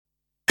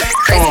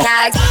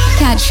Kaggs.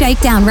 Catch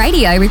Shakedown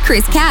Radio with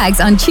Chris Kaggs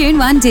on Tune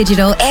 1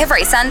 Digital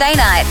every Sunday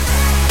night.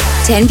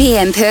 10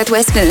 p.m. Perth,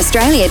 Western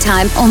Australia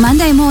time or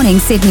Monday morning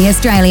Sydney,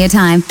 Australia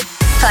time.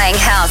 Playing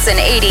house and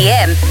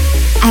EDM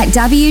at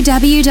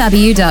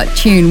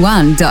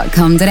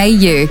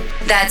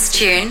www.tune1.com.au. That's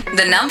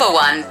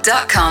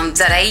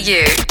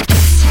tune1.com.au.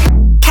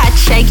 Catch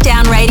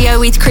Shakedown Radio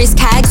with Chris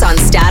Kaggs on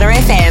Starter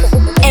FM.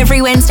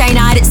 Every Wednesday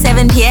night at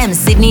 7 p.m.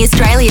 Sydney,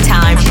 Australia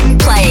time.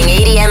 Playing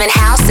EDM and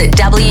house at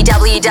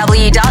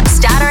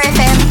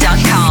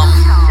www.starterfm.com.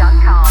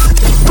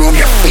 Boom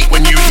your feet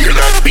when you hear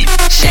that beat.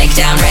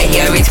 Shakedown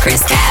Radio with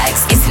Chris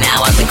Kaggs is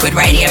now on Liquid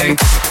Radio.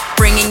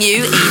 Bringing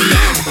you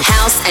EDM,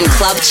 house and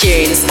club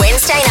tunes.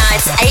 Wednesday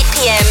nights, 8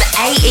 p.m.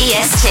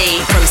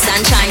 AEST from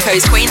Sunshine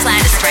Coast,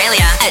 Queensland,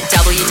 Australia at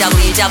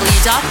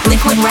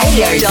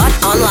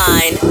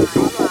www.liquidradio.online.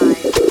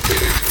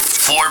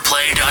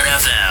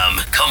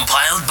 Foreplay.fm,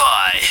 compiled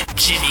by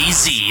Jimmy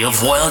Z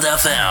of Wild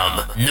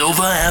FM,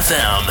 Nova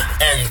FM,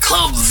 and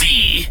Club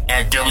V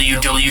at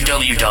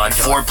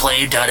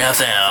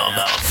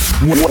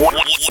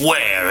www.foreplay.fm.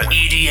 Where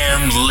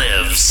EDM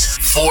lives.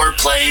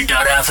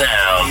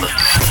 Foreplay.fm.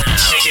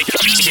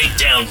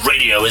 Shakedown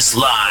Radio is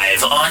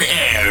live on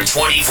air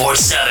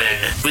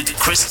 24/7 with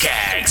Chris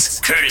Kaggs,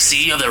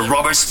 courtesy of the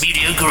Roberts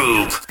Media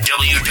Group.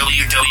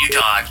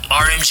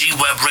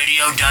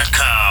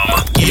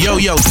 www.rmgwebradio.com. Yo.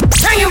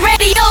 Turn your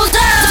radios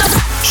up!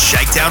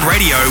 Shakedown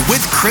Radio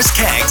with Chris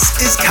Kaggs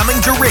is coming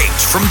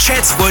direct from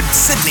Chatswood,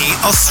 Sydney,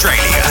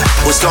 Australia.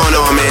 What's going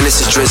on, man?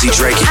 This is Drizzy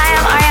Drake. Hi,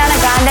 I'm Ariana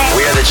Grande.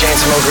 We are the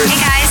Chainsmokers. Hey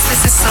guys,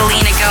 this is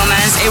Selena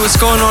Gomez. Hey, what's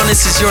going on?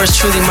 This is yours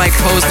truly, Mike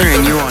Posner,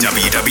 and you're on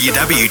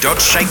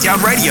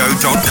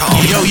www.shakedownradio.com.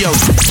 Yo.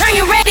 Turn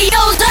your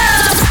radios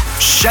up!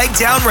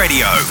 Shakedown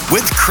Radio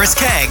with Chris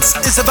Kaggs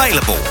is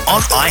available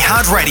on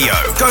iHeartRadio.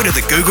 Go to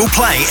the Google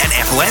Play and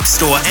Apple App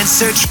Store and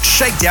search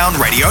Shakedown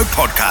Radio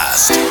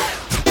Podcast.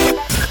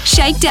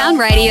 Shakedown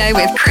Radio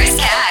with Chris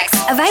Kaggs.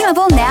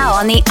 Available now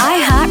on the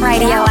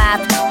iHeartRadio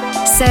app.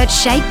 Search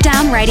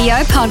Shakedown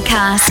Radio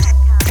Podcast.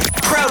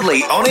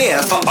 Proudly on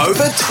air for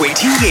over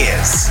 20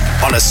 years.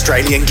 On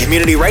Australian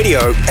Community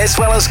Radio, as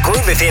well as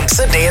Groove FM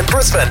Sydney and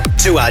Brisbane.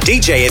 2R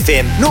DJ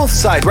FM,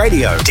 Northside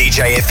Radio,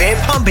 DJ FM,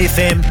 Pump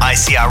FM,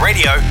 ICR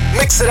Radio,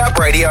 Mix It Up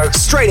Radio,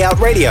 Straight Out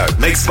Radio,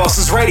 Mix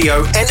Bosses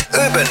Radio, and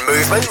Urban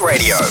Movement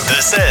Radio.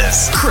 This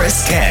is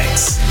Chris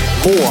Kaggs.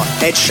 More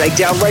at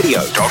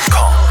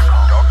shakedownradio.com.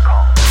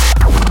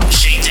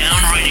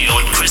 Shakedown Radio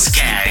with Chris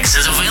Kaggs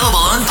is available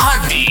on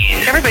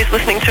Podbean. Everybody's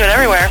listening to it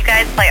everywhere. You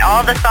guys play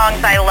all the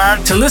songs I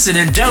love. To listen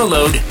and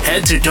download,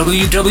 head to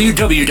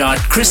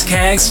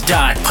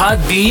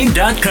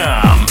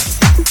www.chriskaggs.podbean.com.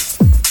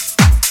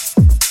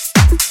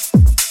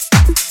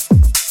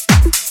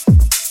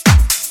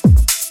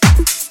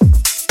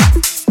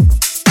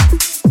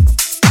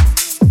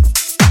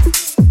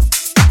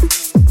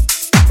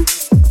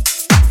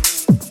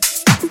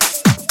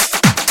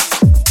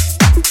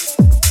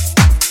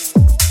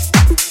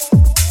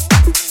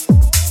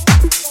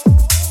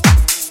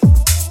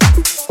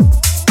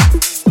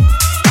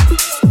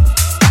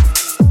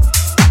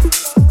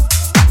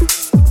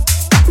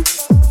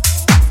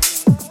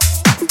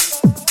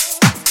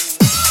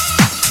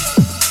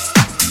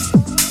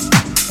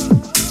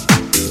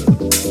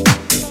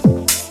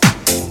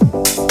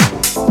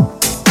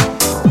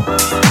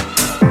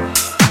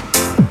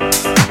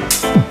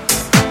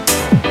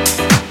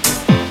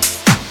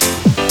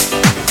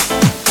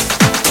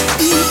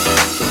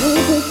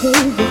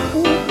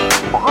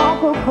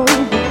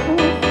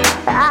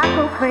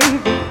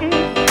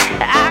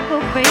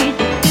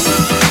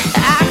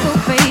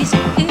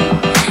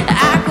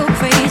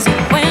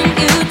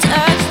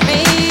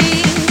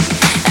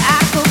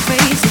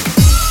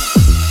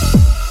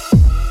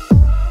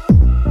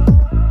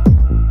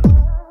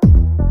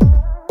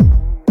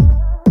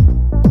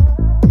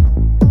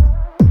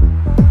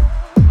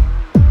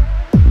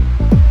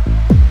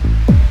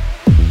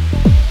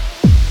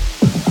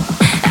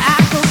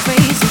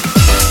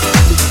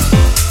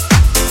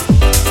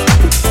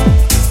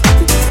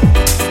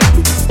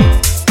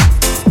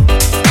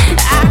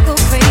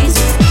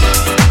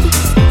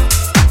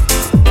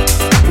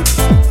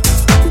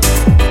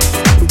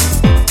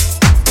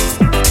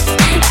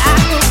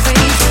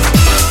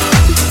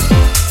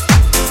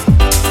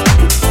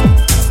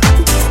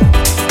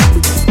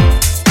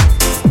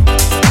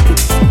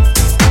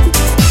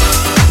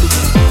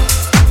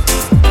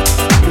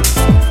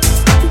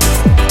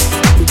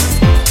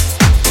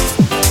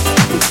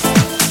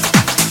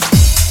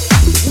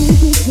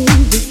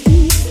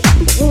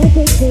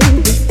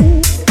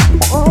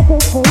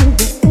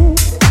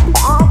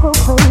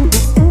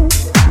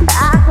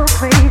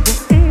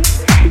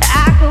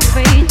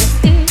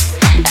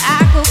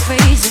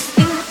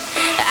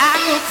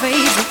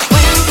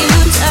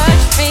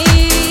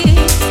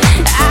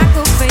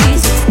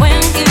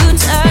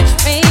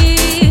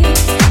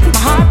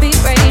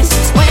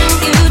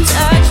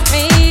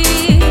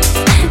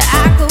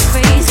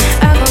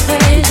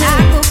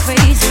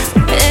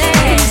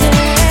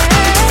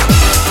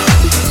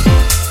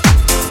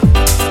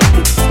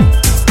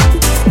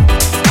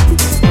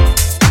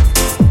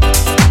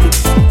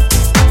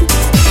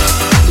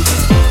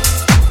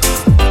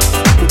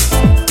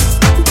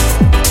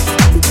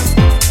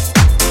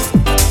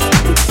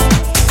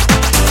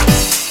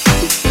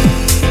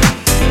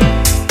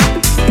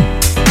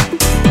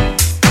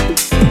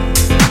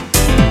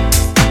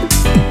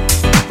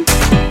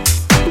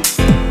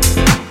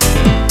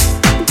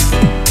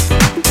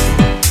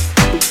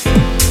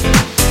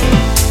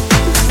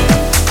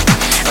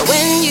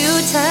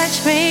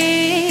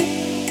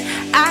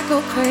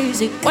 go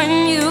crazy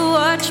when you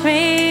watch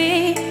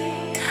me.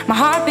 My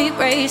heartbeat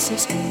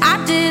races.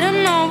 I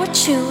didn't know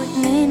what you would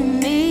mean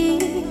to me,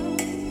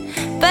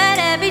 but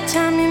every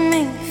time you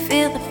make me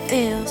feel the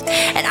feels,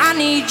 and I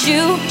need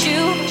you,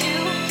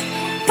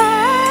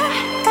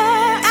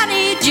 I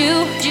need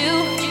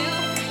you,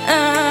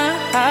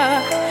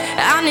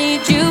 I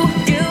need you.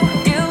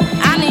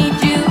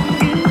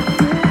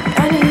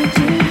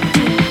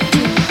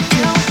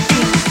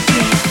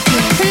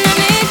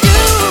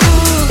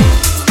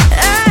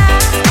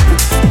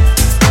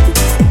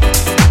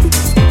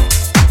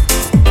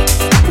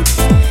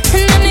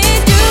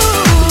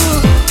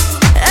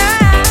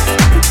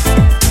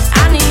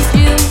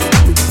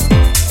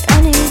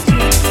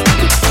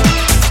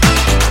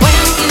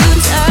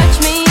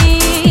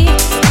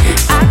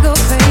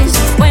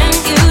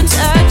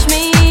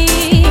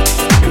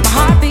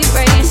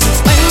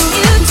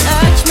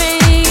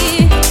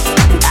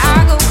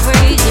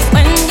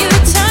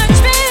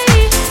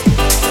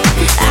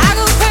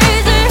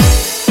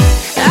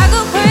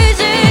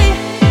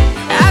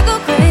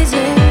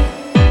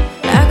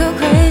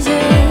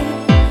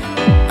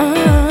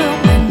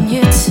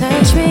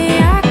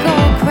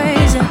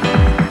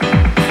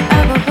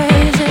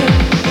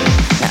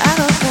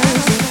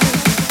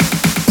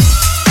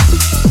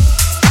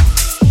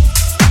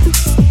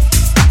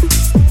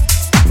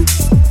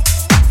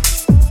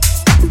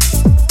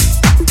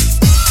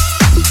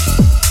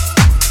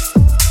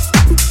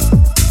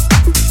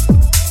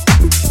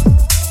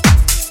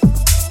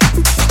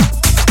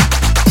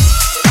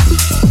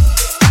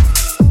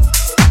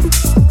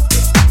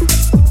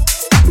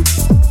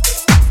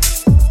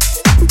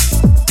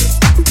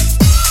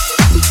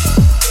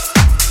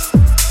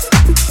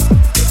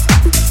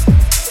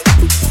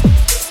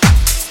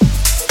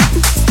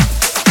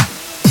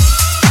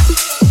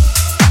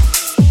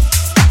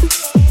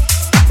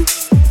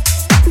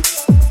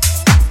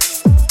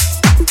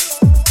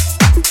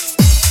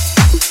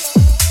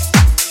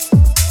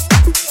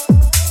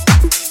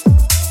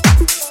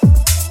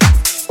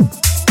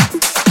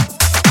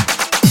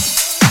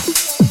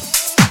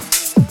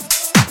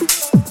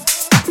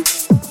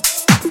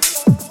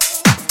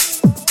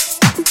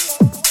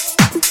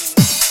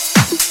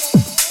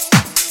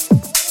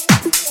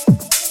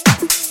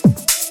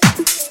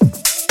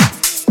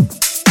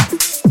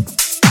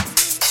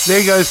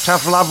 There goes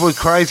Tough Love with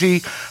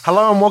Crazy.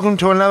 Hello and welcome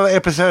to another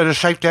episode of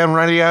ShakeDown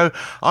Radio.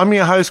 I'm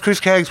your host, Chris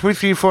Caggs,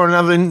 with you for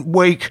another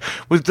week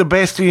with the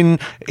best in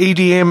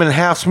EDM and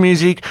house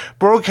music,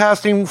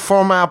 broadcasting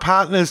from our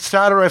partners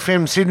Starter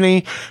FM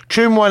Sydney,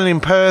 Tune 1 in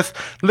Perth,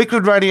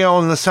 Liquid Radio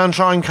on the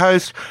Sunshine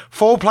Coast,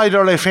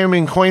 4play.fm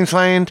in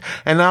Queensland,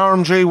 and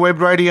RMG Web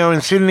Radio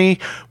in Sydney.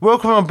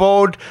 Welcome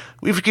aboard.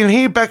 If you can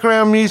hear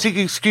background music,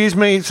 excuse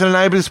me, it's a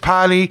neighbour's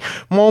party.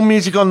 More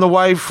music on the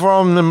way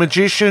from The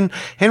Magician,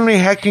 Henry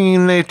Hacking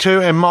in there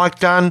too, and Mike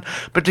Dunn.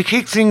 But to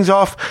kick things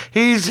off,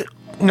 here's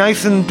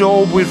Nathan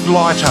Dahl with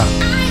Lighter.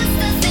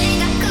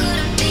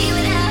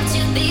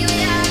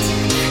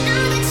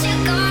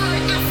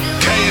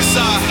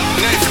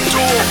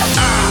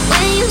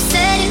 When you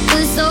said it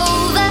was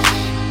over,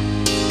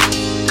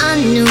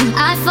 I knew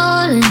I'd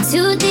fallen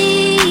too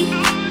deep.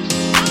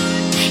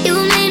 You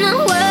made my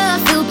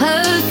world feel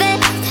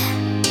perfect,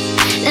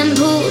 then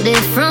pulled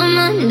it from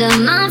under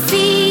my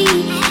feet.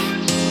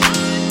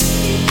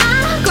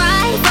 I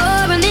cried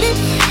for a minute,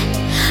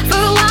 for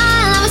a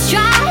while I was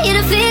trying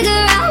to figure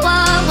out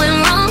what went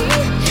wrong.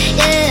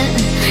 Yeah,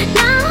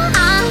 now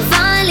I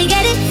finally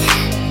get it,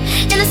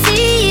 and I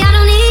see I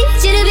don't need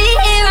you to be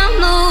here, I'm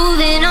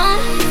moving on.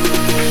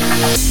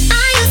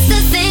 I used to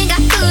think I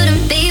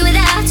couldn't be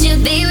without you,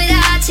 be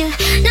without you.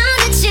 Now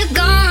that you're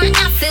gone,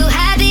 I feel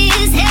happy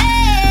as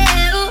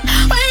hell.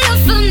 When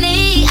you're for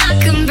me, I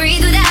can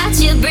breathe without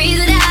you, breathe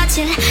without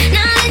you.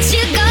 Now that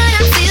you're gone,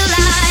 I feel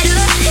lighter.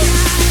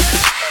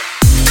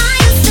 I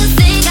used to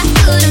think I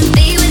couldn't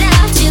be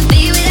without you,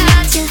 be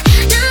without you.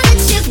 Now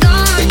that you're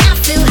gone, I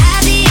feel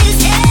happy as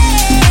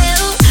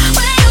hell.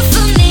 When you're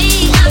for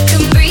me, I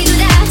can breathe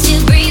without you,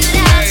 breathe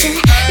without you.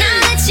 Now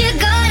that you're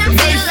gone, I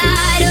feel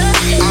lighter.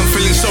 I'm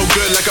feeling so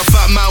good like a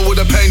fat man with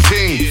a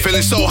painting.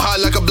 Feeling so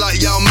high like a black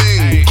Yao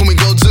Ming. Call me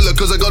Godzilla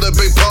cause I got a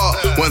big part.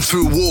 Went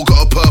through war,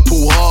 got a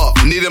purple heart.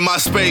 Needed my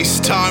space,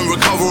 time,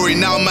 recovery.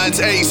 Now man's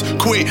ace,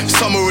 quit,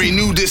 summary.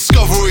 New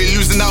discovery,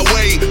 losing that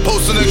weight.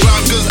 Post on the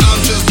ground cause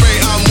I'm just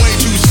great. I'm way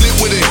too slick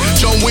with it,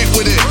 John Wick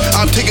with it.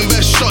 I'm taking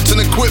best shots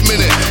and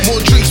equipment it. More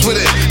drinks with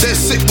it, they're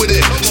sick with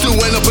it. Still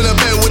end up in a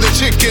bed with a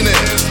chick in it.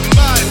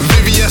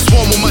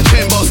 VVS1 with my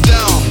chain boss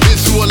down. Been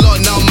through a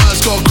lot, now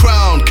man's got a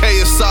crown.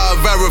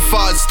 KSI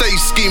verified, stay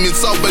scheming,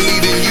 stop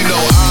believing, you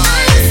know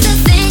I used to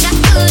think I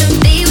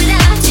couldn't be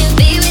without you,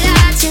 be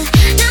without you.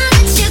 Now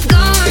that you're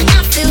gone,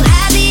 I feel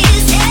happy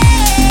as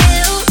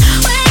hell.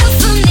 When you're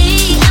for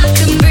me, I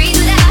can breathe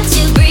without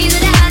you, breathe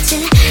without you.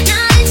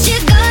 Now that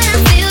you're gone, I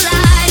feel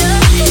lighter.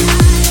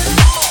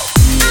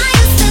 I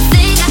used to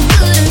think I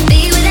couldn't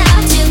be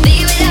without you,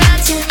 be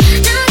without you.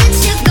 Now that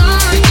you're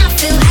gone, I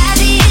feel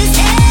happy as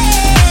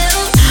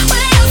hell.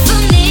 When you're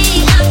for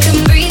me, I can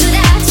breathe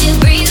without you,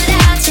 breathe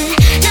without you.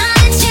 Now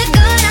that you're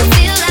gone, I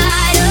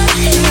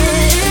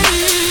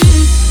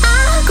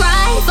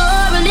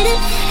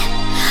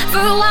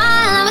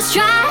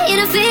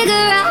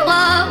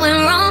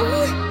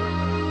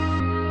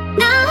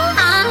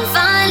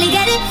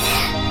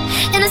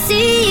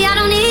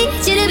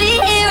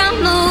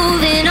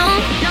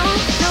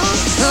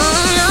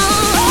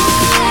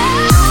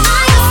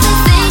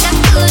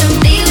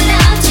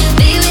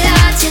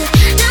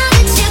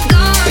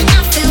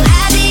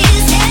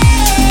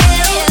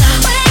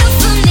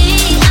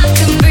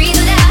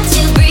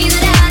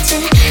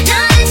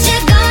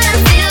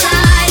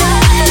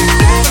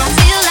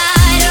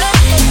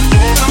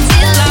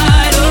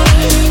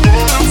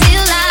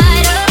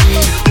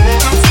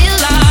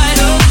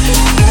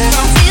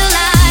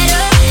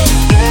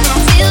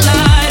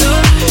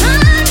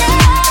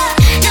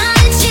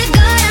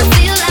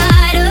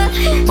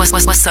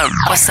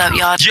What's up,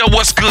 y'all? Yo,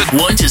 what's good?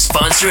 Want to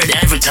sponsor and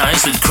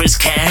advertise with Chris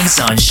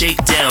Caggs on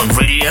Shakedown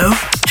Radio?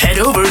 Head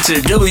over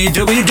to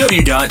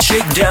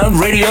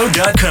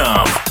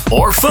www.shakedownradio.com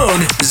or phone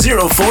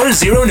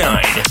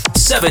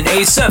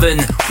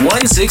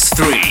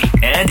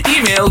 0409-787-163 and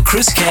email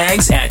Chris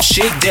Caggs at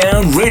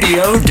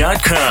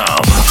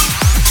shakedownradio.com.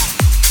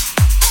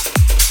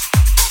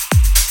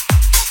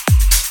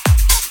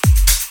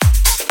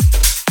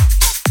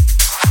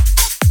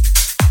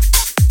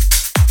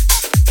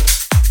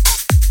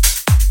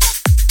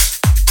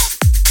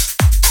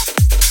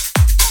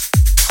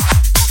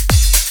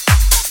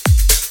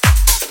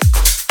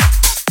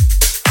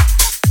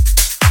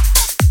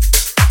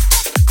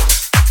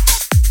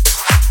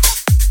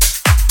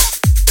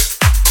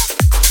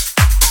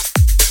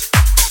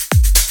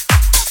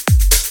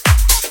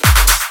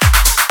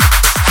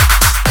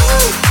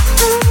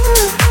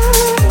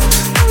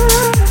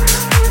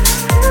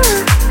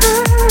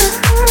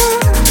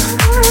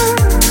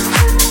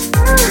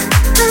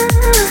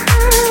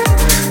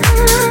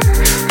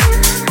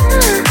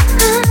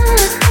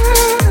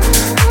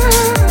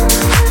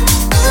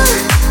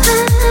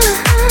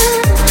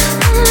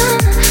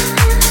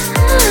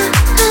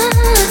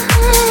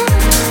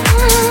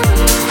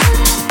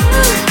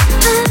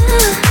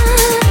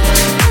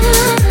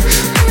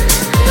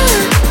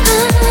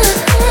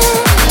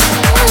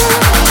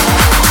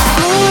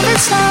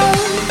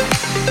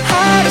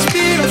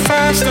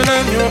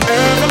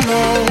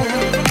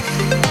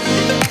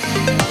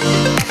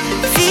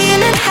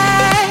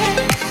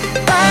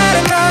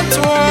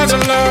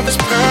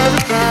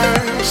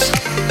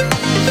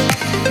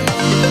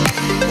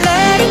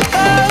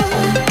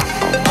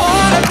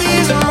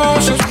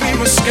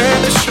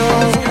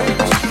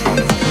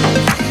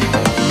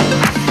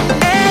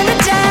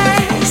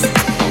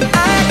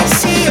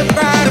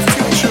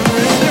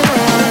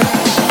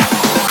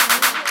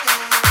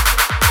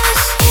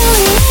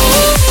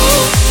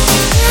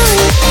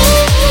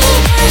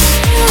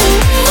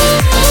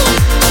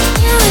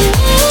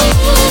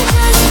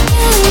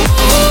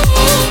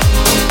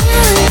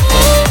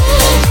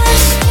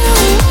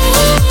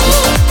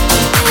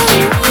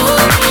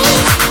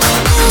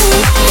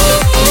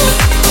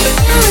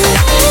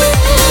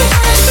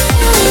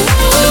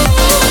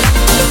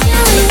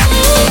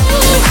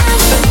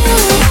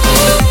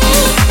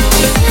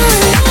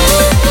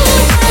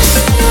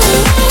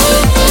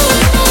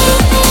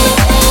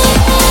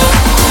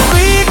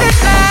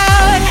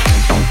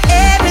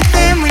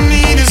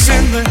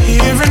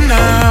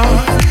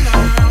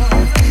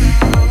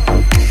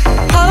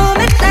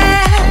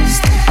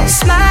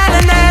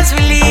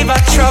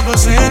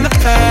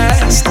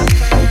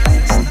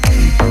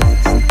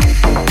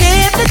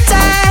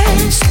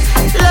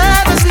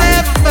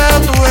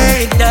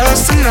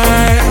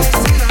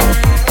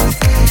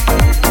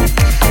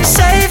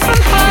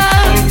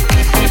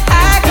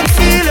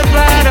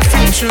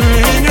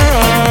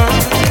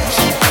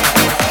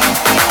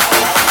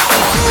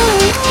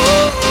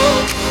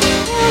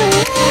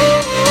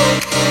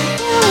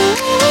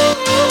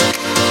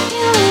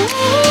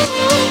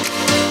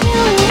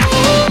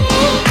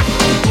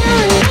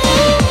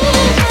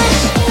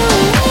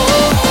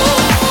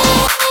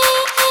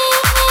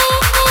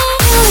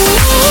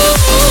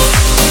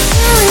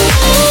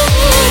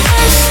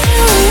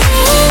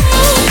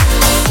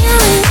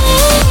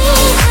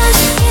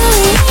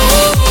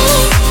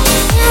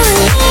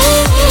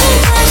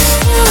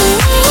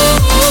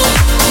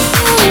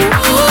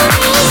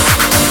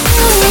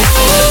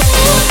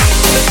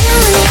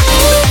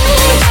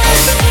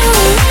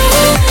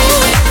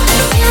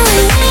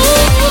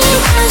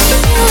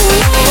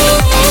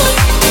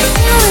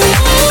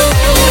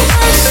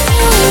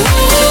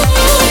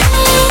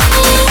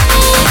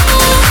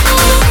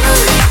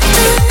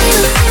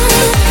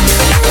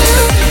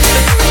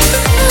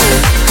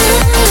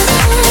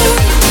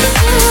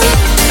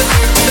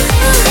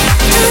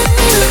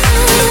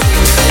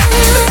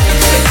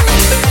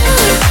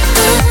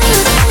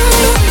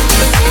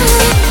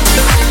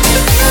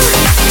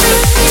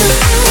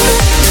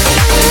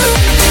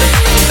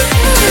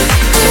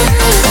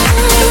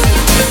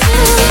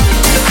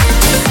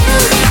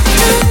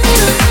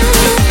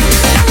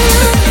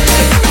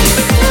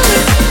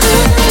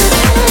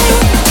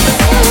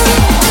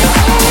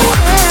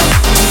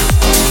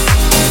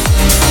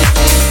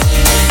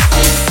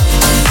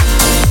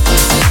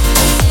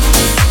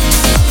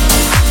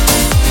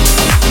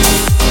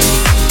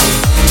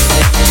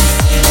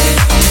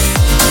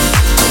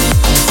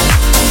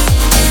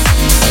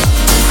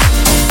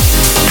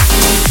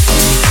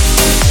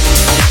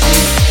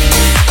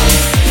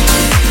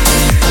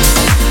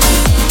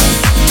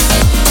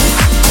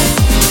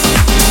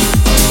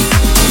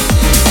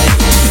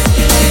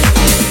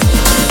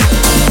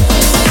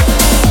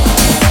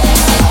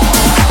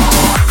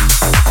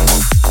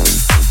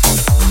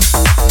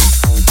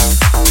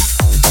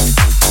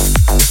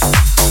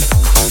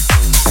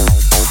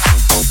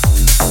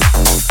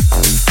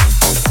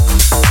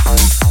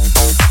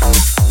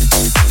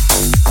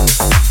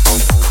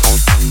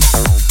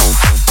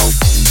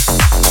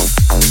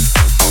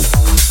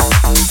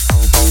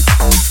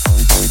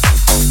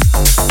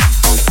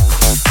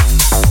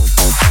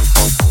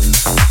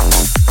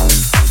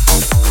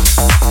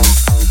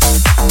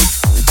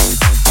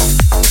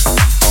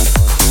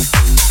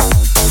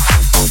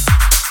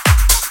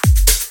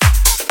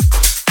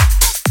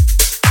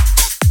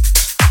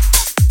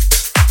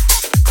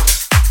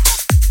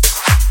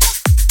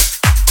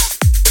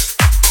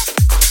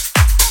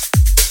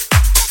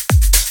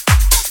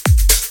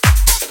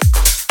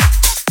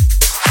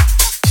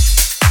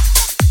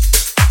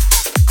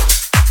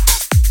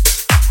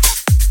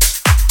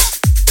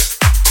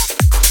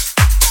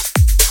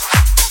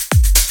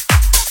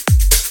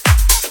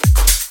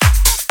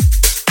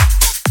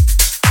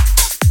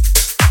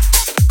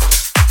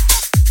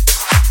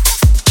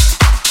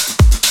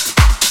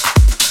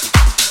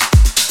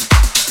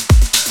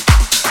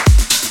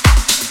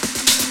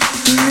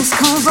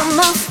 on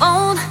my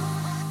phone.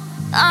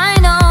 I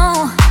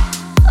know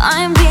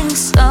I'm being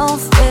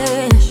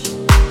selfish,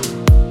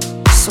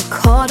 so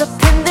caught up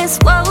in this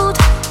world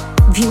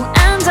of you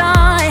and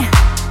I,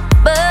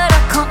 but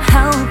I can't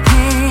help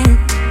it.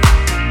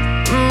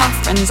 My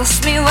friends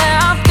ask me where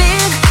I've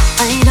been,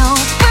 I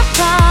don't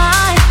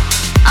reply.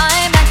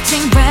 I'm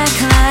acting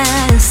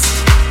reckless,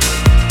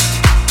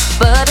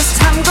 but as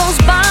time goes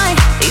by,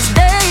 these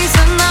days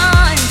and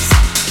nights,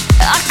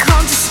 I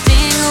can't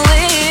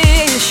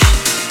distinguish.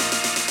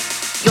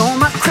 You're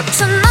my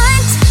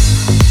kryptonite,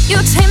 you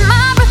take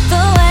my breath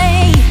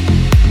away,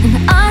 and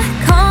I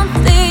can't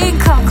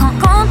think, I can't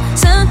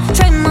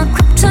concentrate. My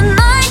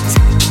kryptonite,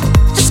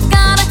 just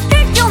gotta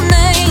hear your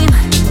name,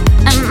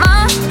 and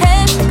my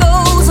head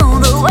goes all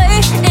the way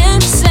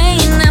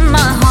insane, and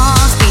my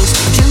heart beats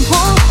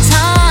triple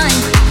time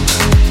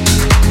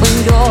when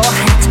your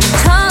hand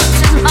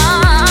touches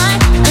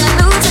mine, and I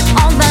lose it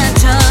all that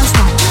just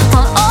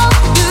for all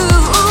you.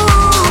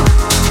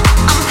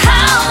 I'm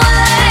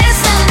powerless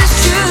and it's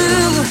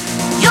true.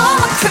 You're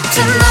my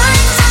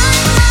kryptonite,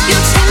 you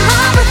take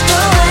my breath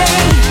away,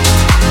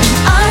 and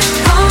I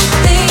can't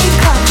think,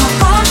 I can't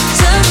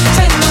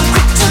concentrate. My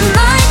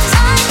kryptonite,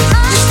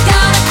 just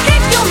gotta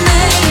hear your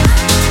name,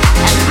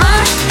 and my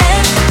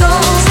head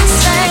goes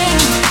insane.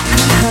 I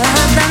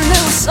heard that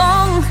new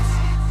song,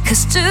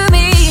 'cause to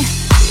me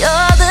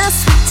you're the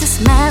sweetest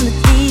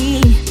melody.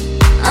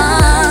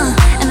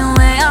 And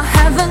away I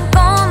haven't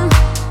gone,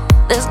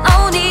 there's no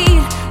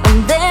need, when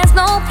there's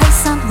no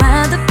place I'd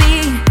rather be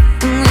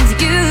than with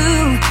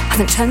you. I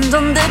haven't turned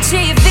on the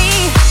TV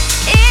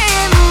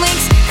in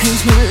weeks, 'cause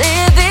we're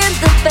living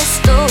the best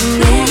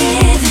story.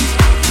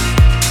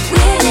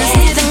 And there's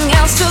nothing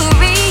else to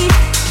read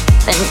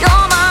than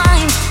your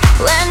mind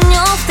when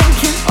you're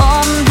thinking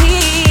of me.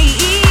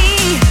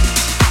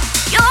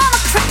 You're my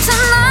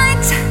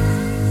kryptonite,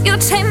 you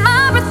take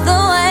my breath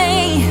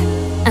away,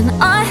 and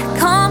I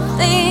can't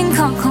think,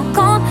 I can't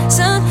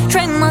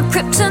concentrate. My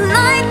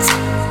kryptonite,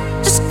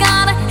 just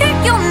gotta hear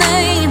your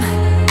name,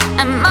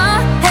 and my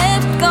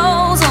head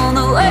goes all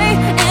the way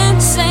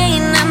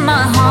insane, and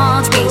my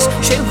heart beats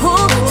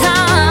triple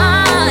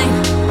time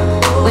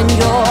when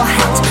your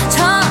hand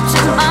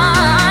touches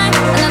mine,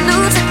 and I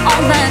lose it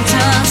all that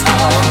just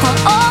for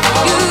all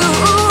you.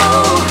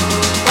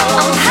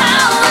 I'm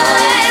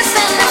powerless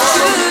and it's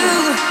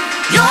true.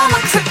 You're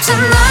my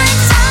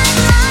kryptonite,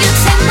 you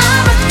take my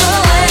breath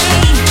away,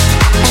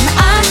 and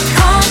I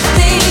can't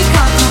think,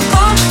 I can't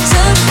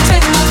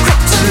concentrate. My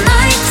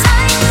kryptonite,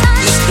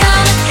 just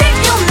gotta hear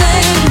your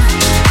name,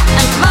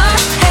 and my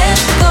head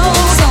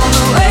goes all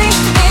the way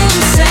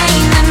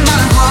insane, and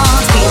my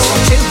heart beats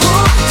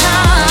triple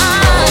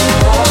time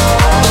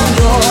when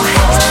your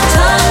hand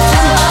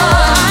touches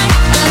mine,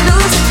 and I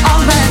lose it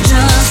all that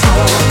just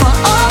for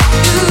all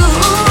you.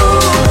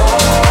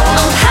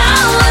 I'm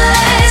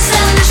powerless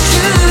and it's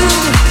true.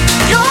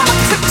 You're my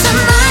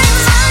kryptonite.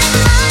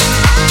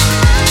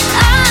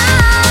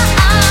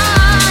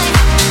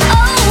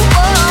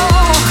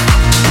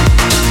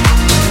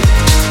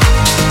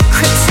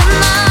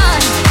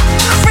 Kryptonite,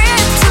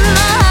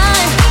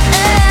 kryptonite,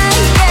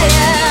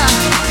 yeah.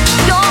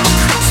 You're my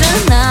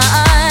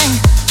kryptonite.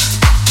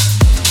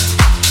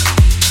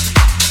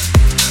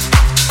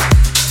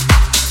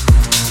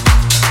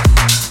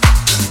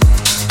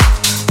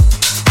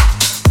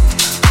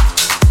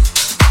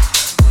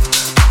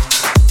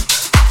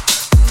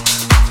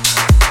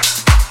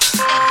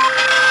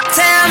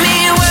 Tell me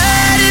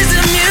what is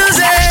the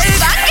music?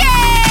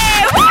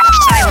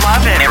 I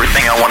love it.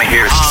 Everything I want to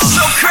hear.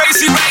 So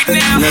crazy right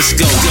now. Let's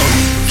go.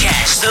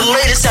 Catch the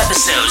latest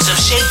episodes of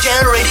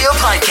Shakedown Radio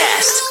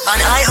Podcast on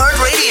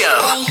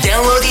iHeartRadio.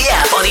 Download the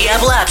app on the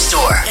Apple App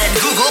Store and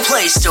Google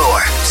Play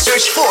Store.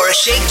 Search for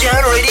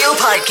Shakedown Radio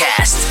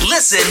Podcast.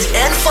 Listen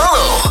and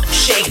follow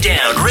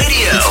Shakedown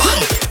Radio.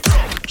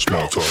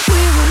 Small talk.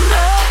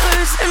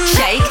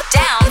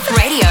 Shakedown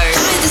Radio.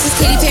 This is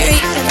Katy Perry.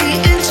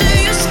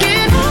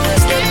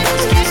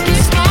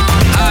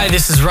 Hi,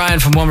 this is Ryan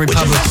from One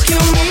Republic. Hey,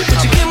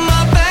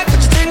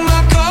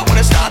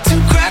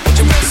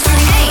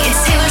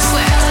 it's Taylor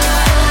Swift.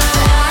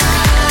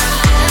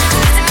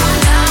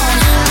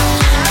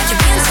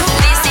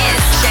 This is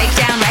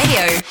Shakedown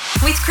Radio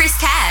with Chris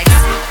Caggs.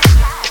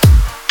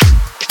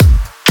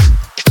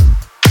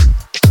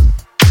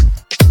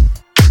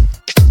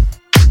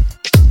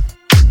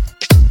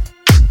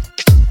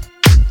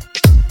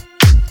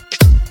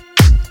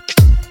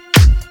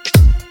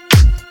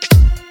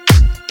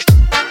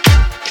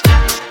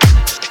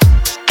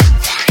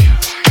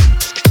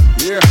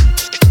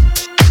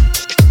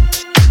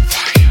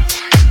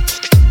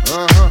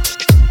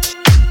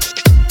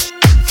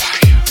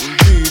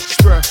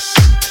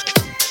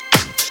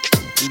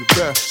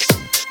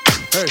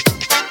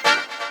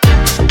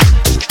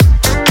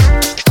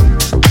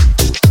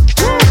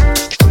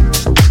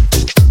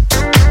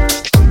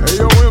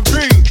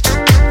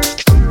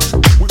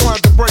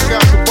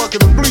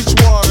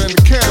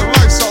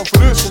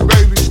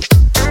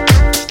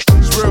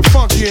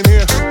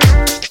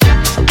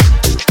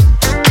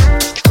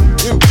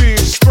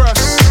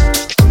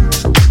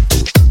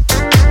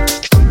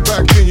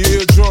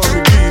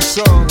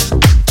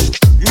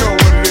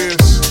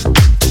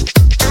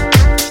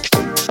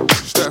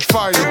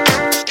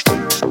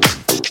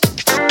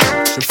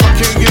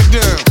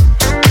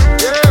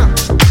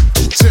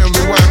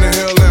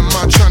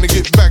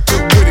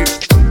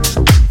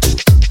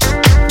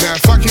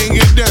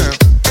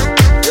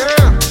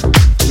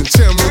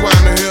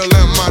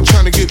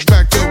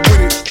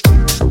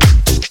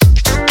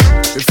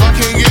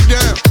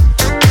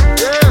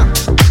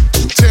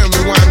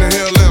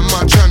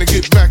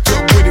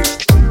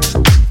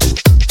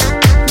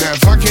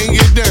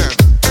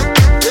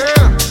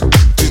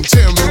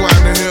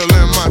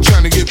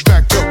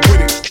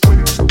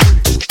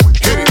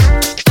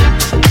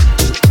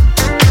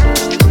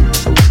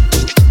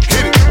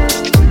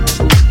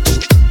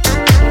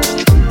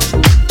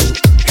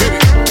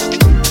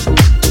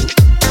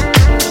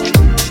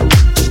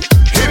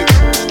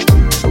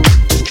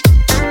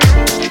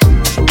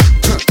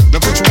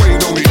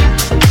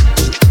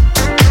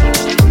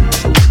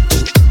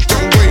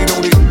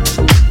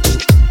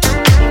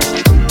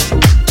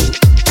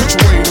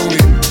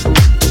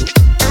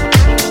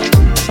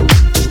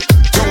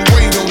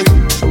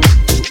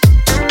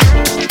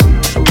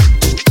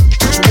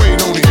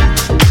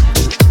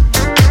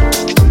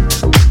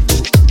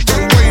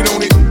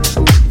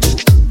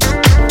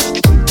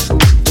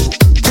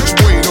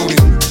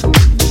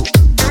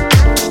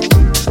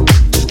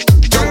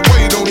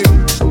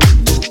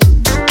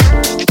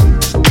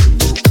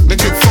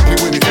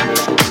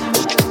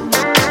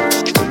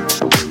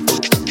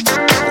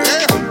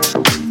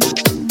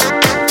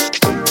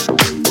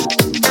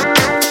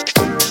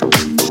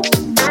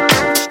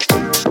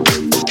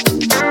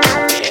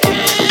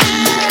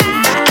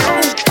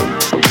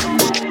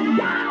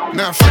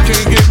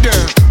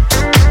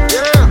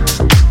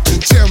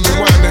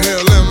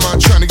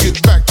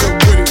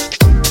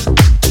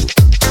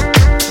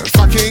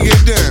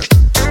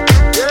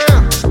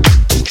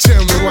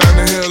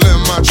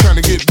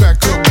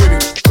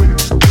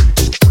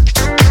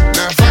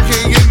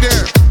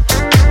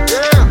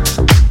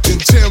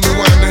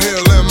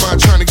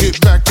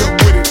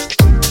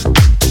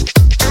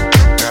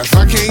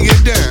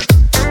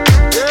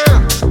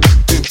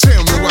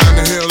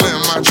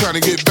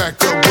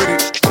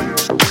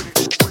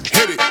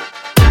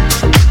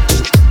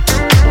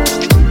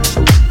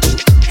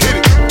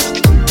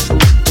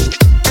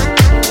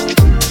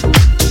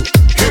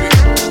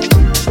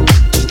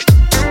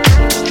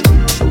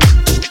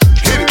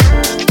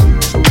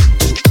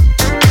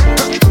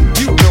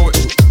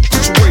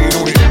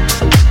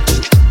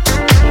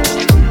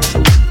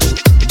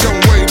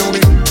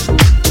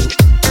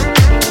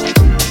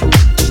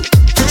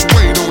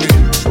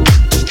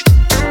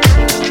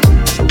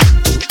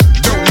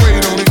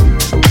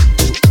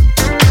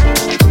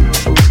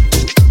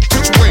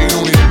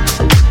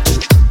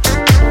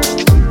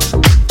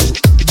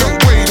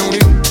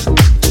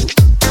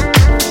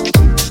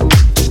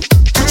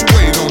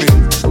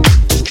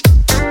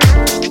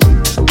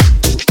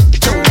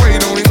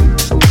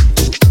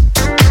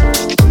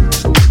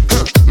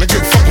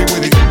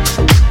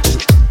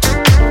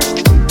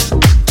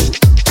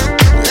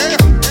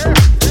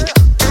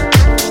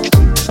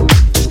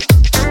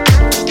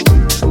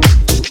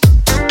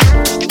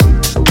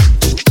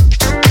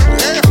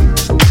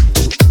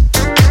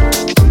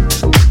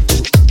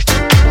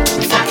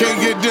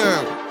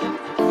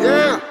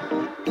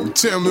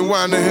 tell me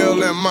why in the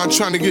hell am I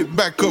trying to get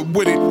back up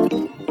with it?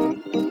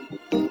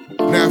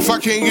 Now if I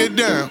can't get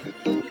down,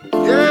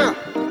 yeah,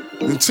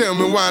 then tell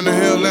me why in the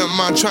hell am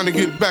I trying to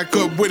get back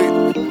up with it?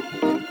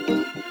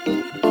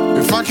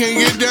 If I can't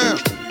get down,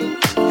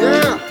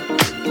 yeah,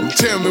 then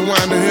tell me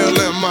why in the hell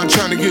am I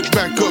trying to get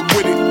back up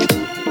with it?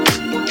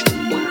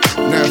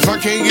 Now if I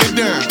can't get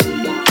down,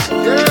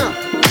 yeah,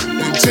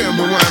 then tell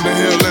me why in the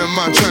hell am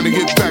I trying to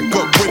get back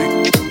up with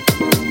it?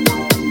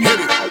 Hit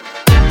it.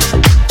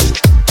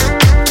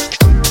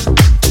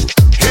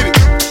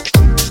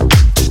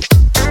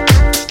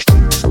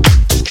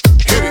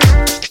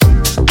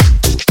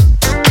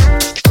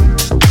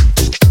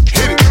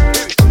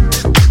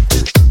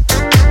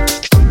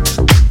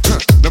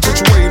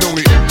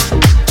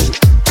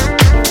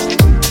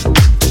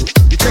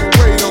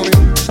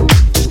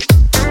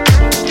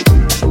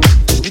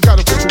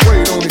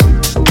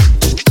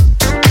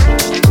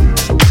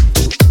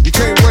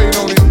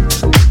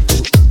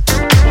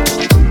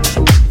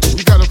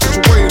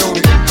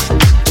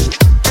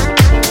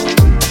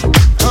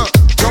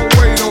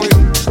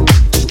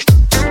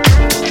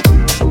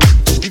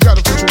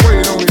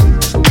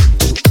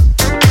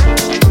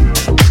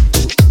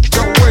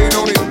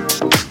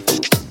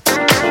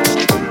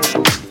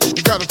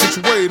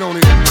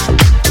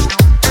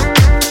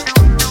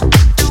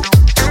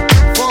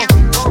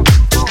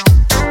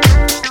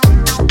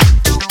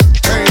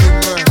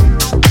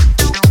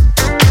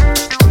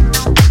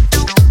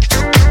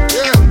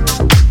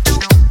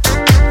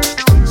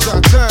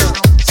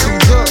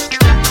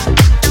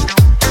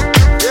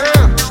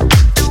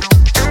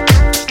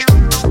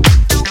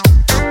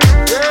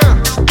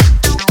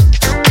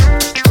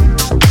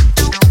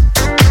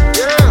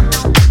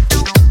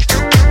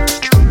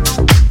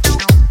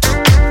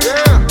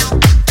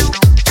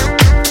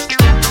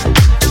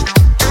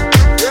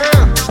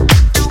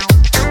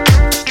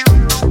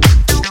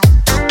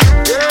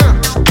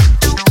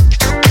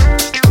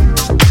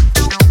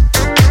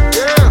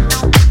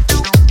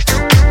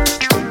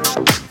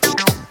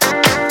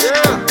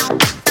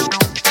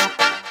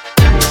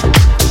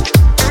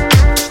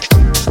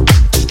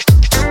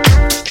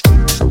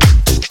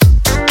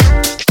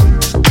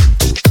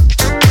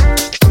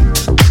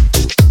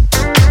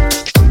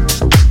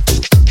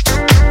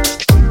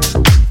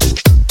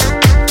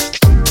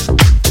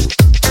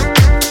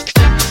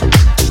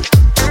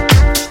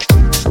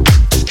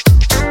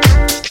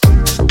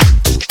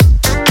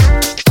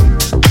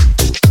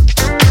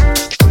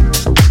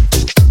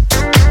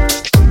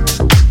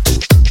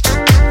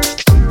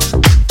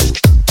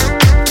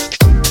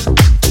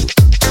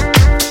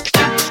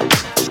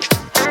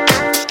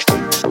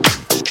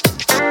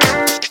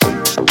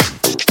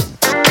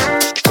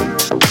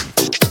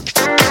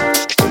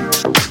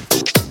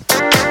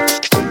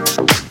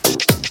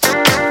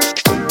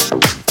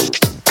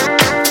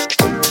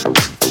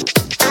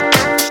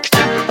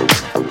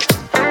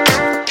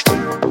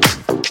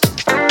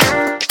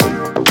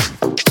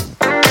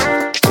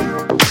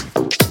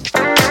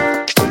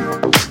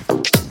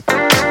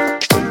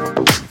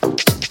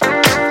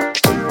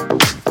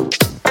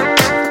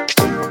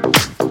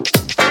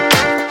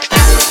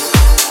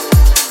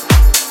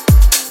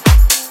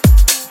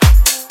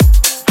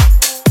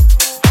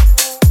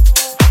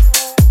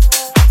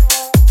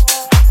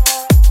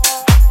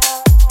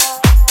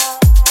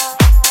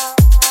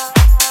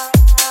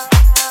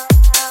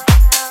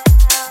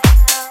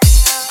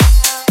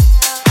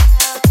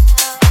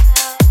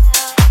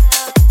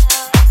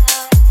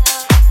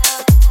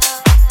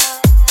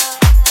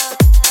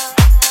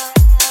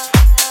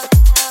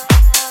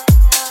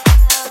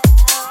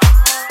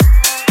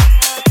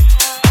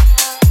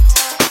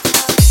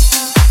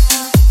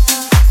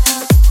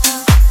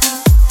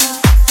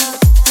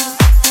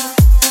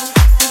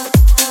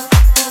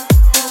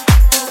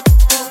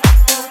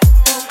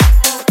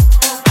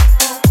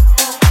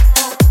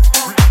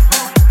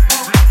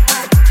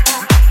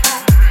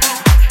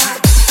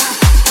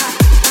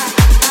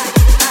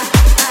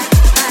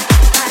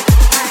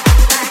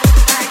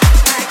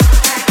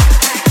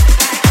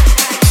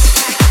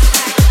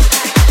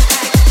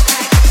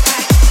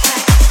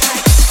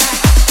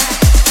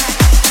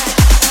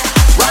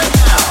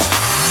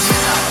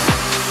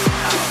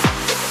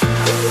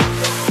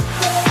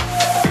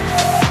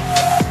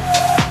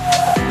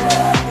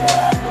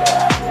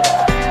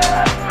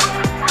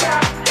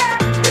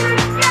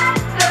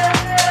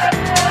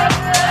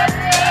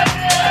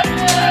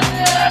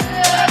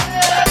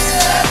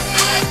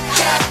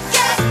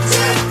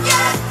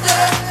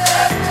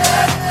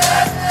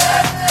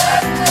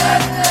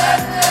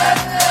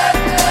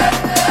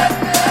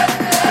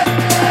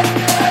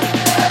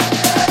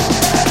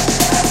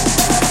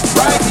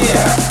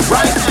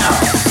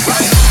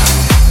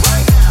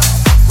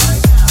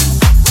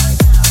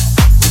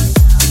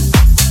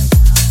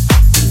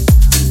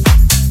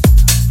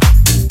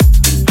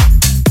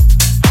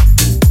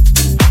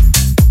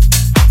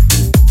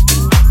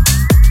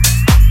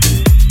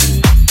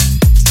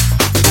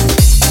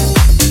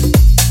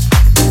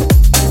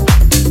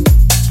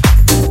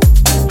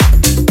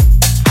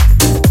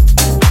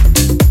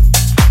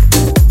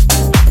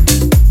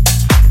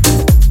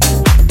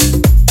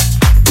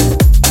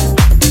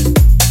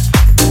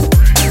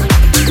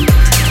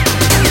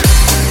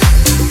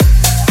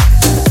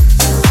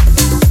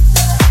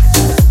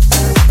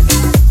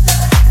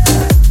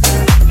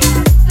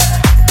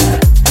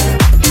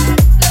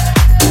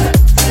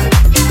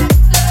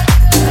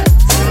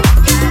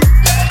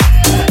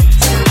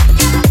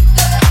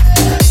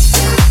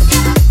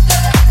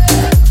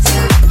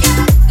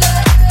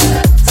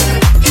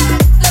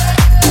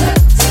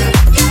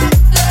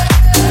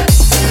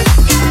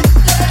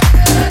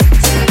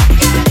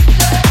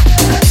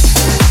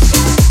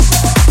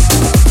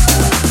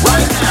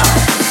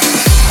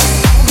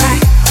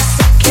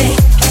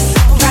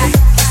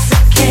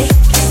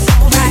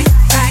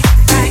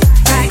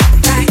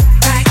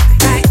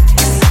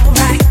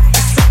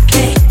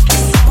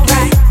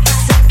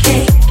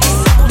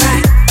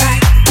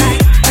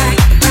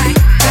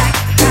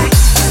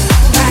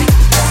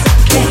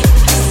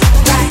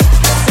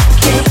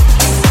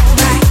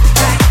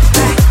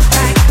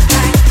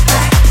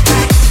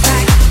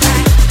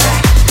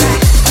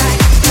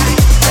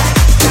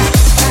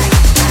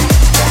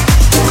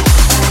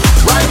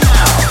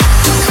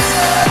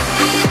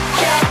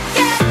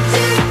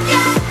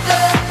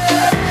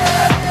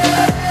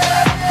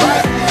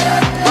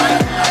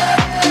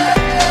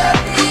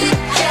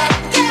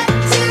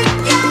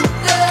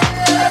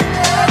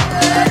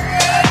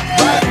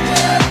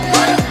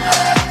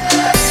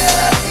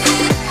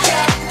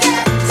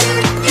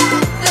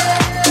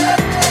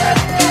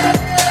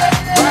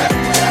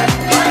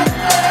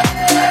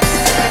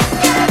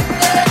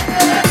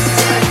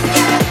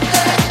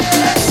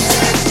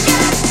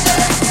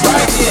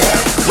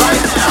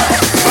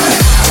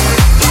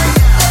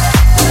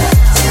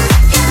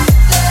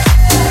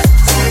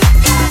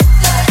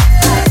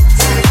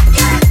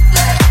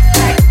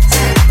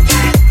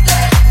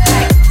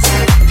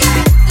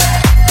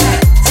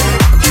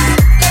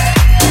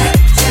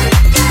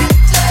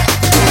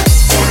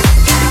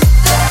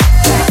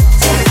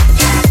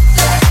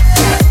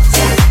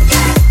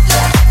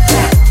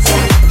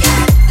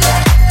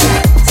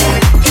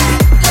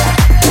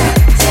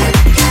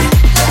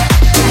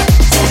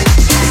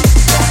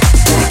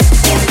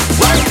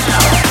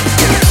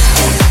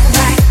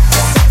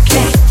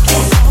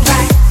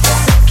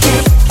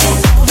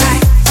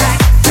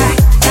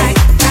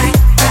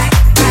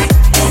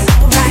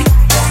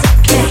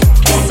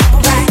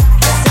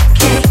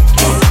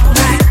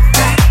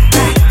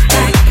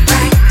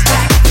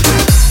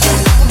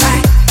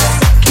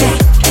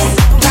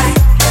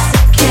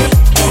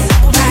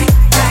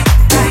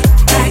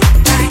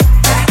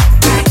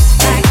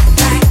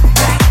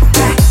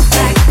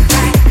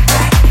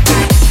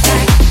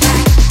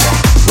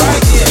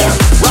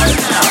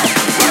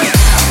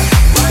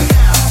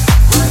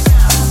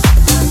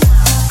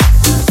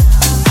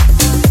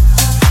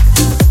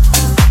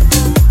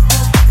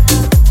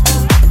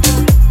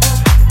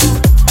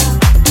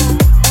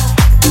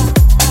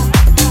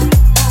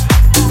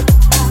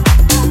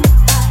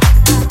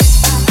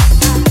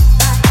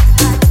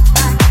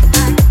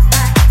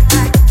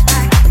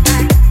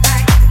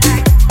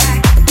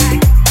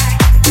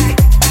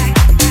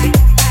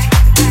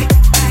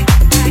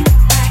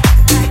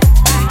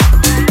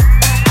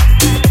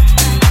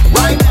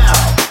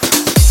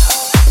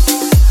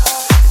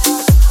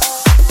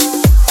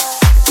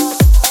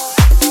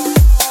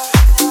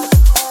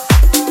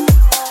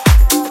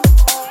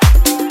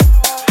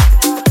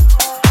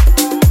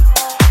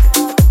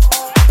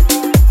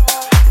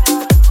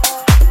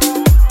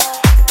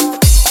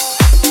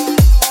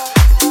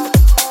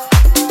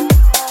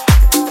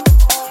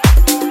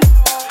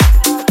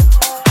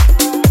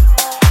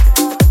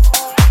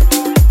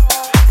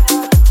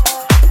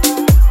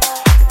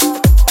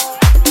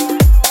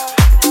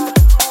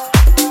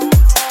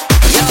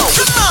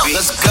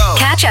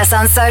 us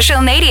on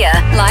social media,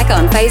 like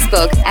on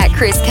Facebook at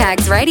Chris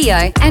Caggs Radio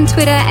and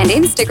Twitter and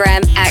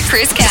Instagram at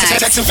Chris Caggs.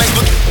 Text and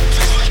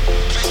Facebook.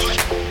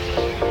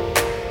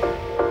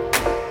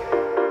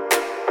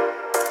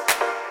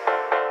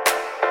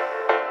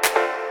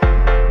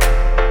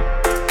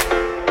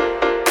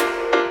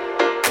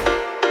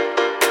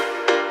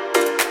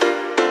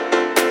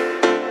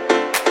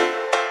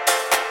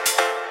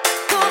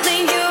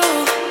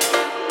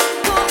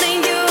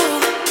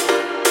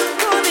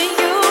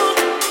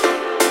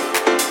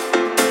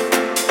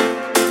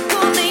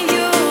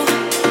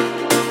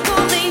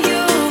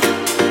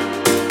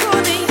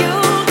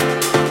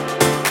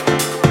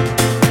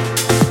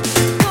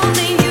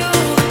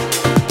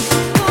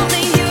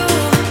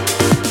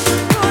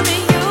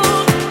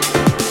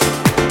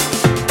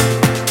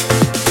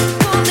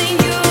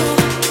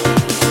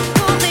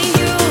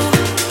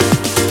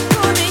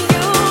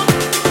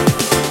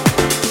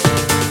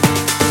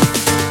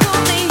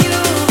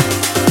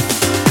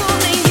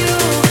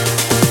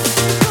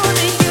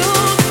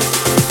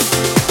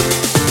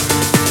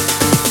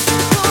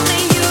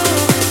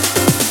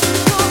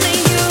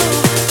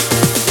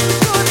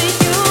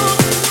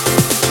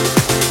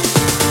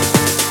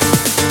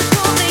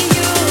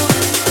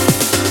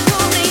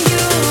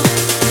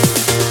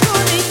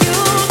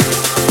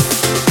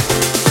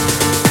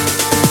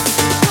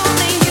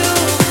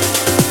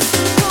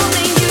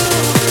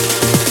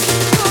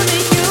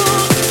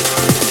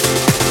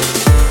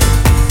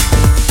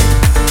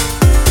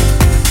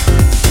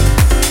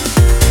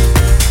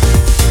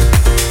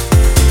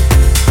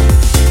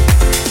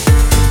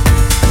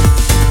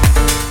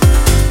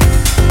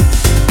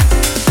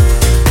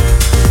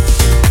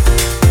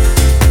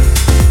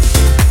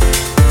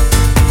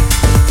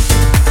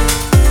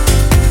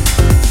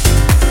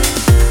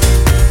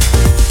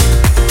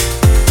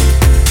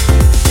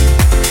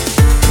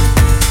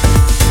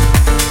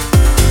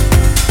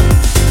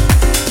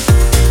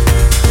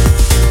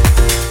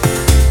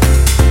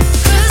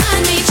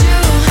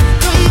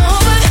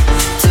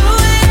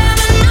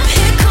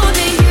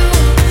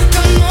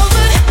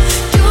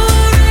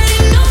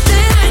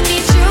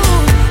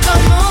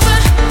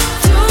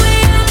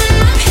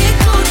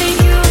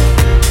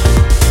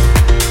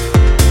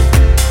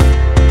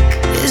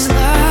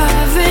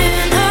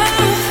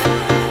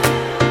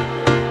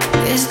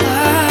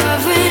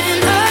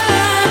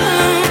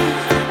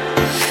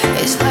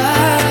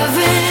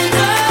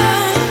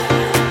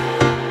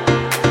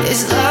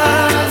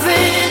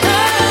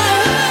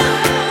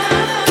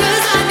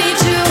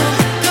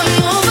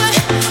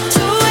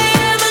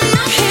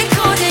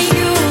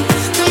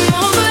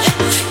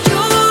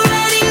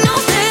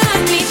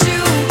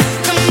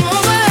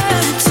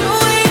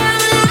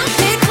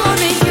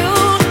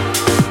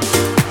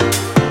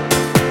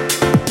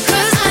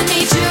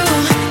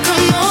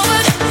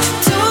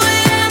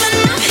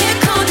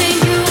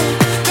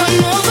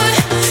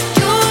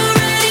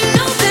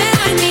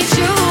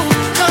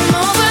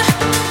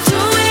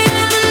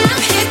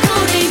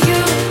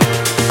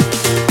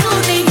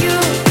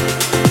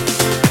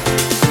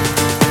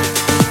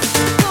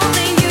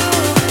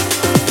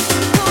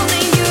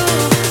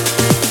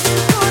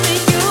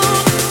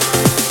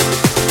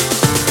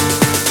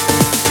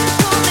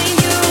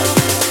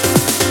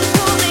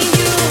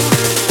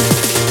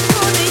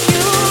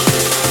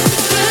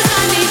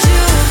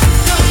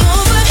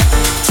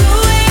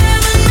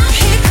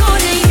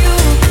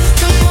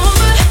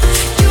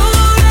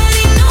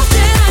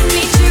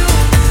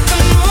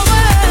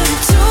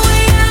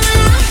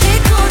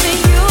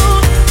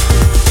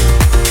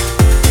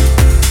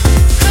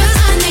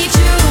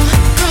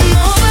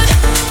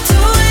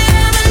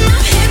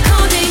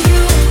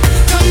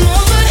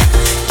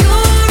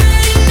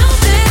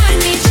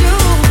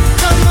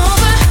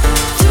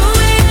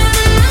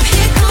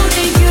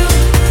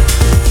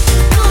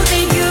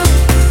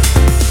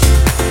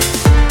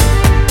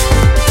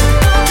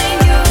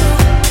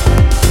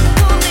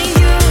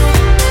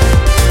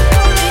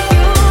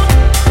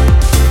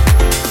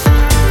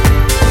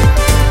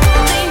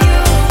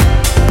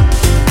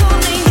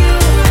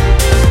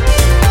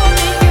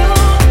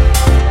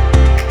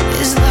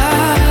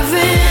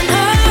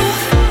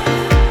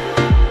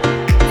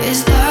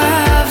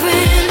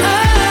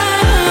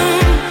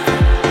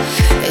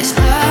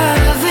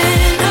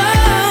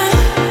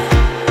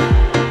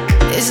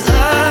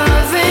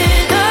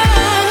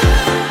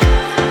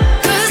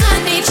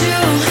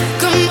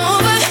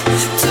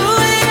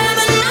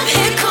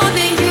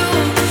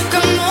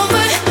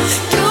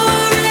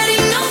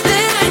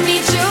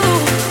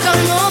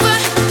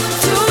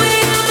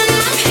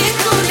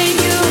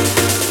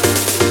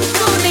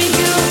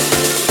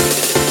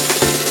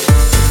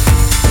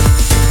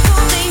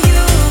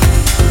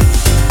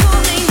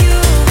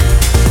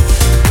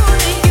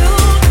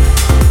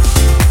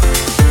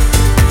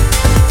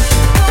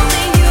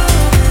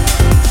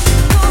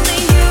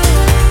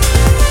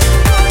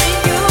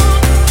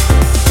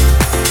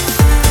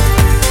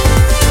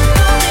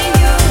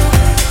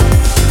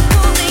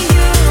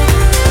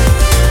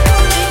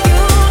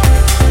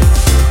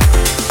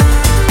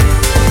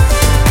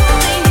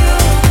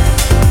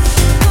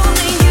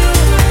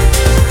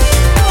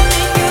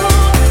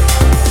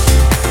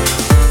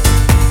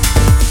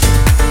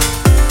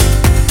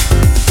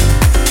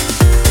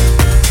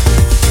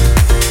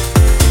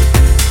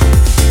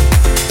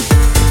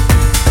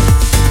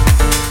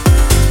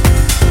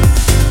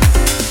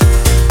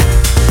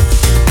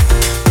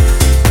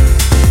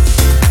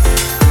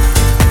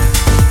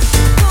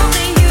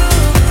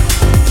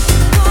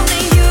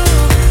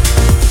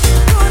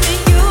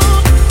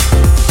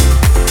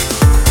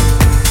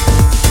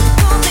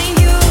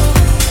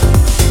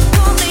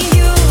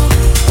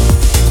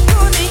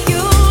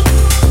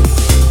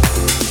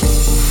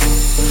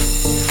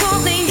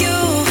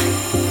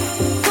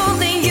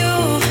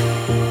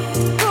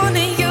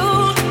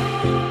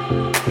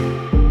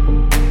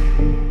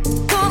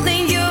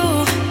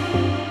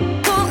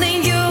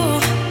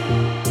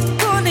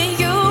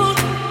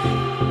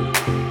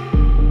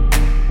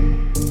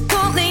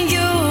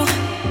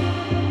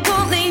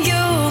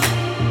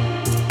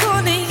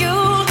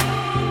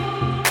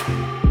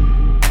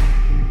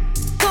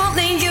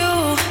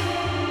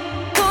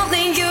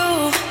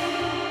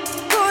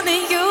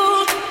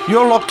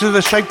 You're locked to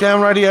the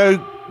Shakedown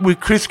Radio with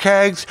Chris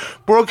Caggs,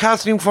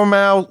 broadcasting from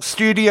our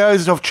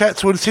studios of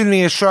Chatswood,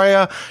 Sydney,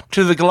 Australia,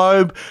 to the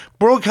globe.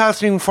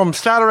 Broadcasting from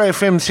Starter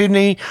FM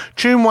Sydney,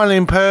 Tune 1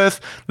 in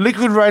Perth,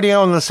 Liquid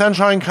Radio on the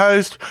Sunshine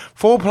Coast,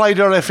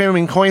 4play.fm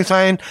in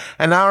Queensland,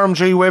 and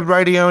RMG Web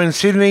Radio in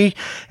Sydney.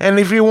 And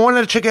if you want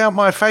to check out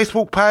my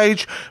Facebook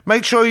page,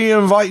 make sure you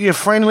invite your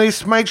friend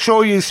list, make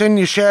sure you send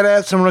your shout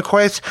outs and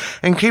requests,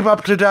 and keep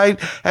up to date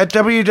at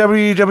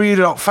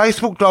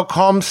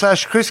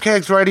www.facebook.com/Chris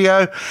Caggs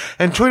Radio,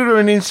 and Twitter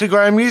and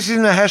Instagram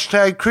using the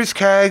hashtag Chris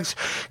Caggs.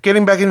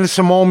 Getting back into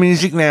some more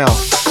music now.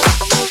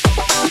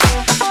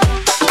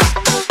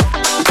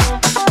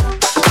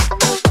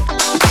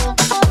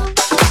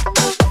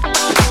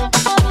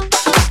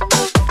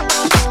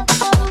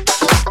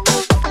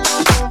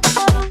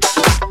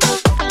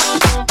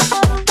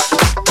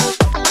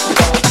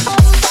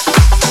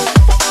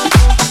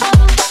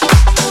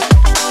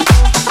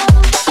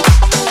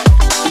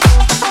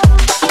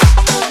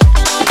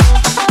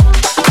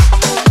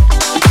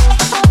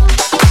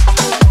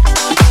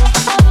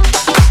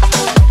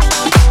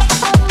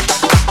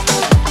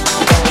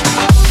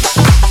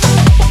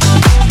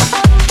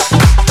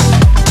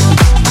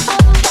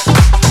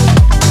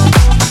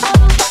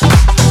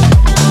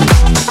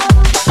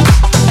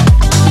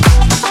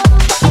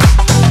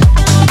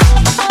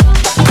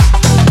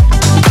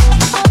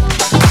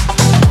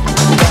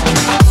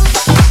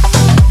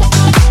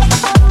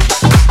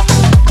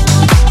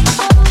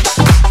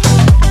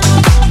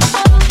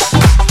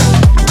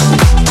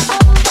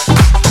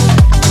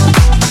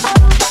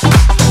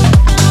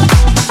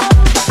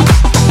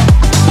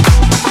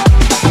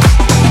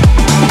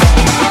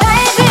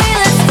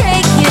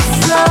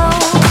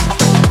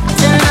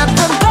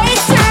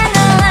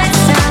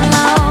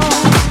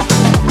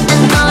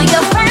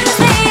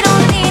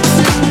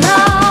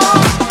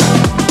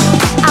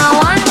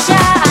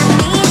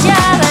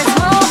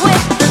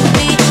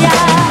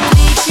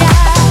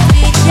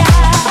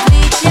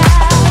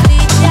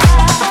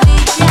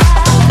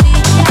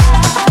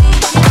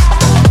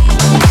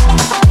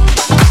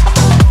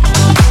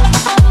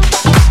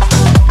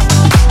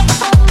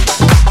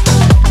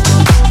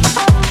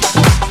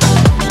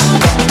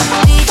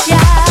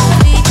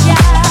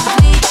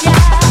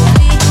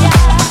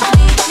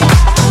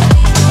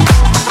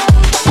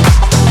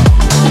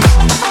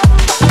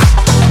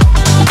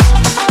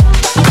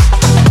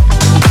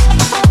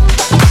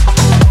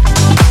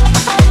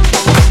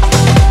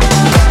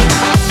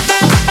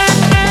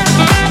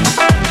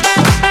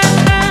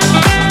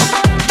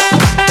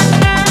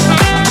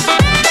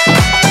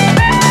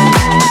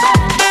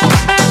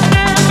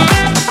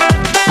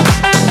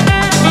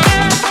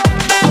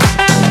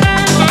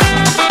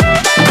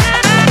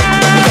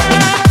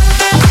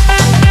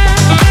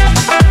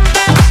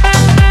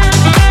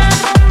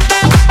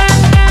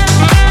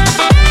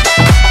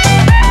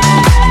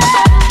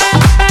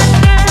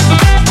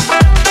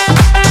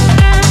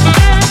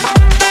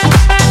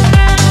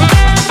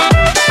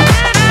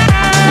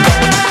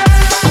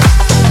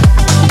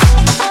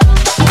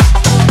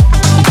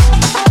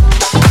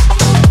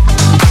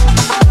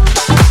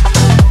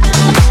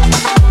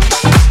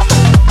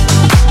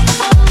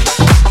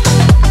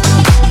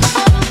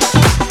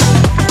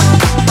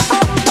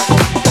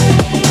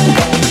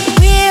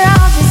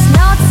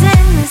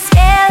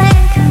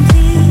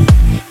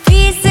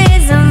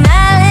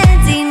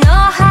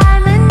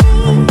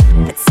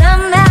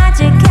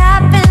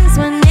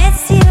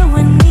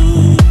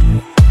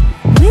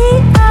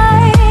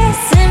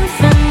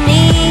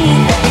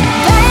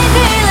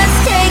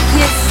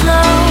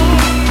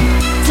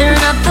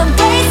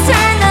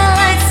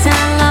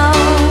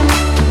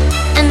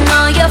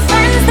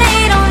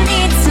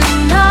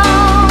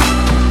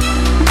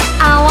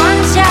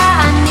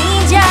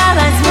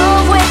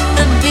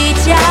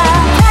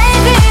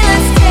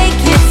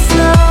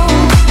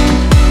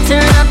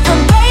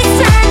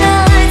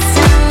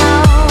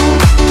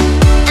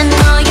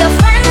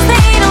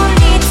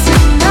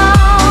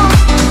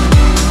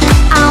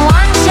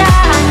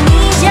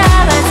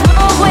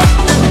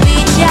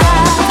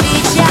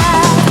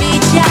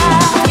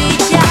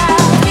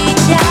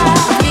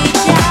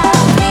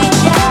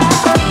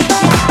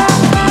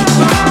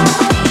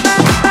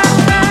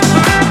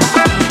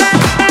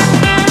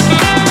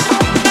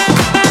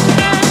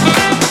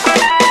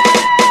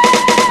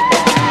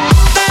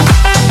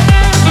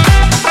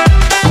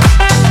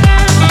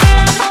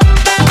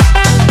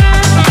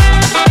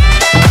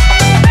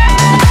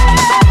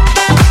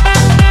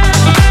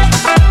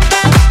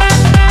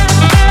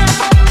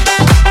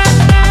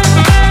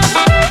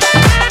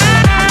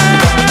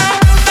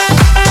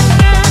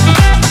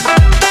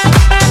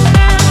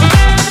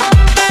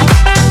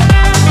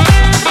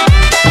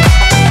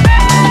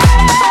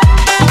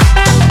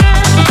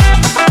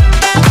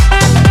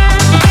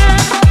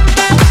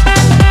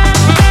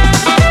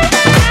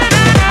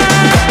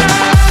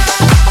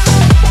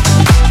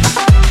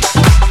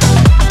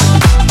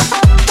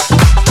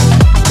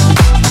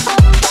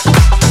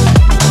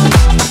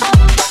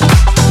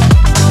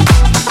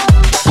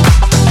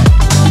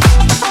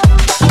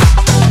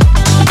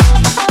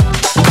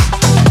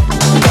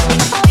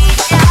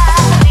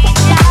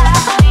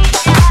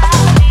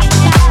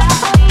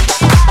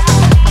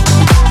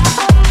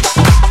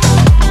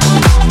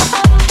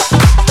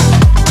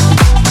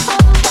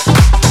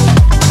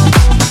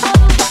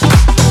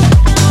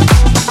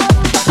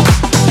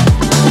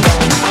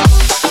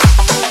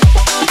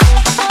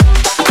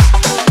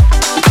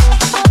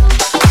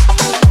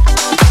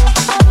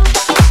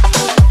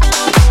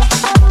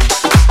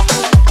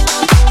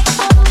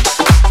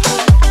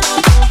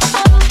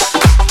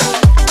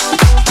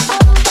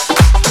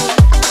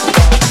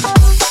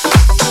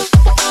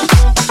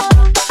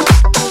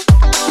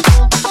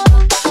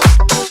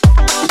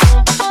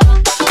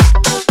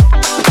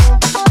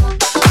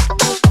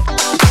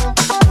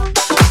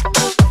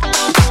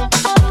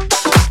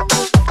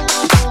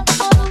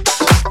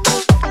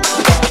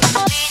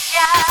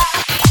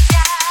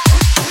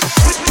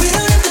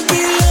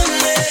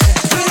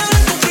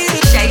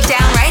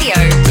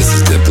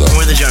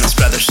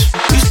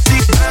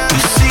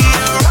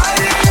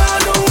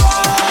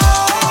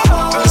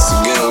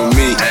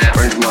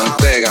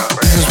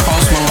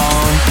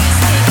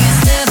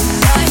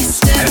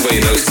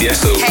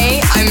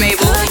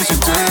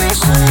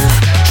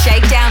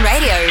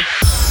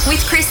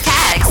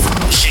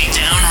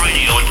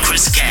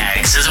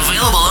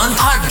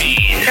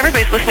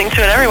 listening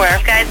to it everywhere.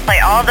 You guys play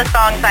all the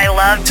songs I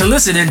love. To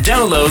listen and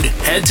download,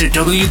 head to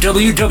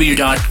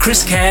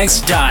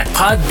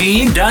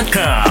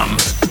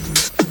www.chriscags.podbean.com.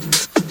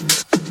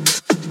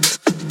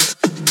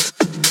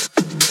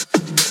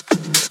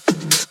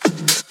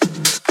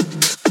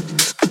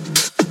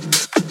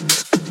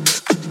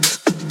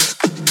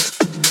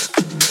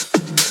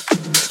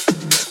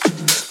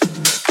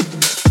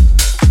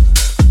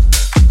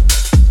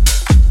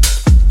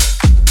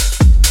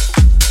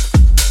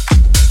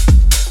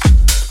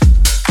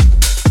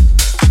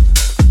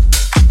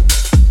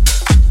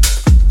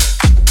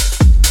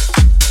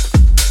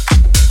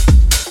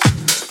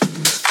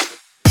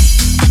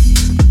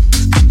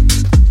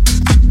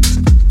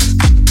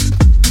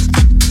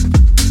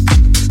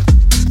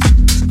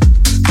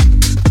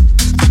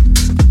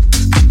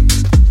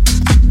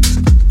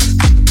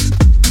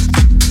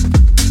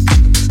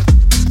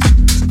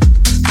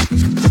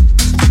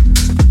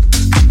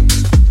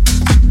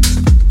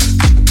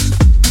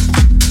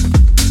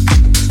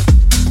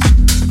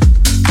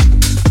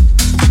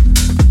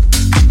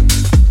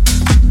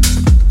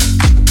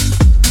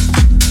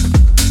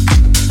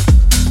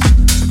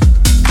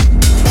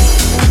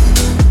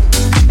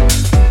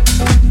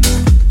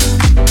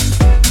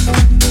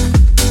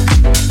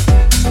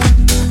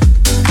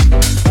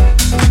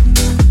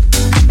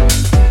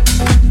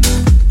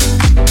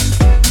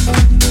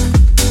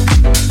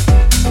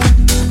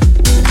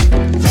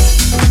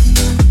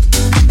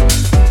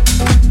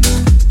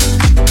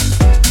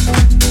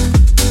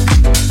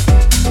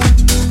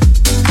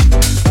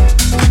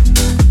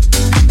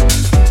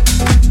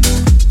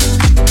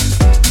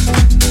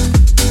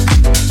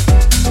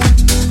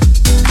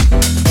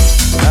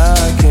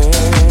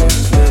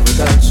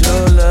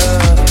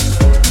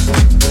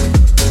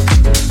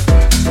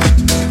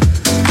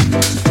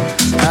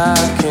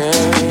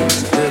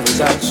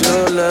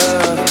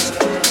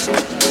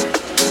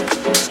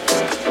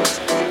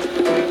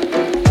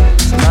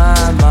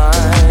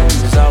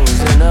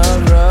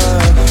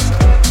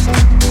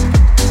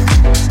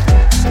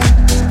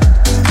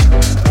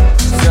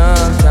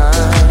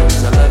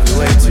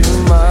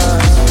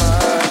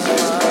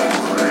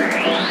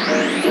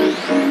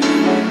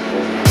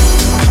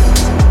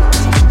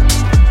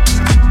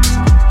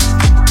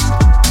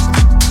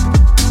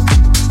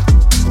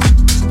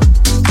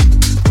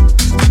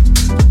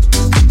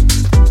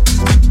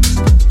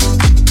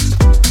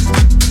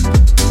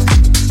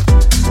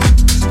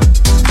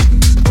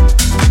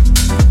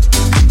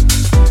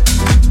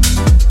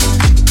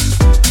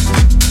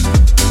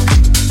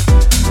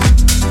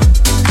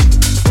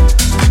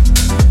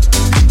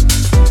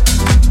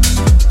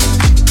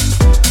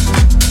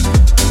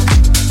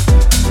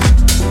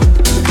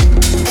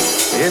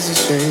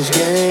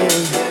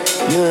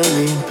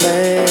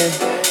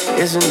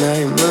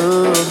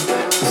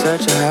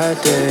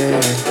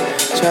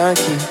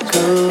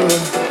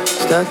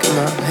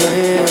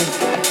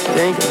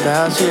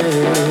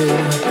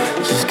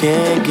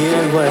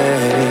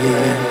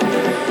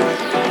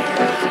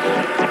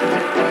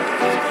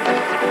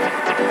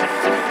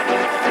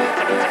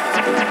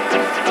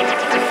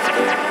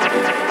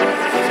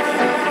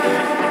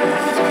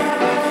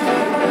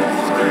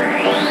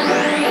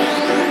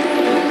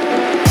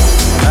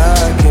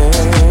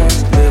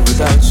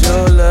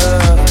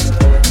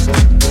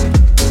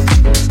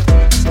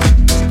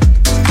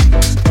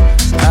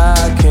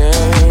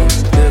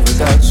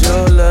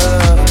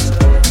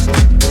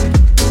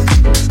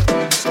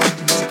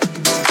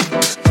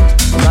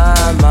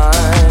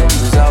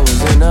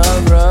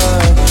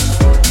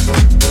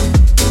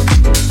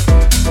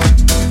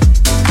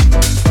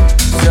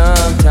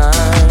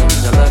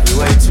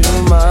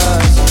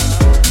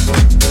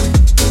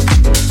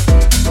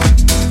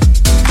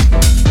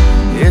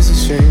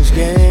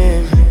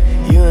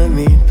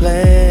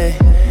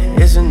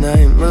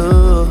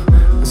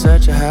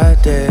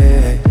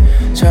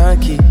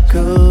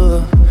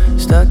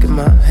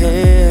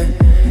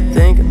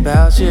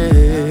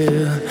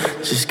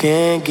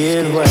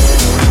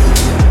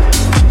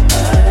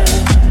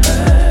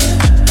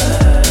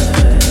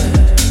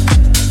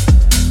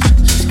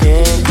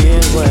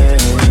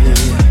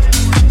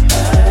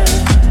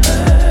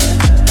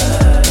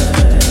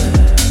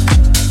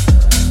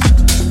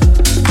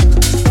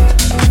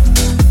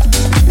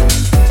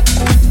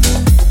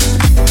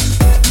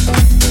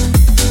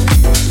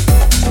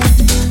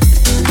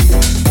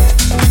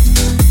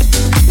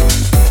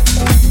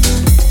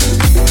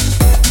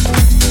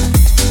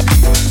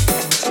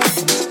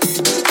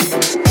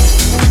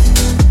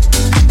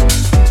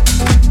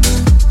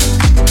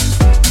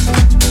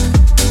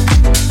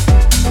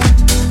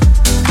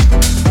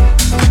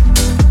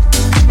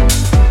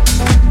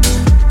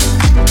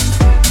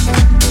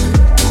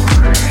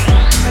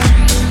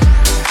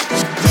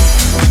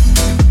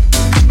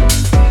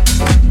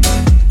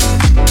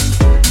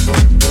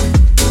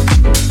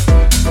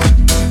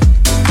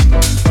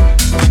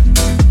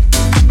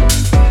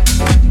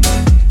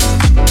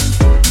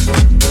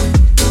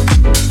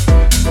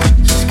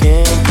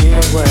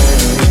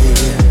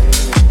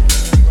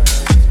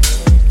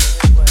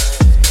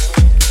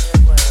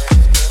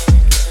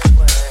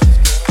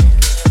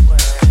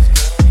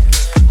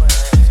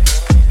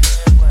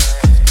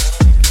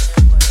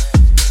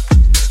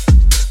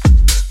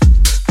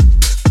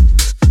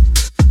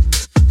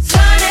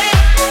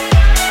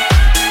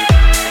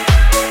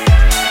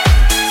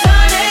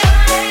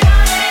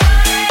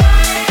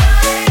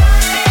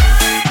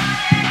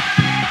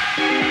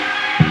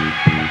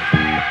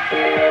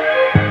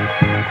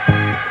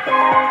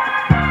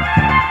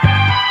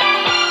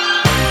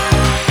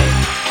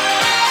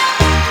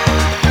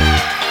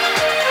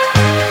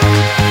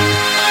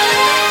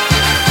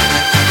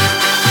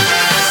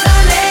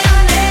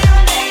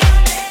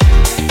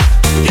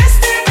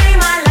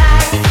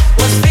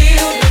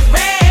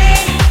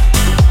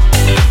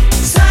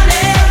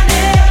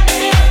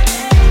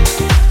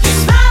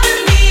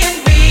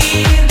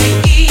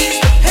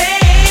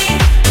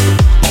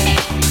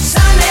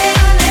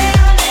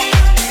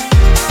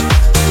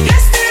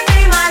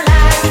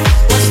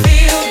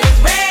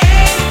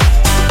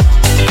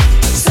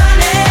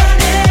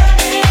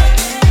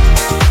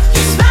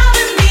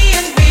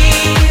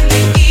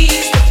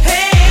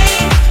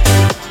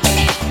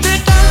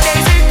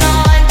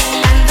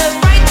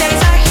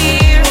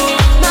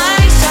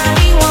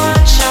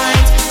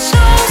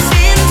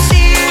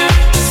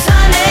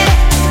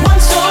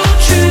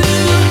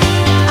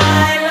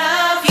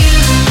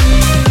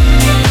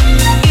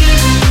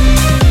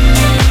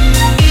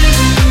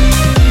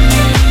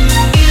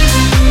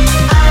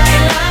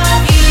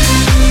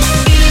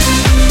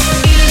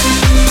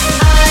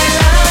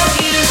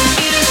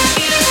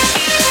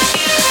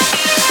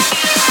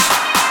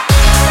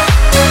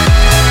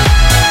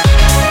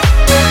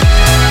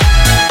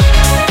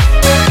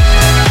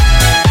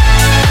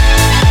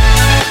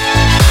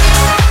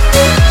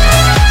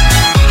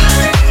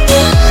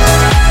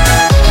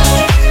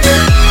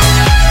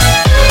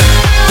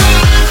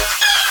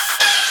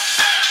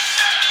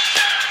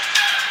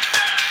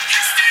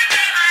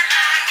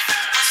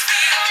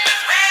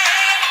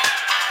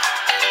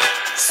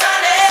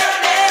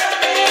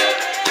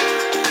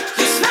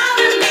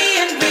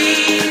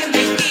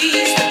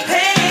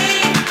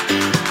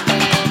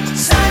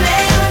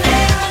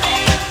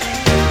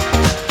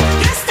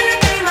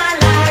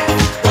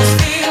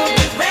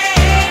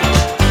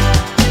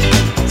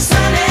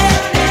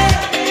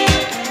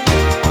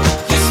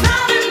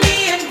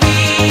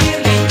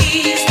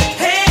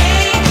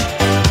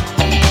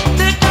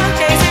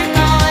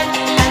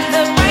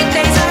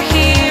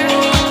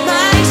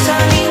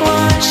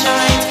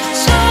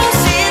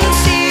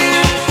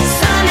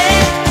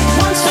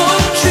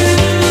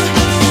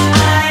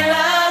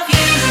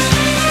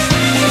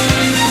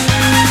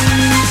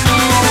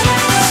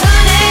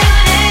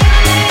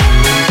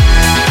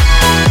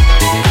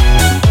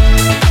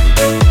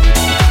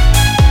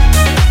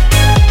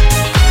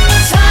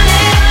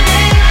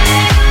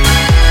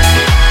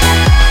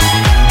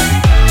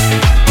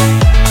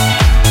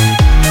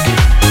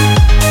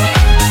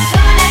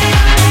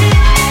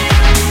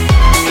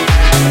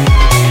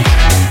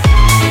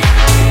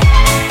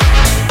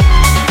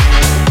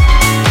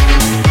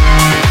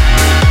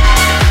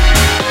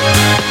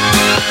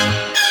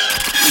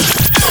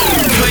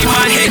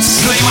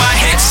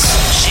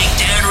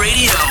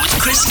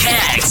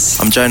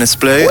 Jonas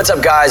Blue. What's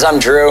up, guys? I'm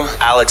Drew.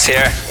 Alex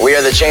here. We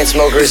are the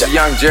Chainsmokers.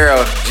 Young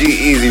Gerald,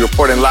 G-Eazy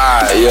reporting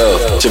live. Hey, yo,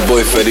 it's your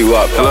boy Fetty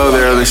Wap. Hello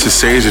there, this is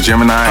Sage of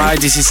Gemini. Hi,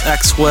 this is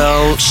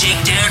Axwell.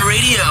 Shakedown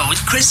Radio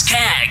with Chris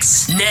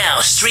Caggs.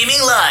 Now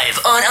streaming live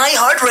on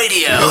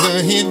iHeartRadio.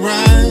 The heat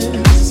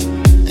rise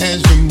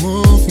as you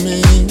move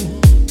me.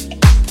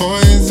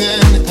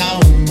 Poison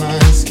out my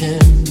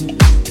skin.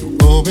 You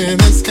open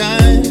the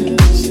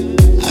skies,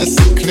 I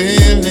see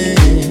clearly.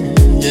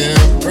 Yeah,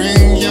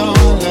 bring your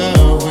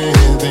love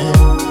within.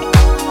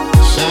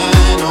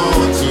 Shine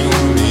on to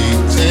me.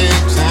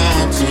 Take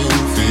time to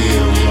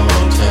feel your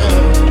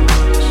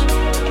touch.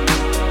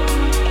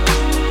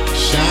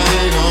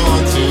 Shine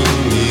on to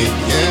me.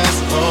 Yes,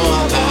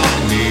 all I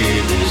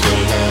need is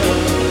your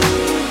love.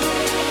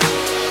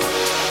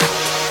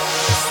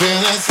 I feel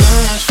that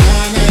sun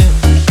shining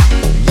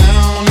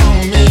down on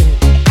me.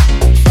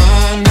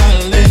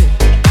 Finally,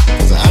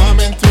 'cause I've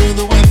been through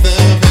the weather.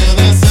 Feel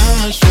that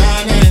sun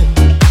shining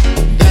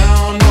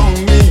down on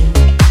me.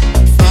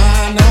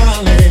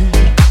 Finally,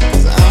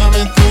 'cause I've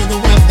been through the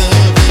weather.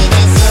 Feel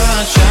that sun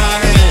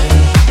shining.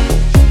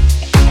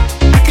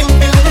 I can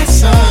feel that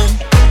sun.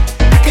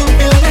 I can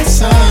feel that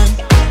sun.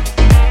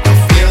 I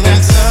feel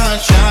that sun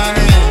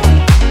shining.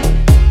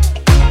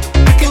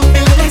 I can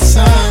feel that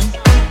sun.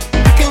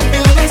 I can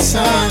feel that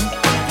sun.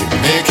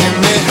 You're making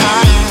me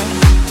high.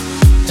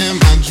 Am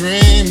I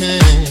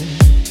dreaming?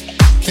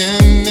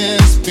 Can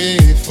this be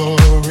for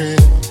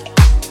real?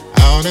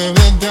 Out of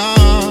the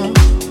dark,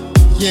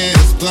 yeah,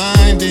 it's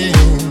blinding.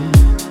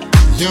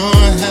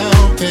 You're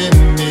helping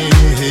me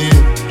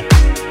here.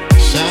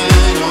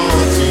 Shine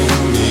on to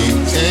me.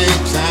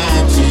 Take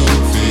time to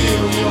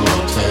feel your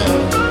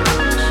touch.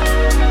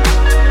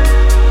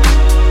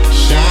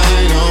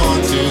 Shine on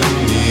to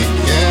me.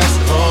 Yes,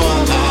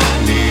 all I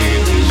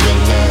need is your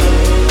love.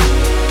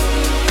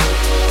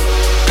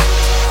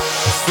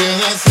 I feel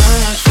that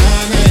sun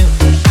shining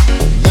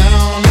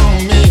down on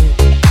me.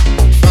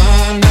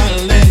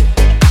 Finally,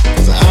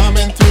 'cause I've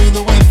been through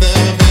the weather.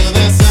 Feel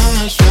that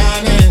sun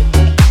shining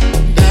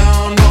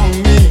down on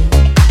me.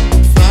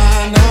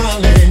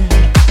 Finally,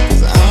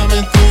 'cause I've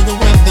been through the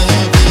weather.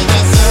 Feel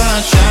that sun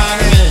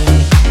shining.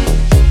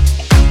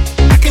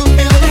 I can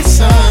feel that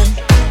sun.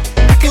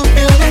 I can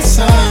feel that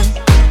sun.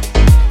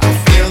 I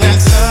feel that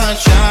sun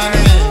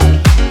shining.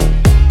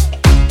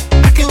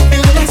 I can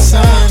feel that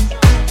sun.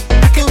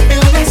 I can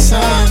feel that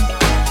sun.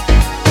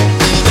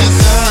 Feel that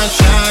sun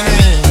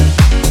shining.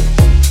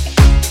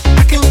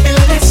 I can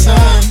feel that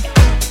sun.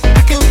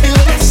 I can feel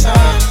that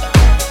sun.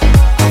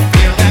 I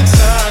feel that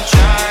sun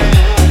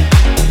shining.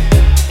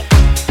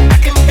 I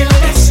can feel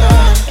that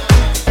sun.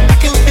 I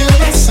can feel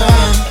that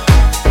sun.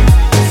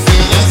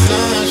 Feel that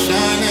sun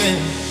shining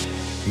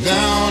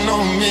down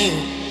on me.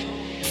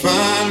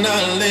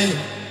 Finally,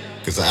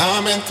 'cause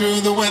I've been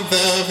through the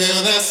weather.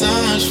 Feel that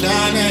sun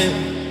shining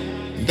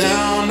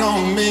down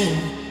on me.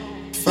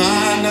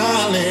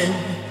 Finally,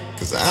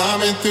 'cause I've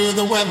been through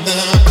the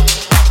weather.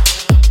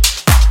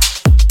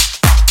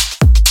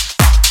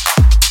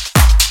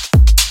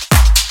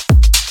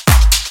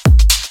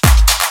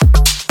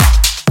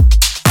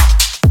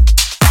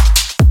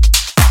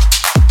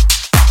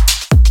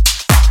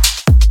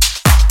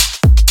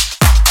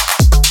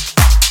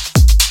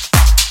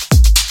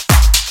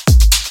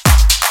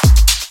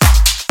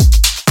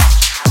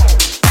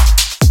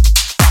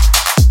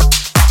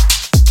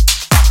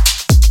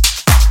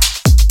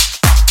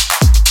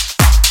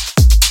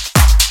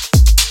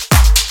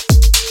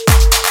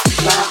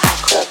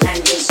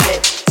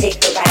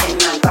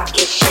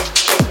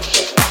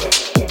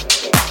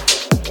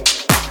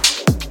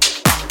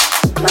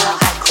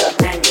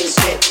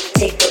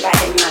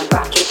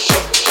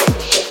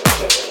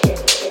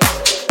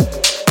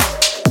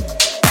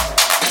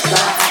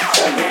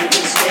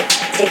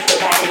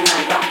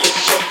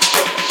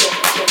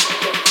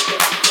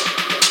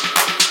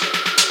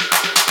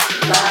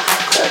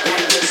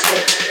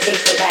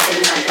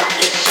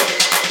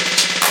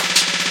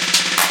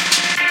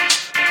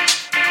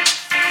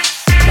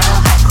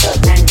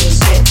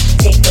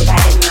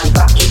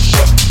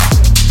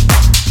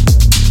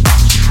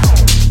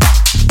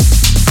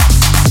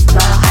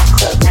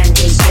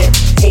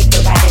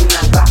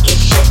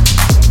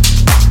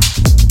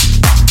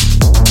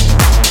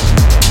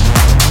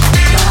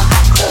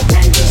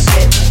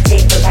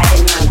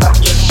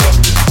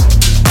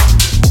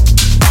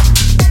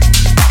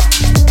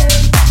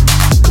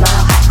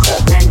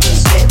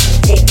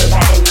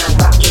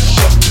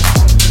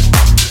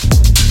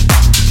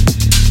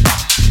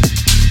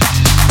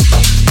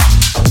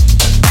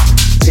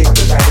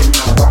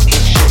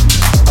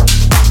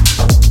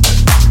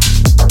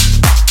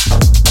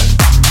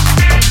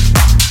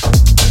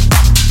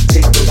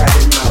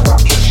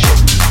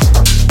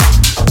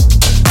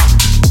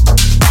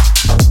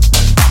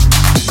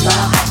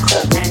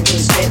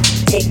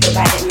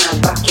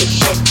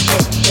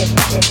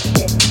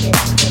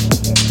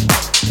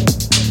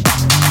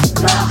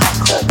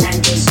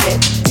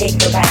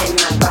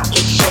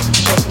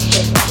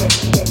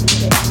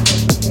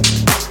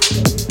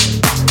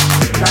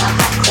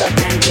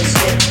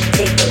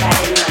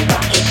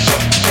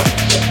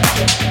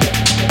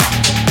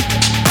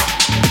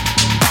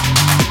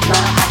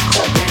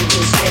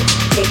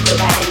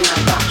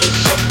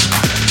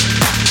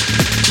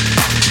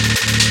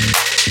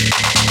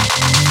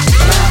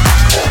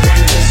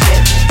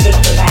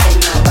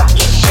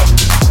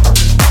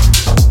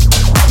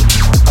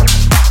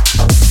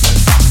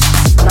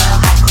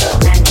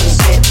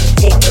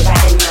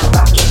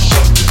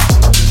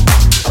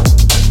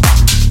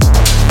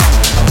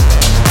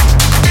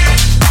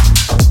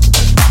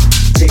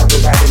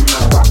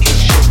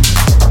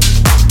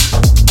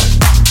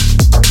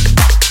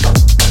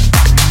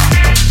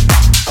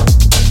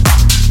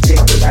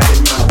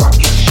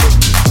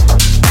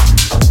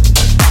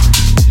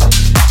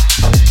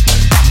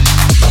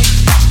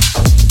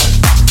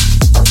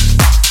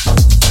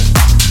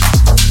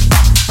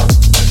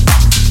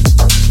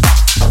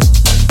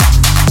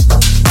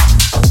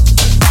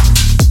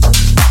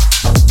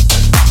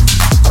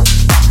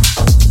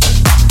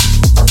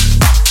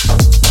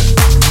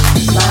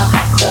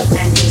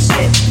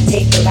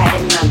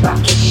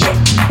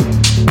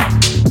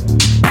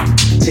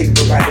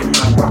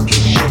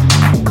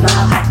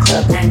 Mile High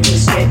Club, 90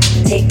 strip.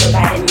 Take a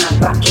ride in my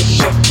rocket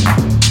ship.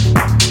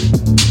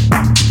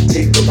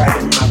 Take a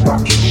ride in my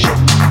rocket ship.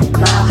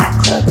 Mile High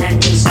Club,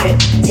 90 strip.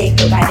 Take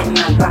a ride in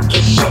my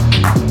rocket ship.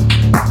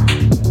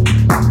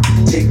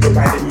 Take a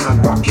ride in my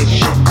rocket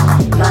ship.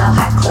 Mile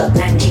High Club,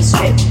 90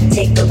 strip.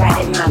 Take a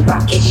ride in my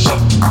rocket ship.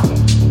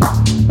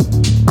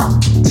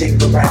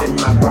 Take a ride in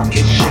my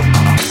rocket ship.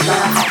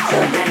 Mile High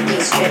Club,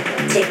 90 strip.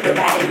 Take a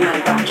ride in my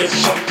rocket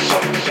ship.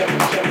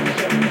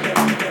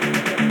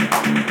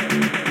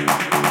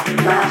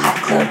 Mile High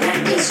Club,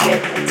 90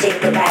 strip.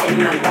 Take a ride in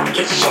my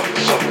rocket ship.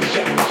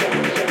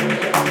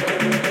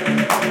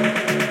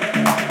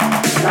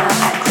 Mile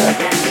High Club,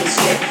 90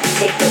 strip.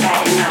 Take a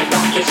ride in my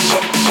rocket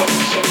ship.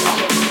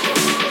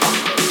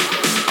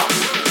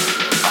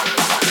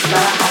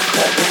 Mile High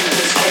Club,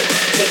 90 strip.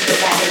 Take a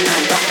ride in my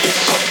rocket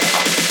ship.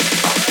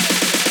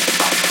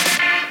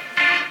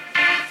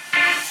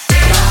 Mile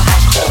High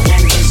Club,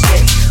 90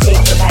 strip.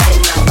 Take a ride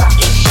in my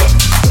rocket ship.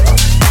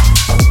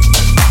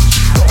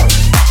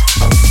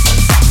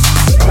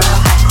 Mile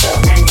High Club,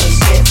 90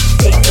 strip.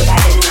 Take a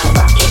ride in my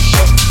rocket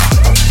ship.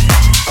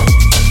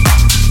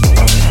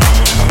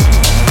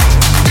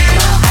 Mile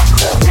High Club,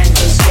 90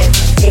 strip.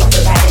 Take a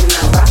ride in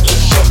my rocket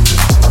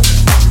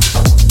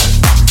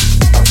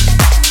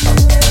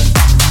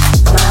ship.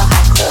 Mile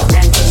High Club,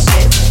 90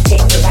 strip.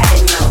 Take a ride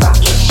in my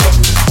rocket ship.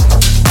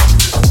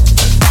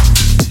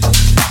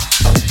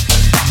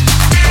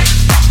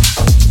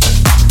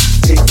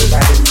 Take a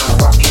ride in my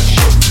rocket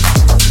ship.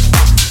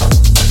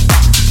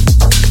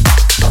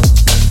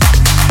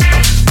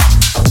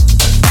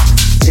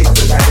 Take a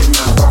ride in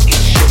my rocket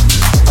ship.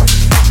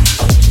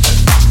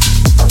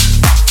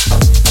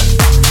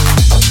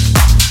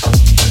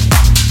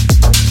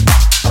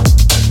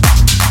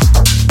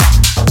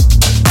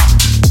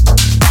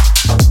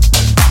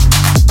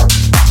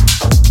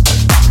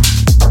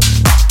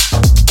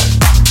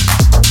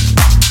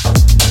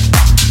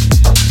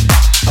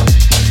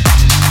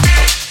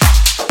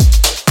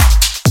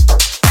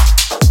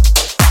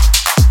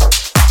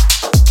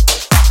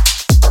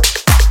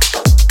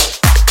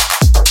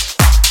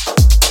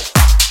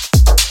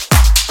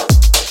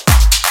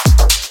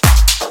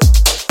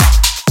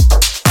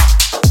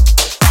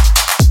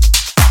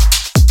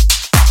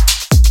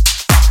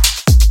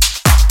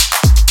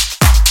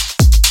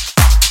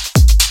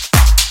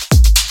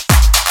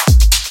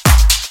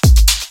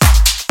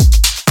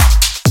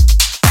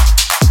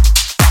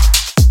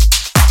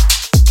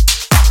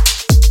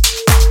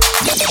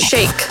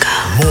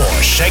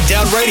 More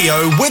Shakedown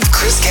Radio with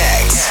Chris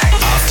Caggs.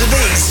 After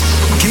these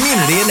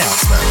community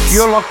announcements.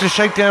 You're locked to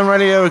Shakedown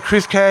Radio with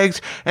Chris Caggs,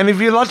 and if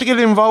you'd like to get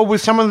involved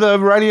with some of the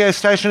radio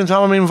stations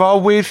I'm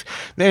involved with,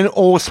 then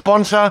or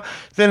sponsor,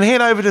 then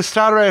head over to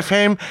Starter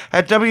FM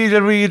at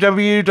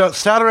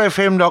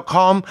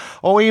www.starterfm.com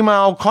or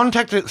email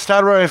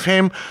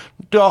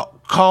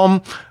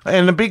contact@starterfm.com.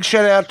 And a big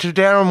shout out to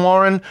Darren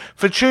Warren.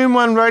 For Tune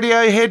 1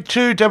 Radio, head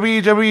to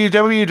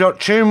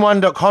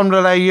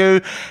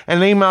www.tune1.com.au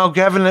and email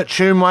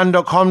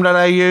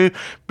gavin@tune1.com.au.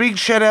 Big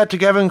shout out to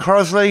Gavin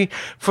Crosley.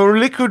 For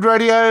Liquid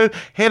Radio,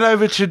 head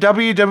over to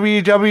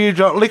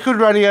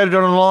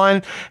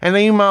www.liquidradio.online and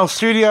email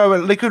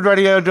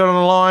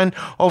studio@liquidradio.online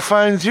or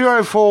phone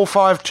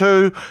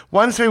 0452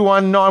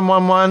 131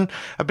 911.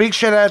 A big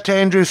shout out to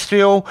Andrew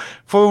Steele.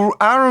 For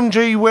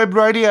RMG Web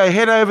Radio,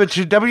 head over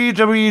to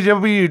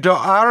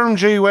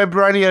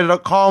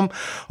www.rmgwebradio.com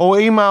or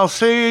email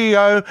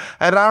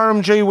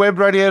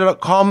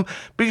CEO@rmgwebradio.com.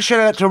 Big shout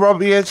out to Rob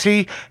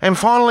Yetzi. And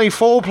finally,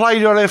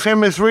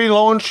 4play.fm is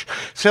relaunched,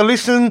 so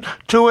listen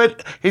to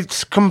it.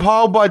 It's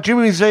compiled by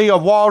Jimmy Z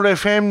of Wild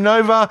FM,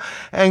 Nova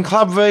and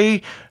Club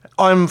V.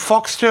 I'm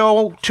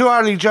Foxtel,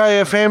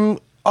 2RDJ-FM,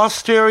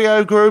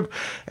 Austereo Group,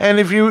 and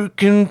if you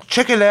can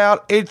check it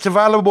out, it's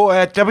available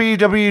at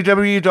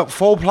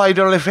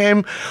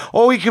www.4play.fm,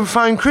 or you can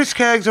phone Chris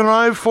Caggs on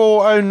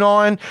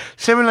 0409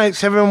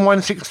 787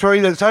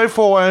 163, that's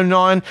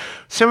 0409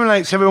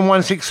 787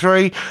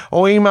 163,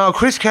 or email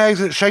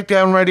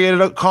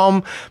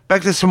chriscaggs@shakedownradio.com.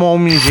 Back to some more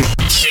music.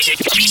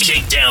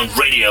 Shakedown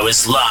Radio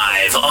is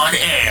live on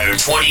air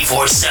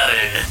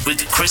 24/7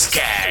 with Chris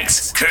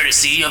Caggs,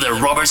 courtesy of the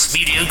Roberts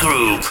Media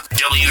Group.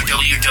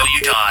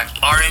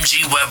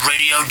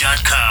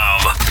 www.rmgwebradio.com.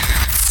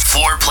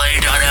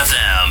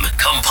 4play.fm,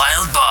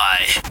 compiled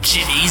by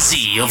Jimmy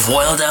Z of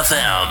Wild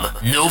FM,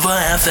 Nova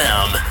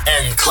FM,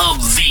 and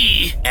Club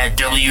V at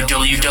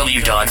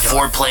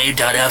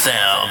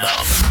www.4play.fm.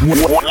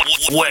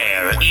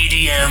 Where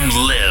EDM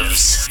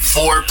lives.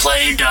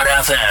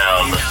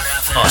 4play.fm.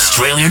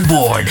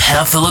 Australian-born,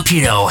 half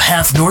Filipino,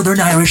 half Northern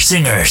Irish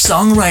singer,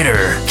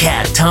 songwriter,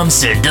 Kat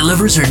Thompson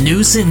delivers her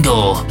new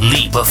single,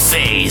 Leap of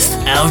Faith,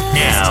 out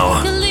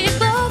now.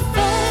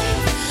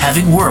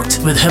 Having worked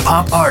with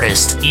hip-hop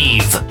artist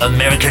Eve,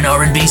 American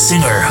R&B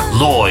singer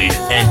Lloyd,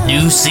 and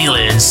New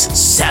Zealand's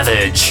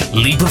Savage,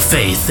 Leap of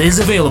Faith is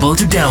available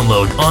to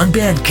download on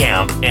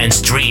Bandcamp and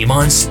stream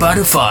on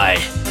Spotify.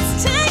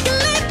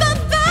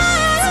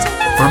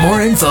 For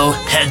more info,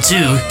 head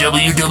to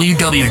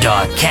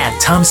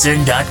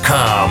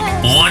www.catthompson.com.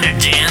 Want to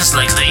dance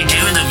like they do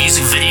in the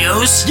music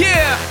videos?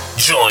 Yeah!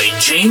 Join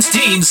James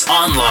Dean's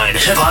online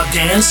hip-hop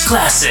dance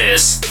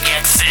classes.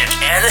 Get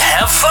fit and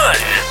have fun.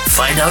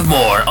 Find out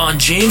more on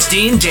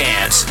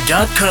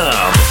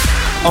jamesdeandance.com.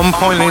 On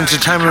Point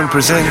Entertainment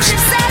presents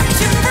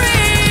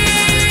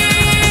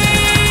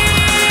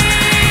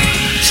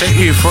Set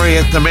You Free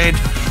at the Med,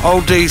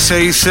 Old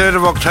DC, 3rd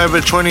of October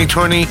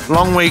 2020,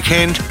 long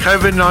weekend,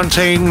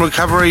 COVID-19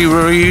 recovery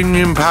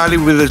reunion party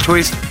with a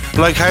twist.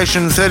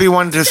 Location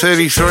 31 to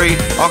 33,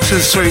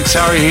 Oxford Street,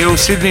 Surrey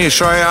Hills, Sydney,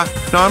 Australia,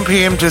 9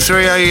 p.m. to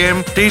 3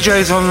 a.m.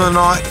 DJs on the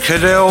night,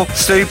 Cadell,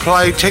 Steve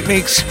Play,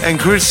 Technics and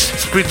Chris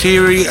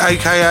Spiteri,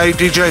 aka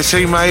DJ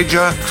C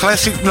Major.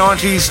 Classic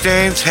 90s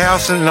dance,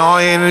 house and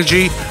high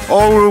energy.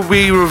 All will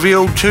be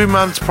revealed 2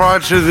 months prior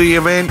to the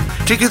event.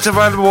 Tickets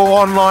available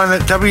online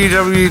at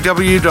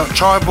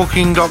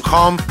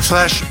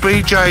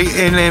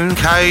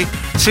www.trybooking.com/BJNNK.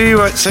 See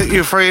you at Set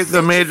You Free at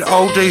the Med,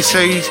 Old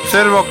DC,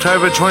 3rd of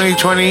October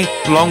 2020,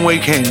 long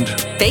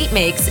weekend. Beat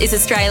Mix is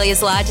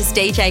Australia's largest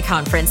DJ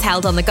conference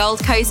held on the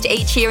Gold Coast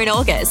each year in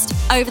August.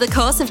 Over the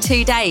course of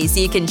 2 days,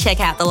 you can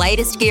check out the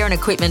latest gear and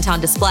equipment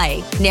on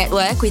display,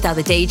 network with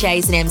other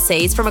DJs and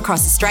MCs from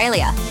across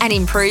Australia, and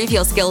improve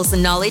your skills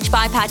and knowledge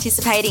by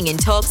participating in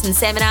talks and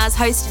seminars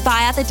hosted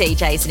by other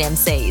DJs and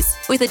MCs.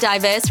 With a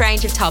diverse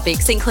range of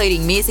topics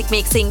including music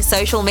mixing,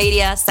 social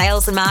media,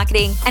 sales and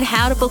marketing, and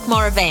how to book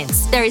more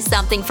events, there is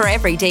something for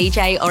every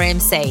DJ or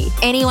MC.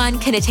 Anyone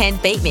can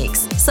attend Beat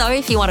Mix, so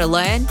if you want to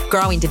learn,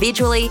 grow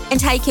individually, and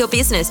take your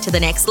business to the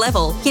next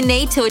level, you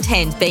need to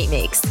attend Beat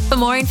Mix. For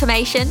more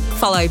information,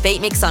 follow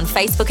Beat Mix on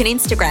Facebook and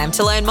Instagram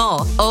to learn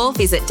more, or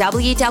visit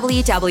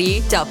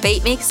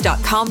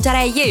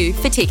www.beatmix.com.au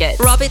for tickets.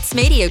 Roberts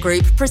Media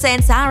Group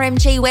presents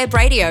RMG Web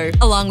Radio,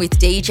 along with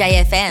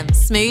DJ FM,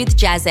 Smooth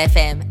Jazz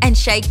FM, and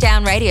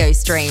Shakedown radio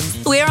streams.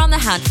 We're on the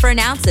hunt for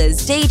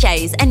announcers,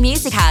 DJs, and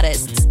music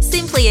artists.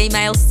 Simply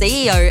email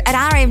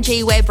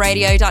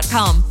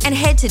ceo@rmgwebradio.com and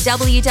head to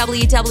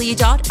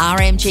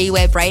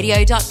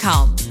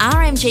www.rmgwebradio.com.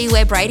 RMG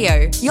Web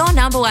Radio, your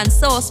 #1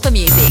 source for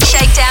music.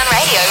 Shakedown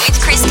Radio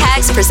with Chris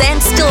Caggs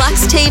presents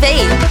Deluxe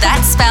TV.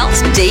 That's spelt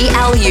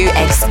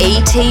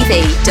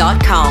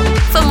DLUXETV.com.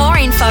 For more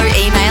info,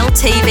 email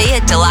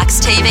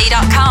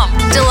tv@deluxetv.com.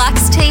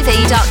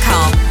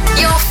 Deluxetv.com,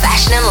 your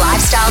fashion and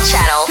lifestyle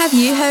channel. Have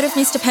you heard of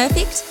Mr.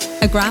 Perfect?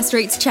 A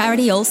grassroots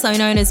charity also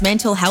known as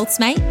Mental Health's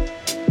Mate?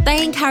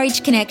 They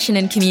encourage connection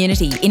and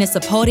community in a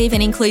supportive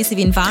and inclusive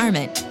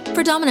environment,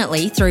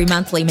 predominantly through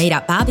monthly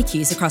meet-up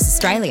barbecues across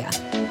Australia.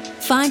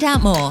 Find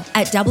out more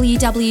at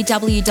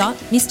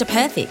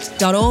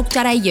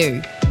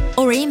www.mrperfect.org.au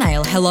or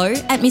email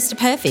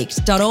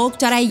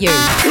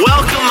hello@mrperfect.org.au.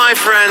 Welcome, my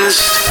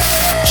friends.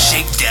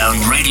 Shakedown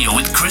Radio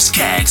with Chris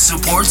Caggs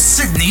supports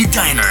Sydney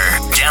Diner.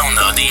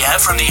 Download the app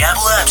from the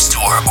Apple App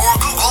Store or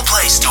Google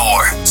Play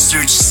Store.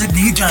 Search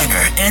Sydney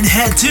Diner and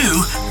head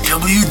to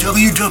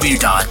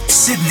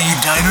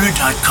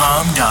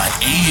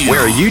www.sydneydiner.com.au.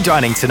 Where are you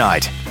dining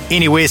tonight?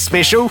 Anywhere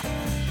special?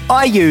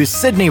 I use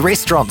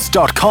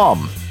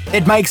sydneyrestaurants.com.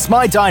 It makes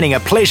my dining a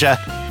pleasure.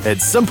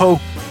 It's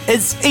simple,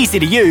 it's easy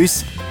to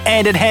use,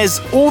 and it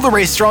has all the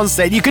restaurants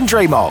that you can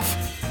dream of.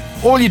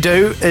 All you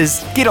do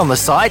is get on the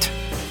site,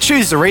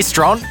 choose the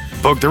restaurant,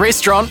 book the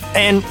restaurant,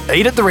 and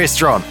eat at the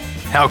restaurant.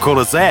 How cool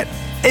is that?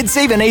 It's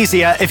even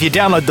easier if you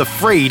download the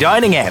free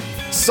dining app.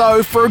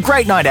 So for a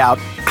great night out,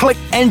 click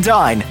and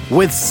dine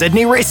with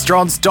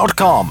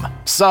sydneyrestaurants.com.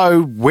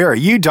 So where are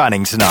you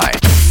dining tonight?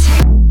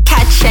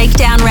 Catch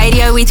Shakedown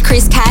Radio with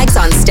Chris Caggs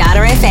on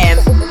Starter FM.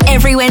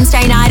 Every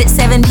Wednesday night at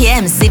 7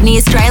 p.m. Sydney,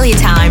 Australia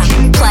time.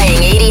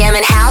 Playing EDM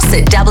and house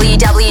at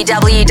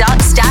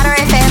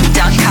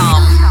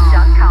www.starterfm.com.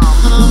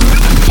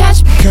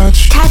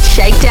 Catch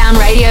Shakedown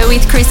Radio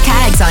with Chris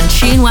Caggs on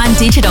Tune 1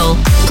 Digital.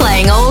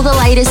 Playing all the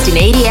latest in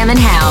EDM and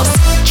house.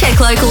 Check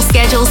local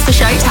schedules for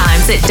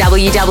showtimes at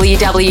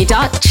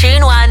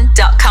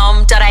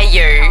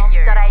www.tune1.com.au.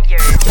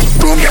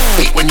 Boom your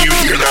feet when you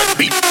hear that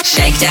beat.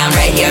 Shakedown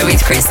Radio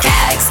with Chris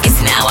Caggs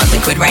is now on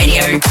Liquid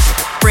Radio.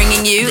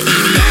 Bringing you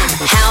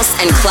EDM, house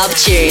and club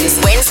tunes.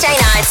 Wednesday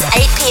nights,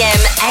 8 p.m.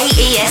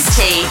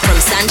 AEST from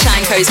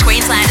Sunshine Coast,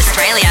 Queensland,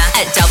 Australia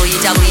at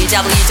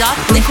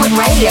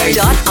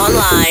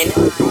www.liquidradio.online.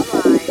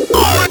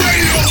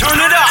 Turn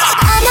it up.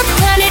 I'ma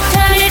turn it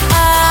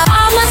up.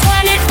 I'ma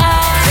turn it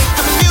up.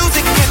 The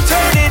music and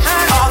turn it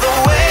all the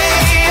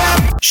way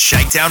up.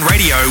 Shakedown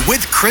Radio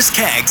with Chris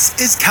Caggs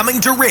is coming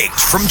direct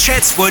from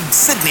Chatswood,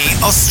 Sydney,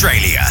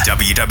 Australia.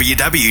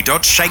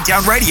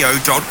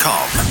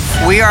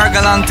 www.shakedownradio.com. We are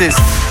Galantis.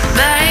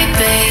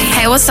 Baby.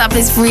 Hey, what's up?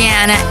 It's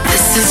Brianna.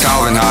 This is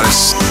Calvin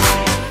Harris.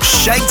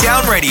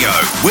 Shakedown Radio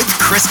with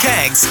Chris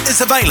Caggs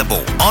is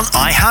available on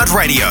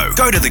iHeartRadio.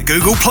 Go to the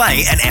Google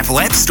Play and Apple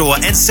App Store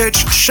and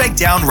search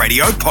Shakedown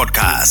Radio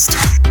Podcast.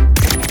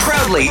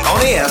 Proudly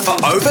on air for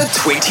over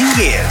 20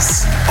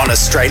 years. On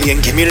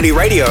Australian Community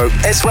Radio,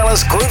 as well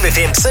as Groove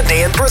FM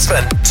Sydney and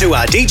Brisbane.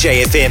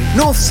 2RDJ FM,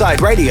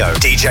 Northside Radio,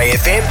 DJ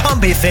FM,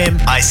 Pump FM,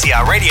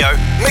 ICR Radio,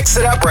 Mix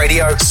It Up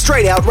Radio,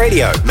 Straight Out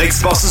Radio,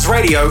 Mix Bosses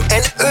Radio,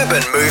 and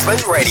Urban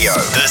Movement Radio.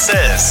 This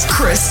is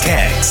Chris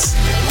Caggs.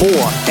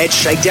 More at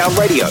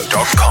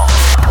ShakeDownRadio.com.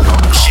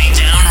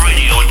 Shakedown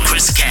Radio with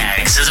Chris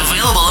Caggs is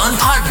available on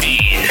Podbean.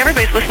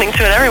 Everybody's listening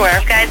to it everywhere.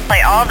 You guys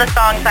play all the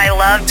songs I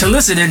love. To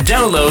listen and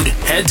download,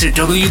 head to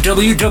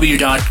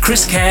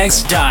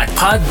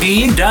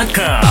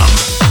www.chriscaggs.podbean.com.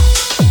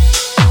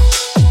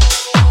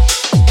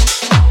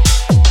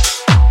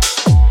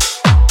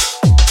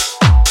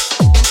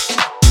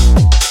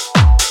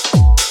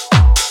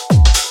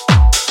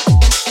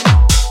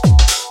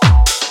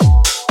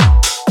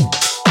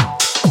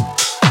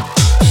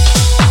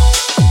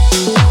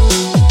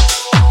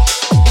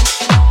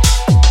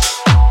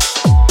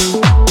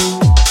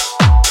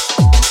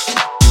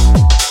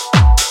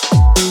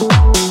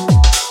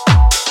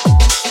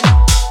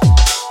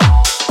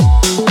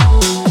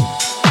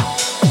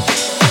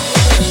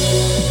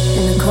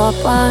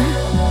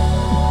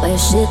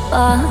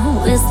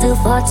 We're still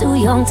far too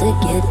young to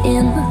get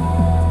in.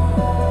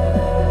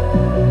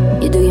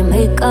 You do your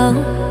makeup,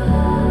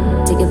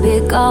 take a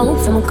big gulp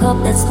from a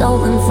cup that's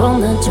stolen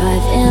from the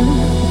drive-in.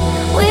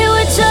 We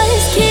were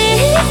just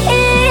kids.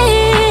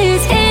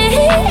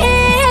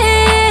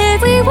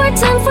 We were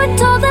 10 foot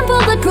tall and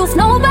bulletproof.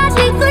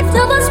 Nobody could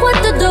tell us what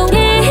to do.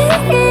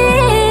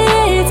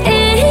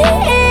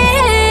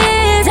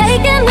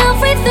 Taking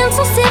everything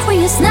so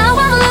serious. Now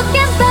I'm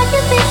looking back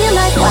and thinking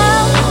like,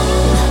 wow,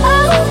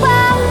 oh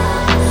wow.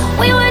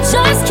 We were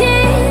just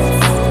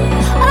kids.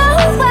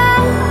 Oh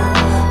wow.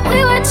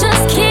 We were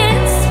just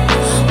kids.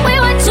 We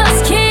were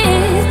just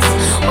kids.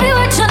 We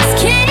were just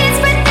kids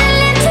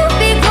pretending to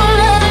be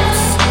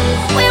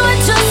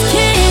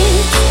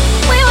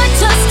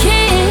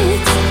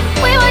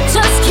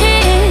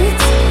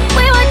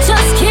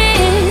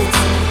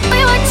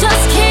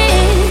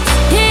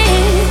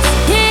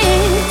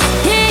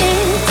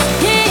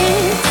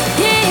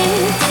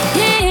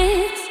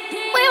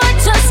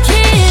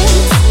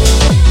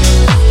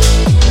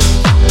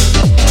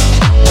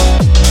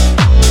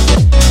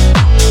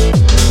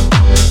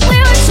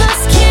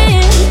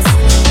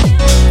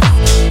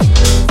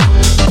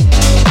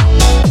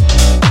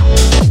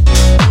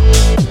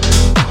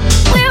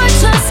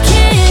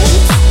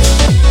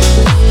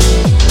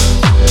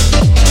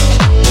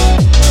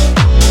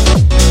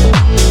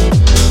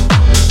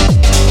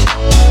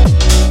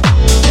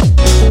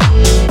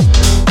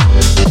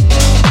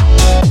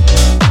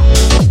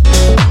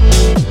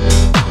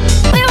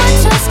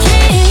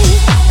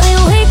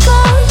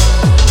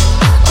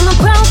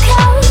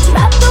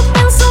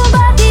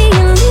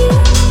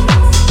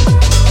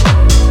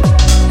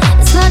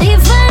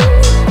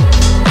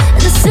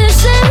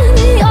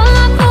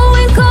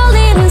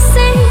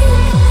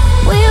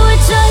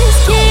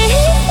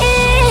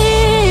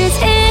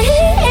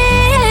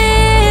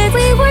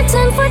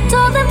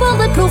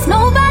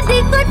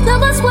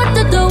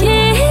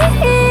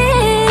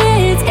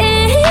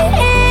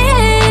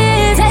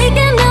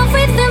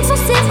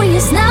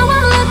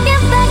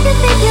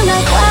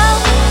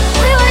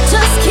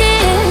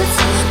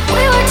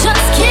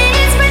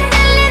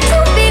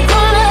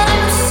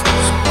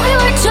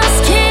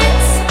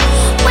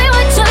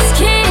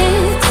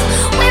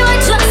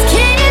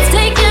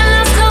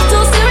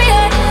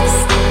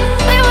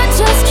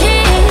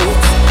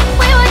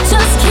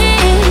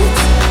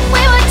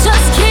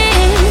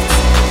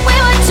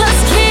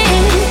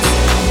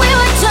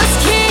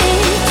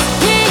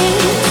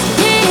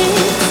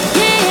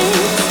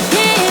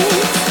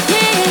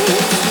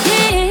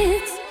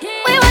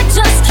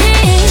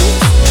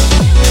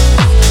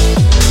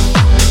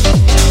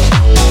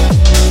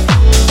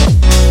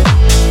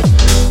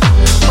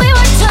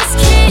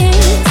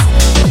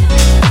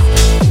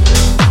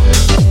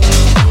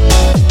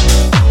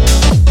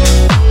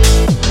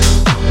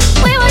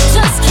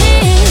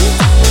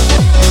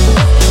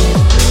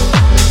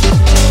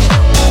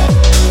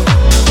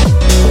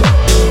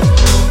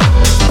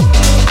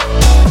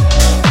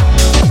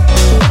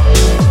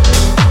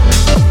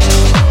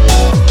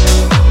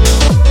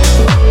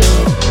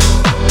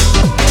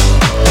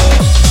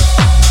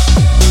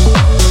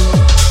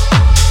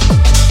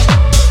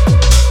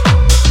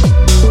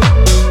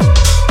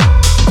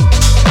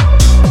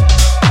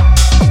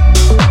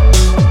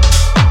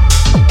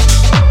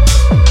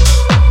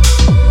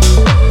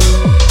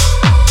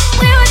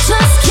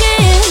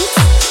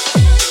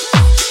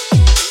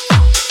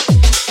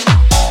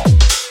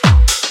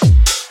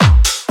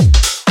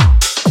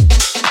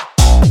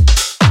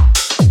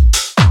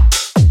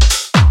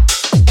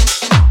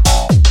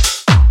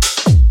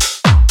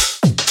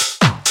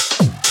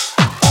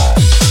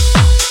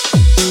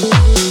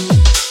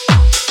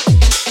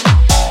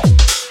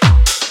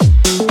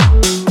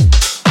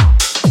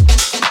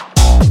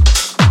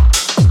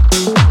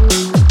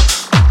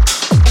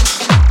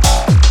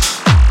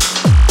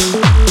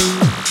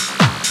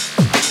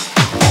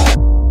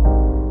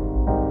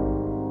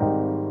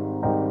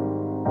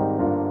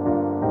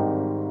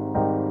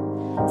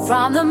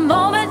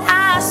moment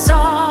I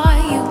saw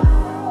you,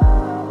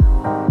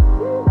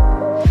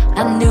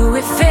 I knew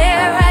it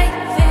felt right.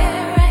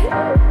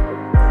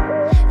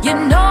 You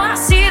know I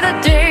see the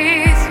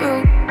day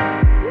through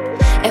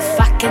if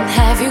I can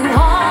have you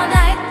all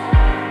night.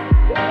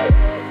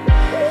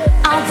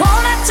 I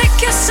wanna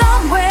take you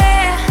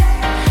somewhere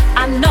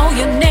I know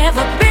you've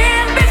never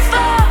been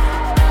before.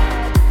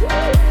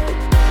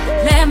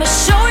 Let me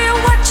show you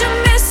what you're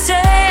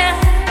missing,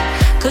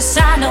 'cause I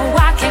know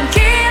I can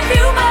give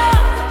you more.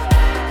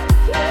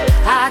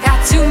 I got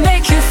to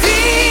make you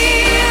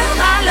feel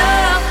my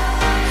love.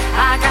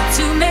 I got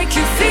to make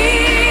you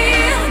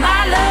feel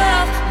my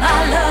love, my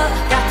love.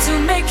 Got to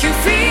make you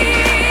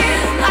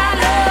feel my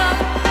love.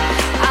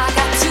 I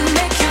got to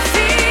make you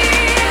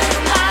feel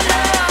my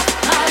love,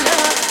 my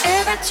love.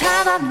 Every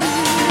time I meet you.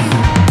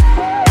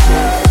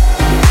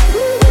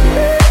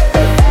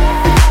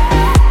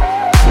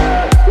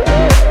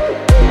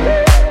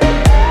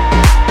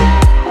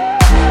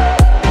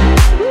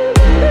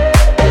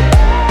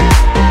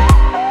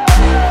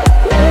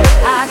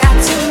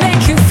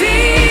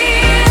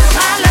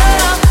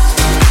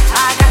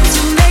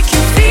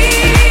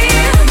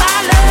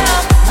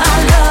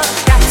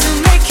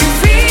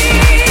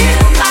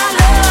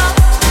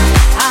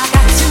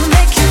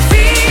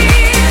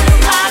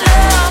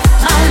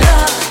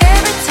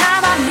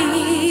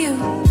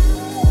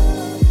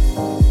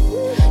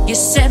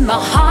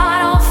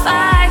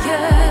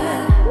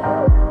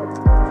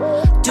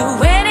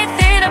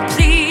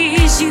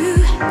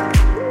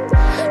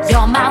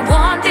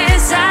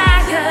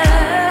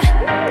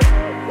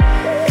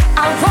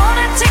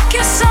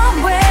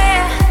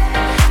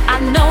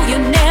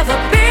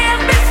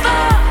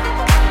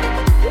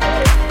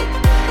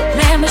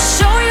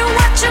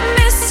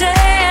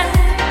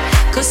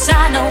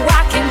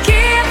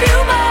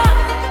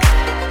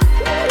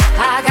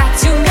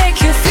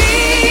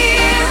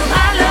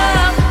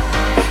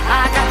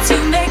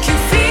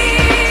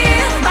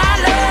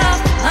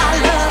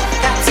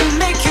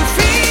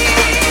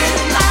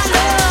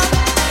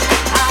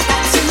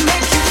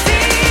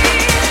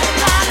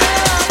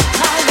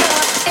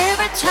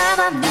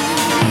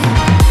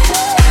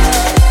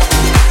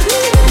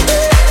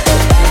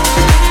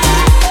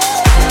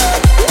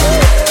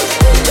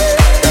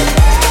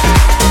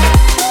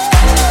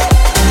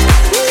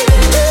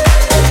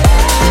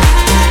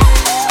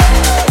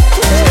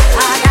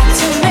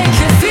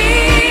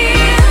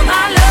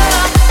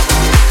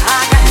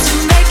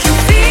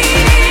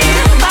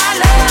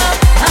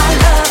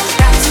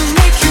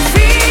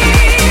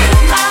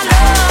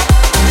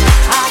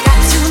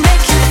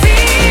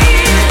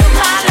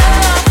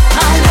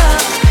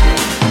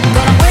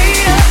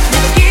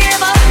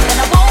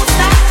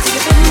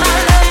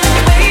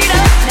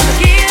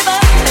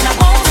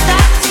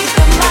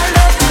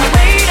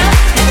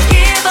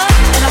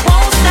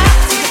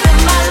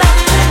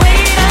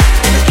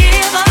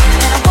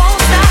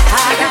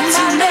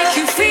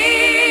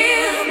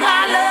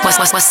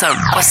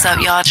 What's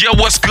up, y'all? Yo,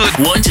 what's good?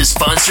 Want to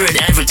sponsor and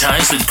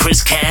advertise with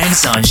Chris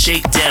Caggs on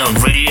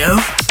ShakeDown Radio?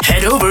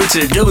 Head over to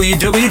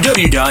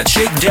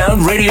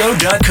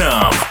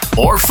www.shakedownradio.com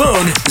or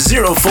phone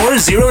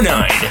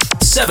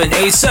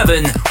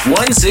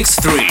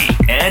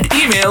 0409-787-163 and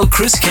email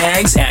Chris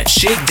Caggs at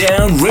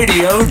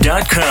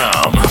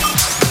shakedownradio.com.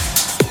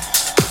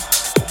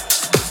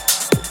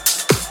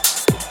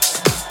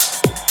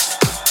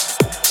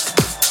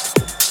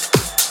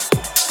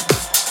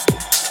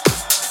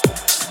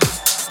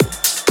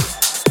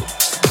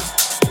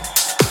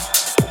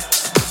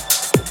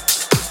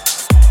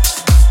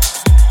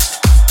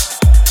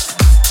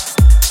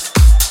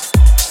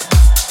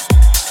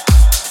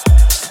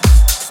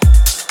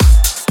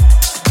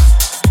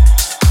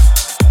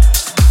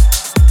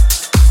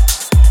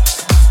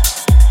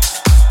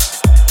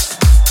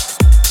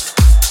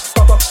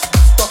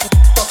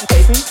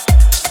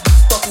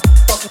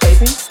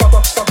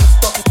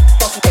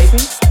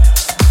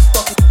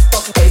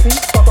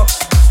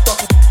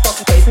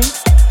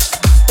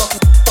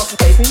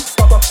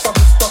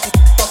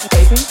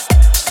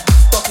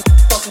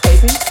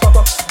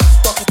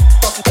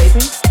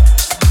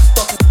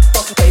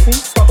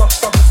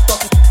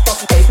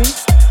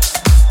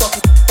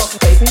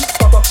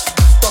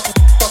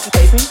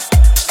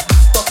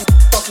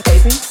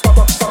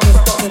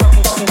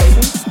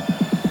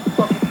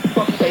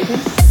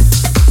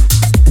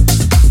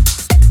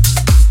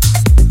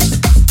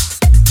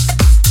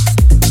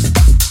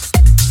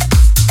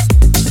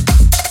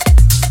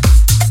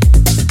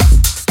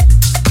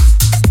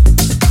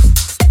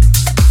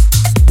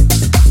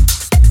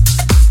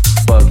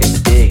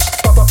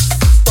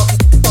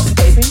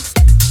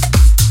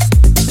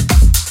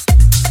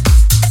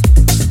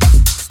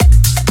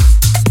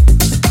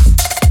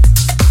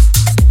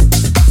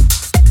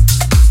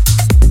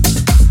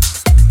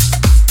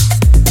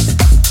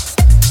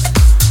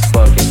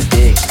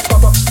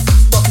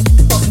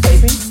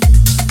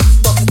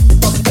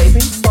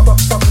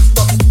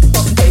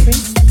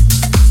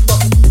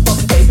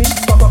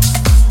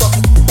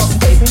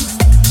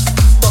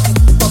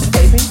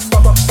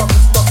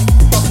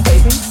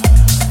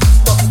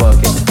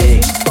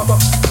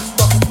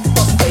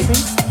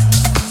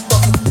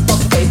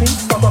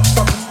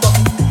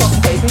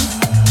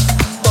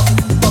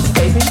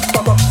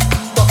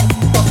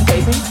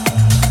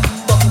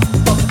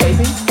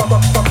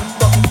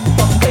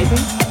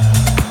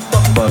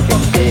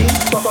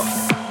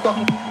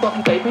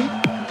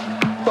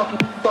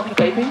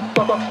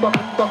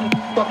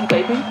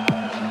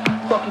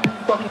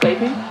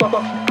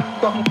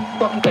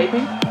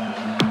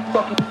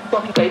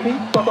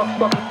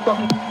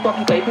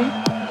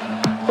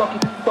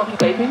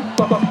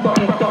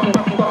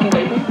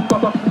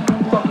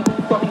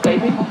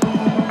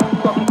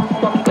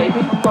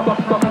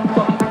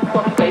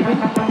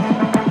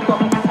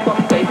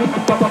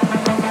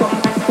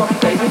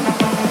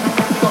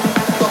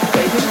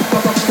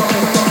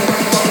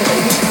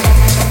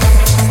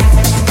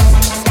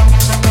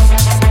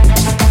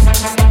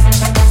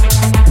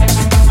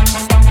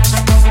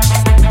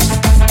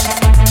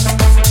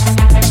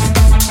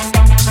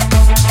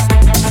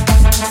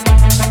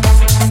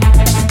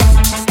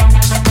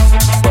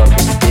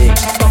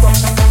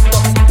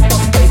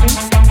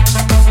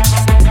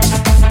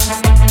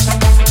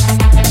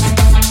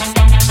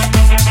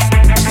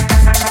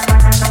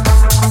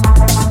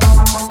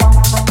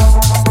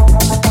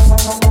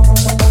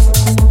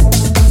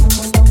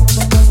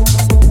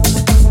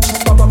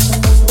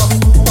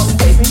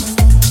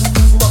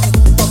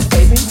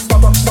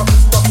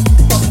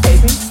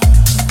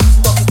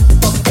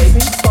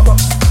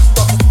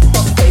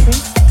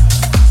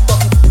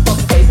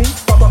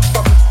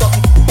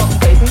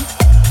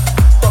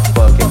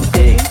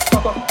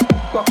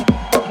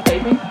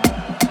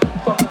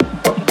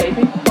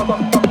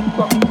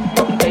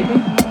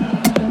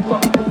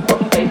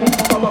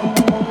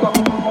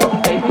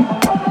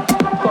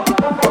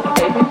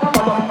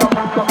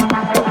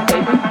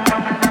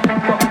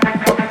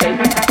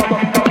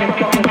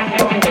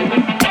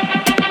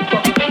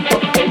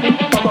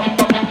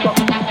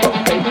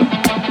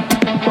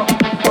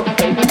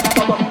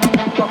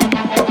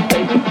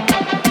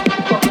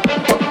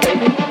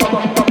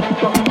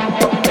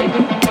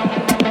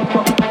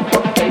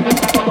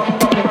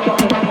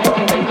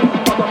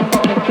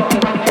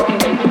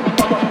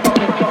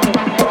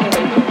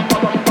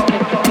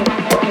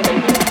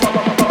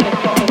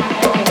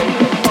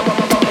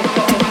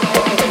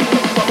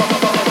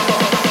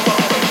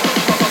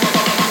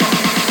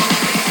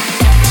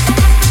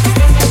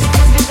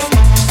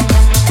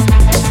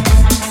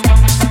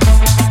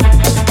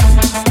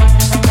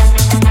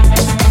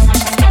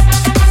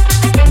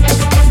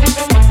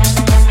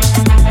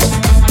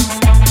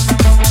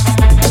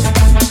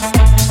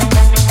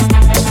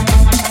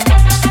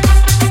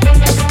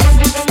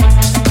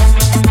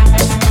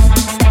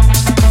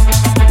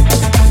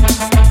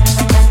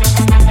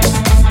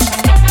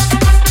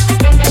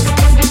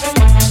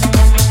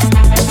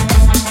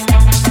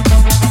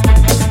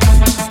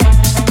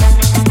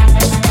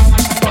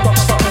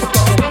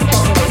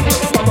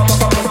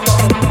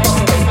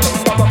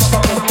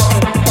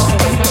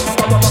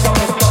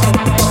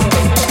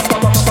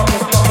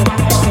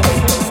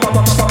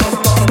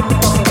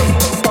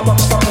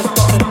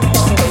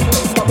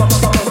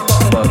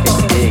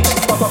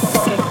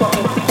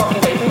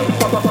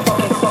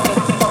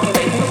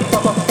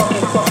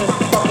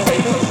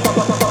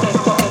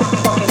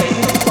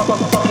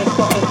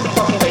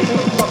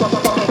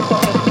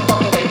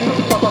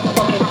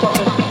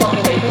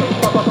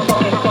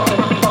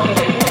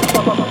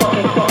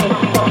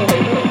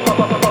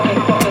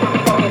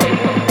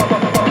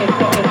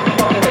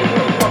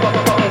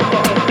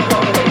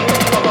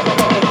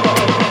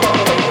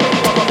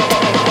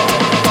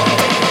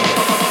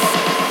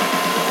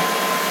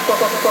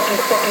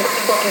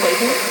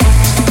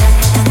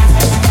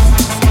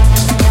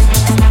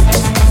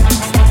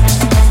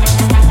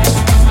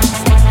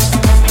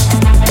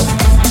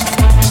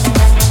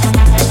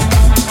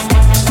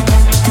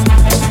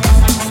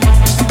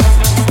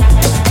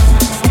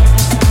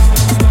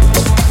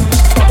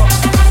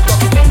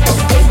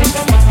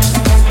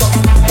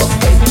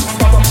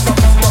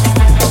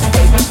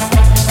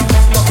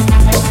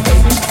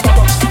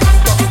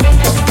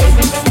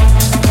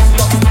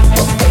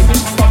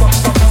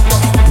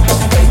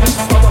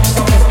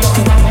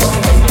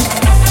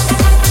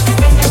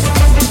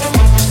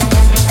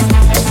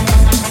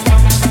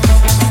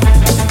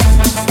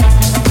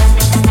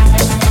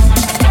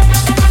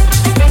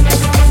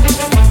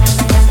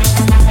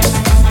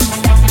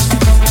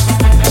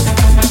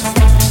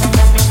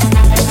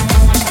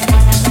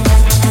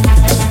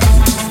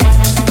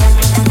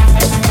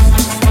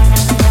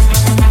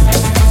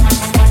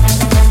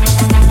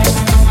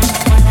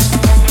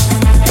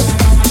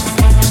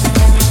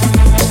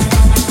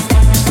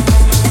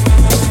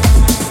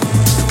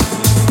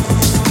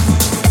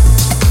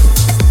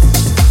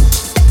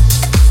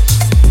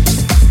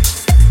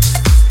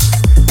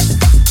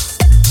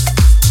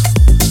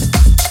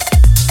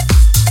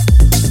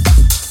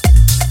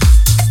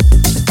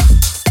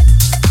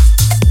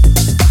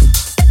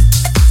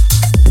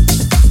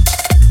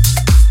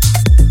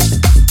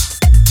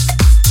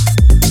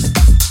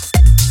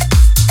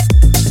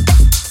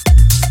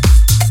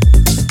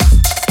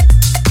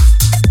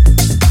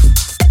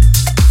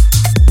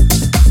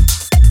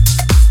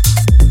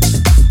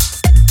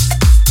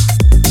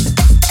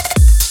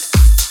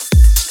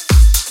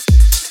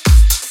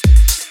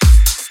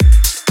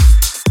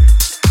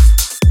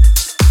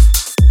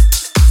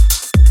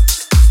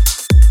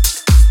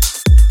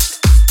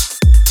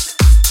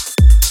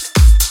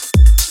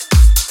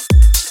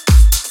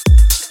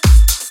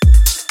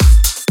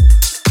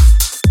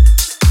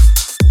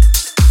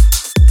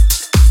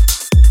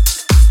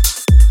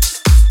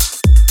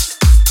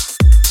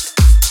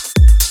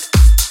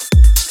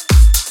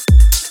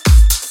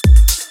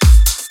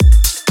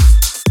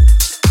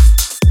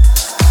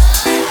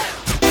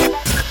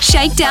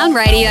 Shakedown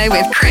Radio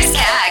with Chris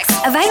Caggs.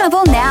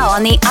 Available now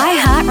on the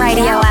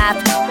iHeartRadio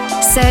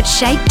app. Search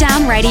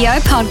Shakedown Radio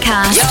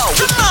Podcast.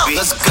 Yo,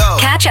 let's go.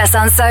 Catch us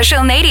on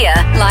social media,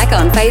 like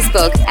on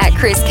Facebook at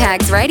Chris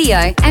Caggs Radio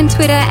and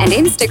Twitter and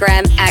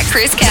Instagram at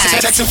Chris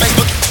Caggs. Text and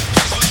Facebook.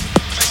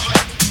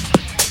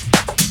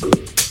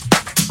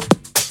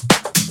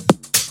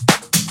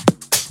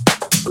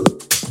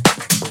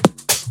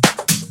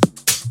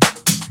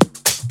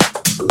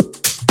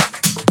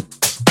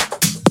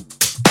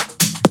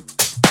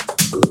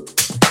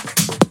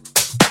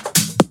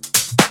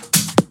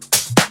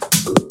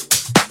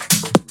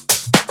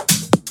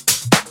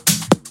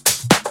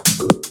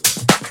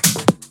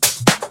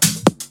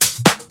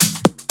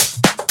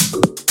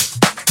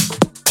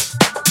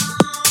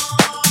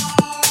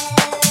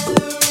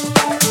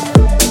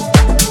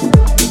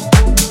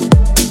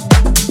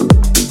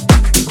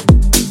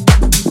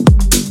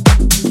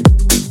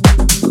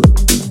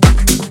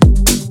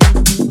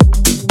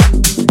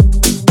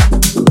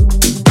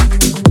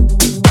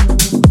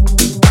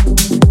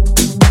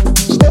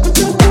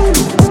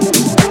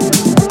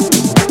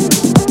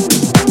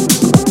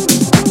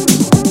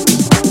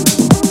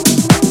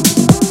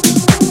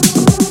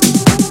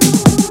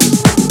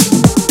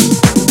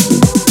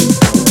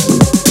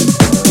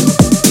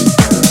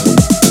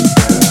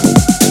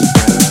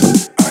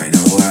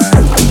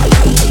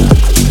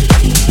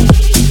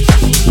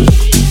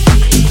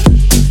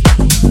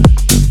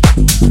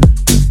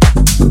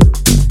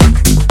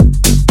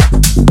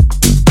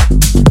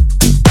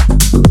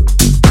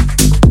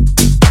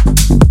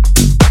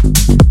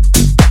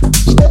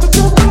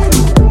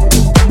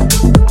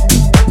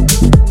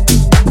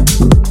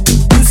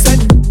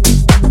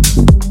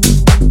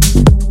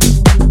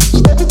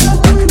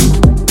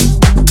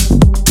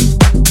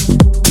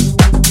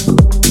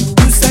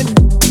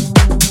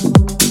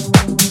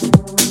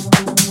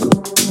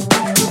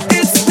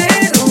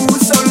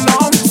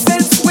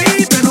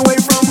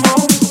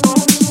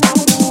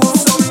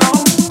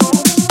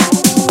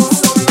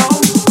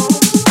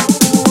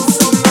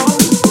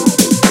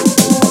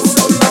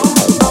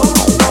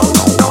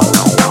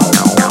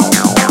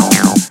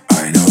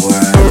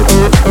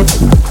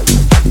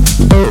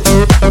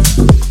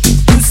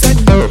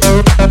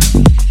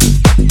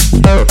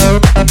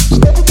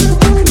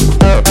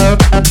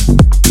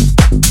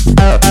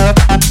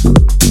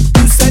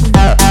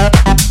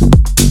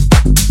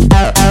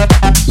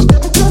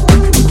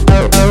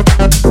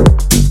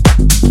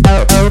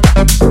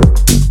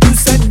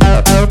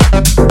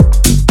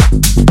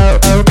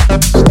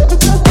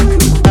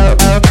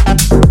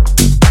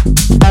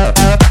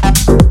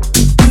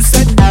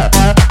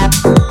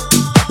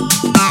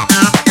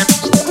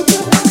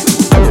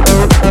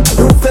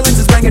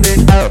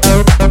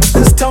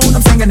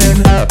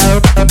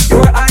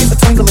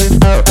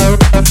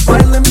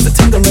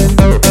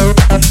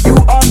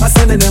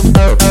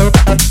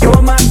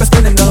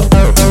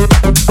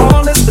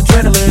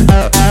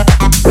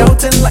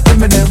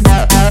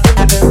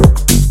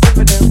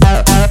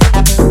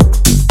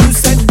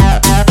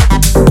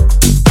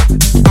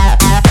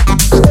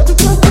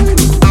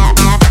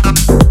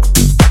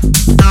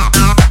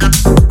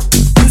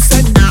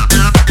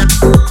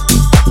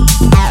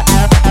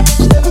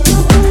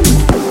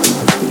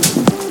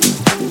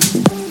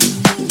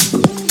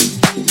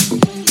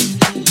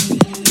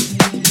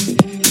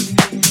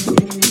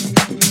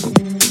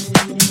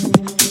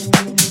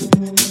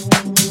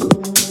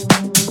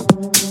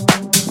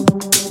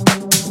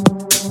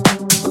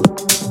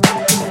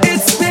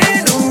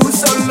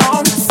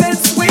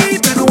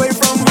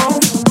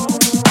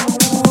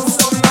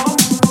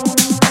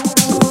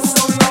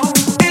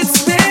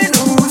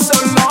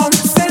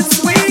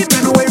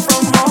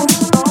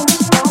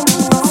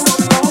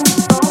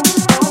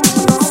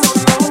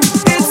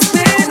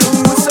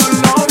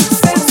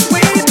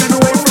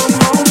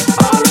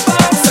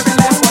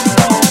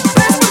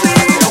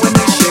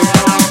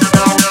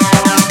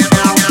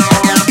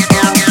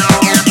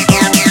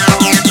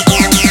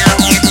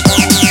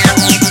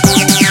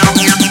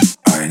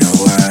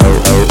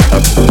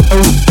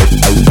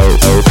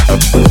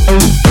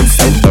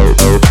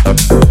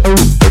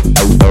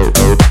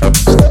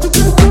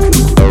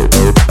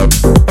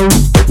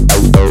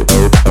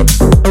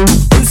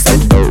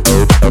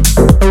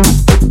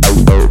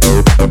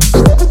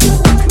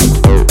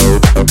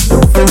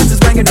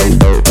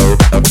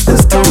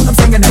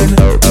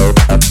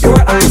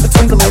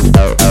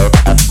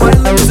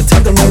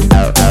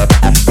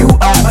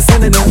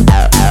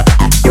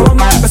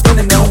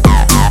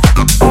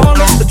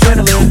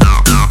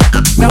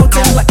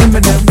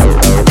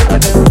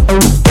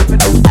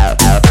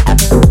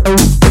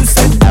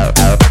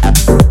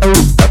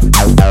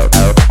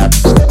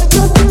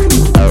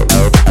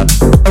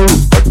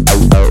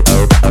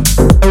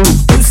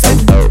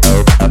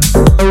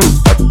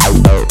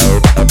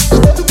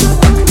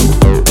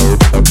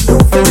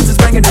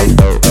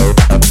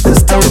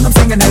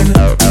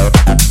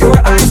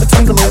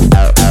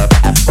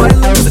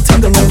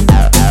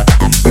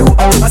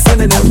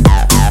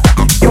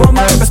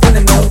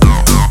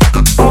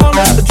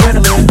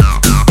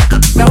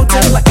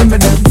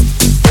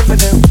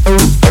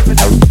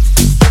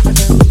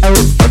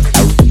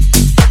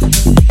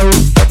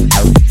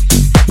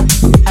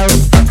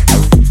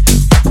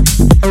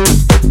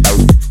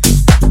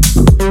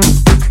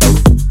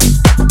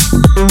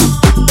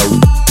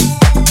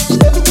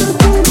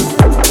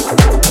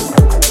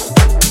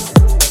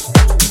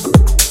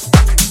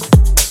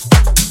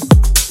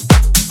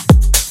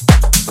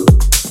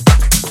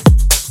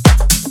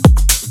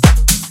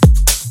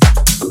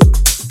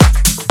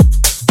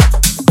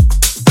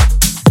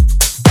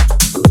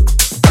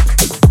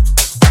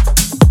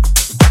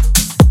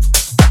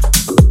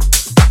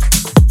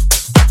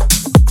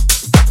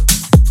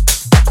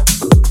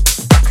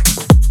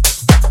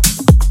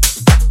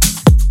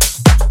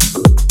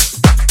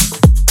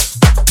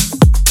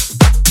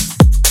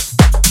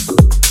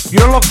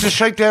 to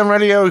Shakedown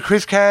Radio with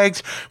Chris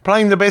Caggs,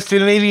 playing the best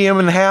in EDM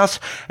and house.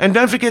 And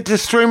don't forget to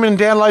stream and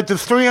download the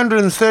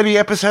 330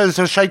 episodes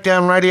of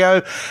Shakedown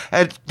Radio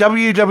at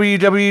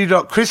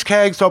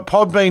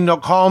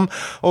www.chriscaggs.podbean.com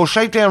or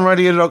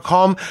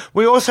shakedownradio.com.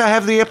 We also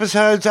have the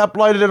episodes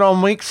uploaded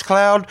on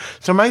Mixcloud,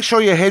 so make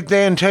sure you head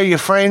there and tell your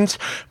friends.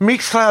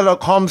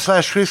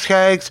 Mixcloud.com/Chris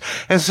Caggs,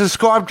 and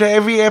subscribe to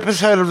every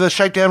episode of the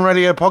Shakedown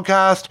Radio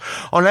podcast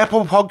on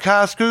Apple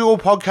Podcasts, Google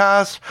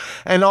Podcasts,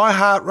 and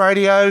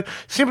iHeartRadio.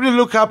 Simply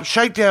look up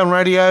Shakedown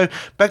Radio.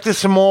 Back to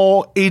some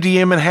more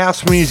EDM and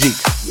house music.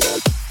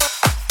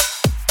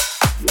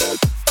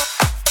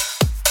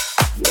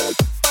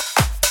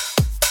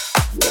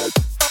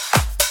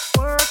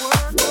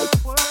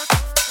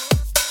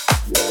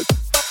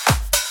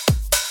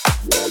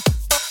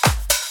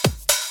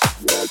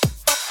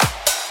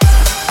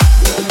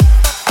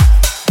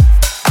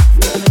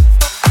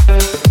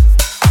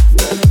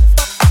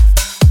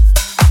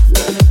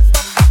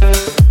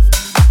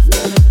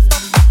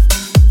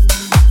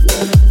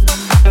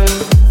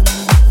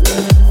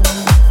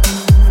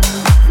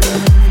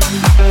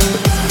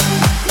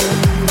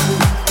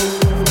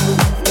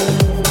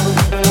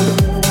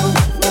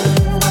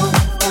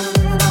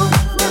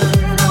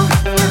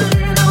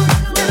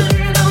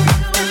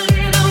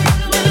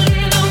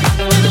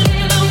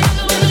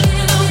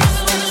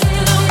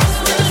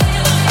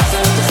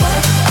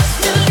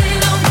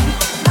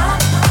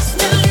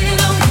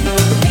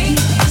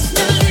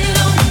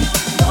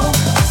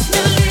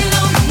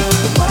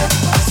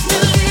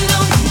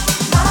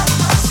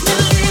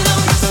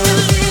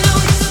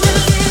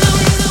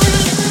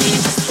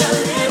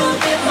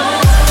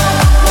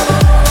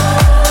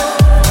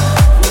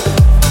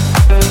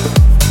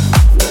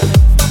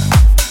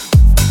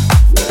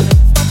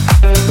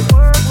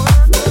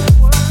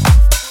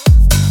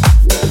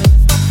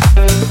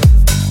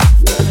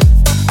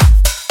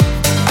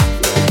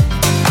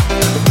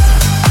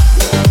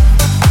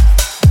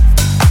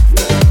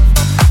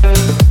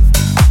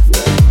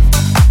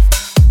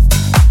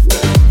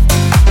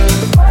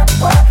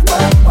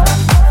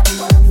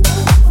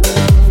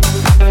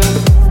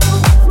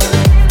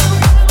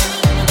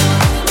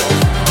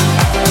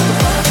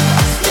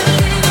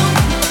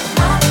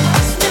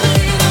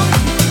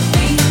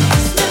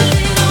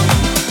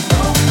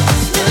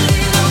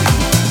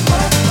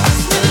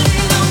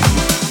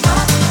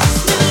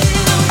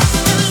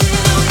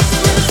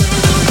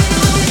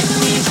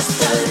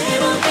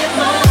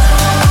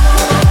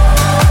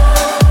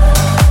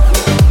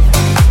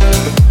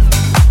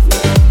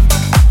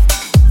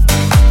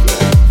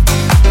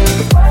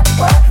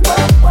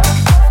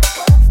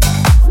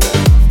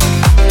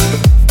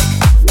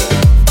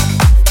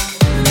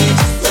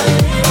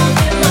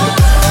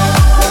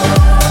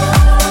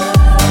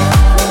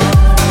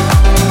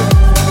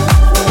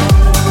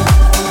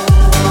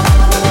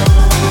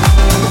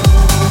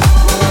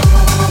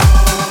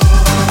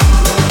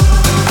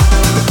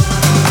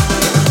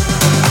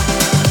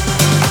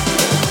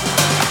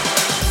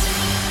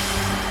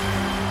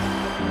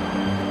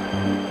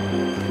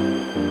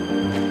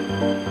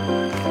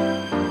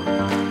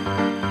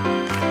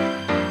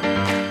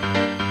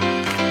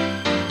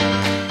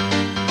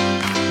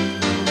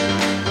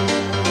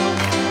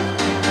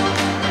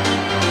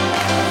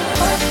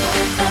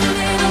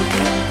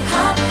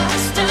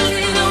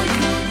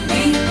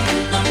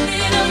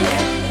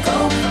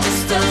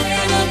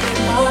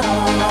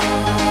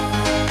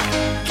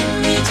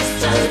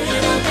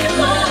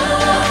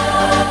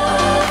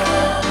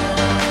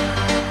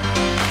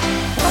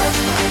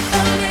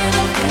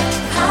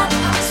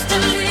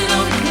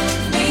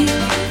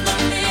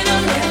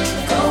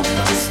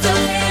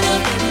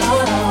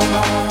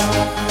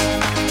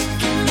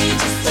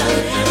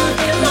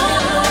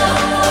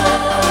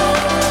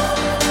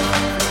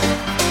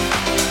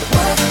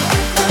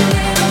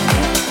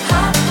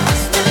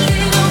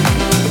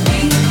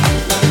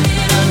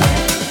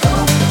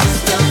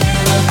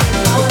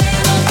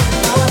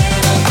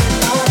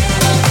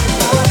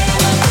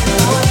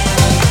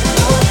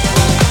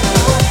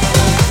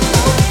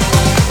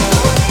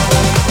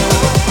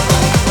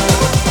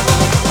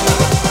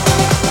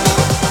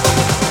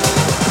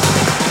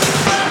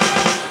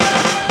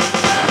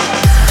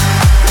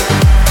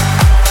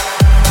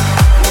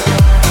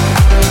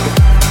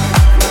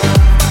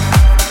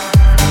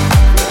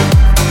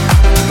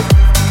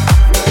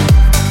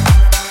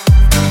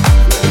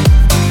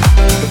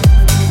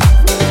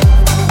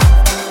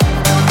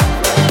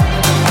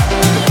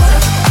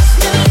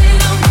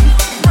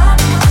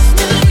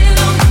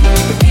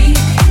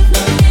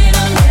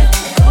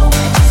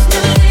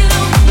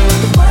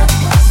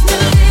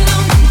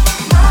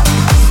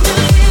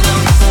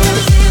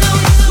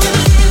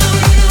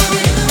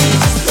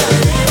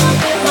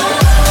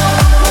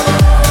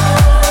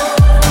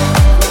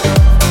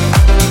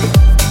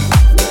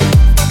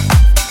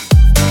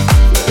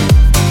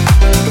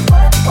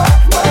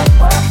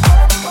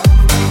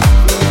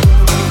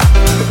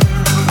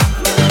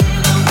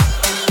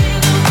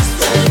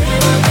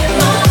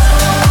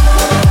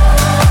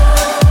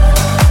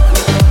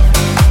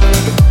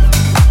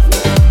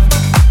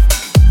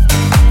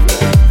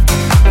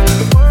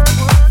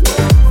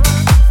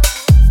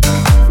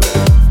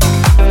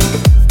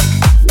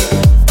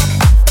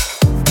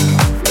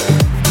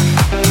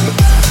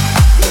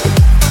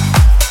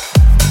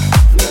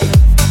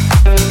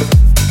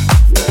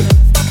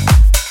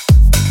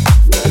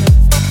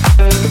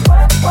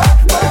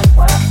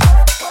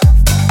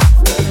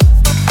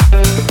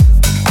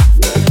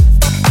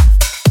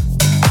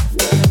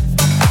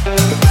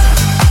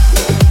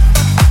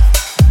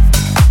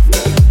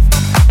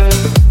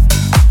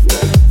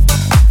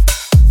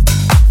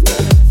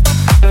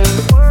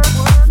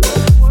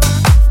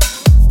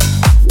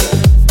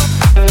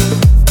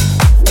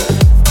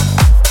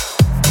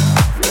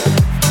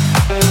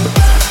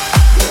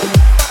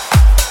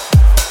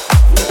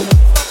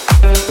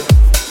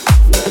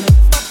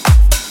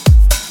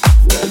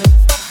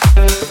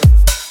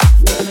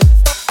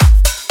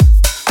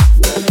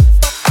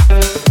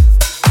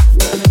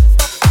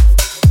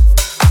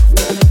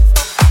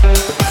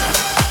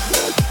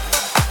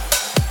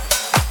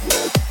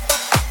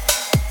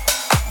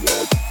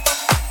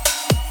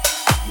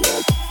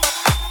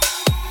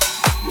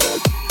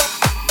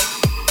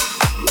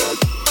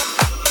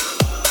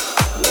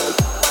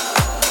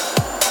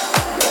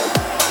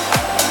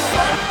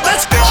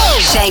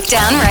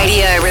 Shakedown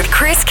Radio with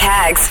Chris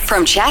Caggs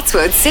from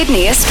Chatswood,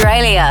 Sydney,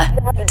 Australia.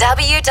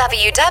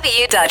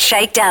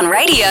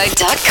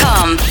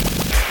 www.shakedownradio.com.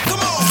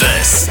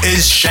 This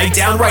is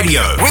Shakedown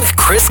Radio with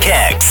Chris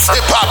Caggs.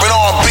 Hip-hop and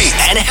R&B.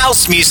 And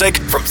house music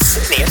from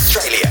Sydney,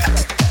 Australia.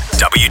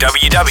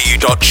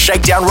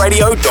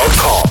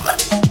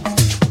 www.shakedownradio.com.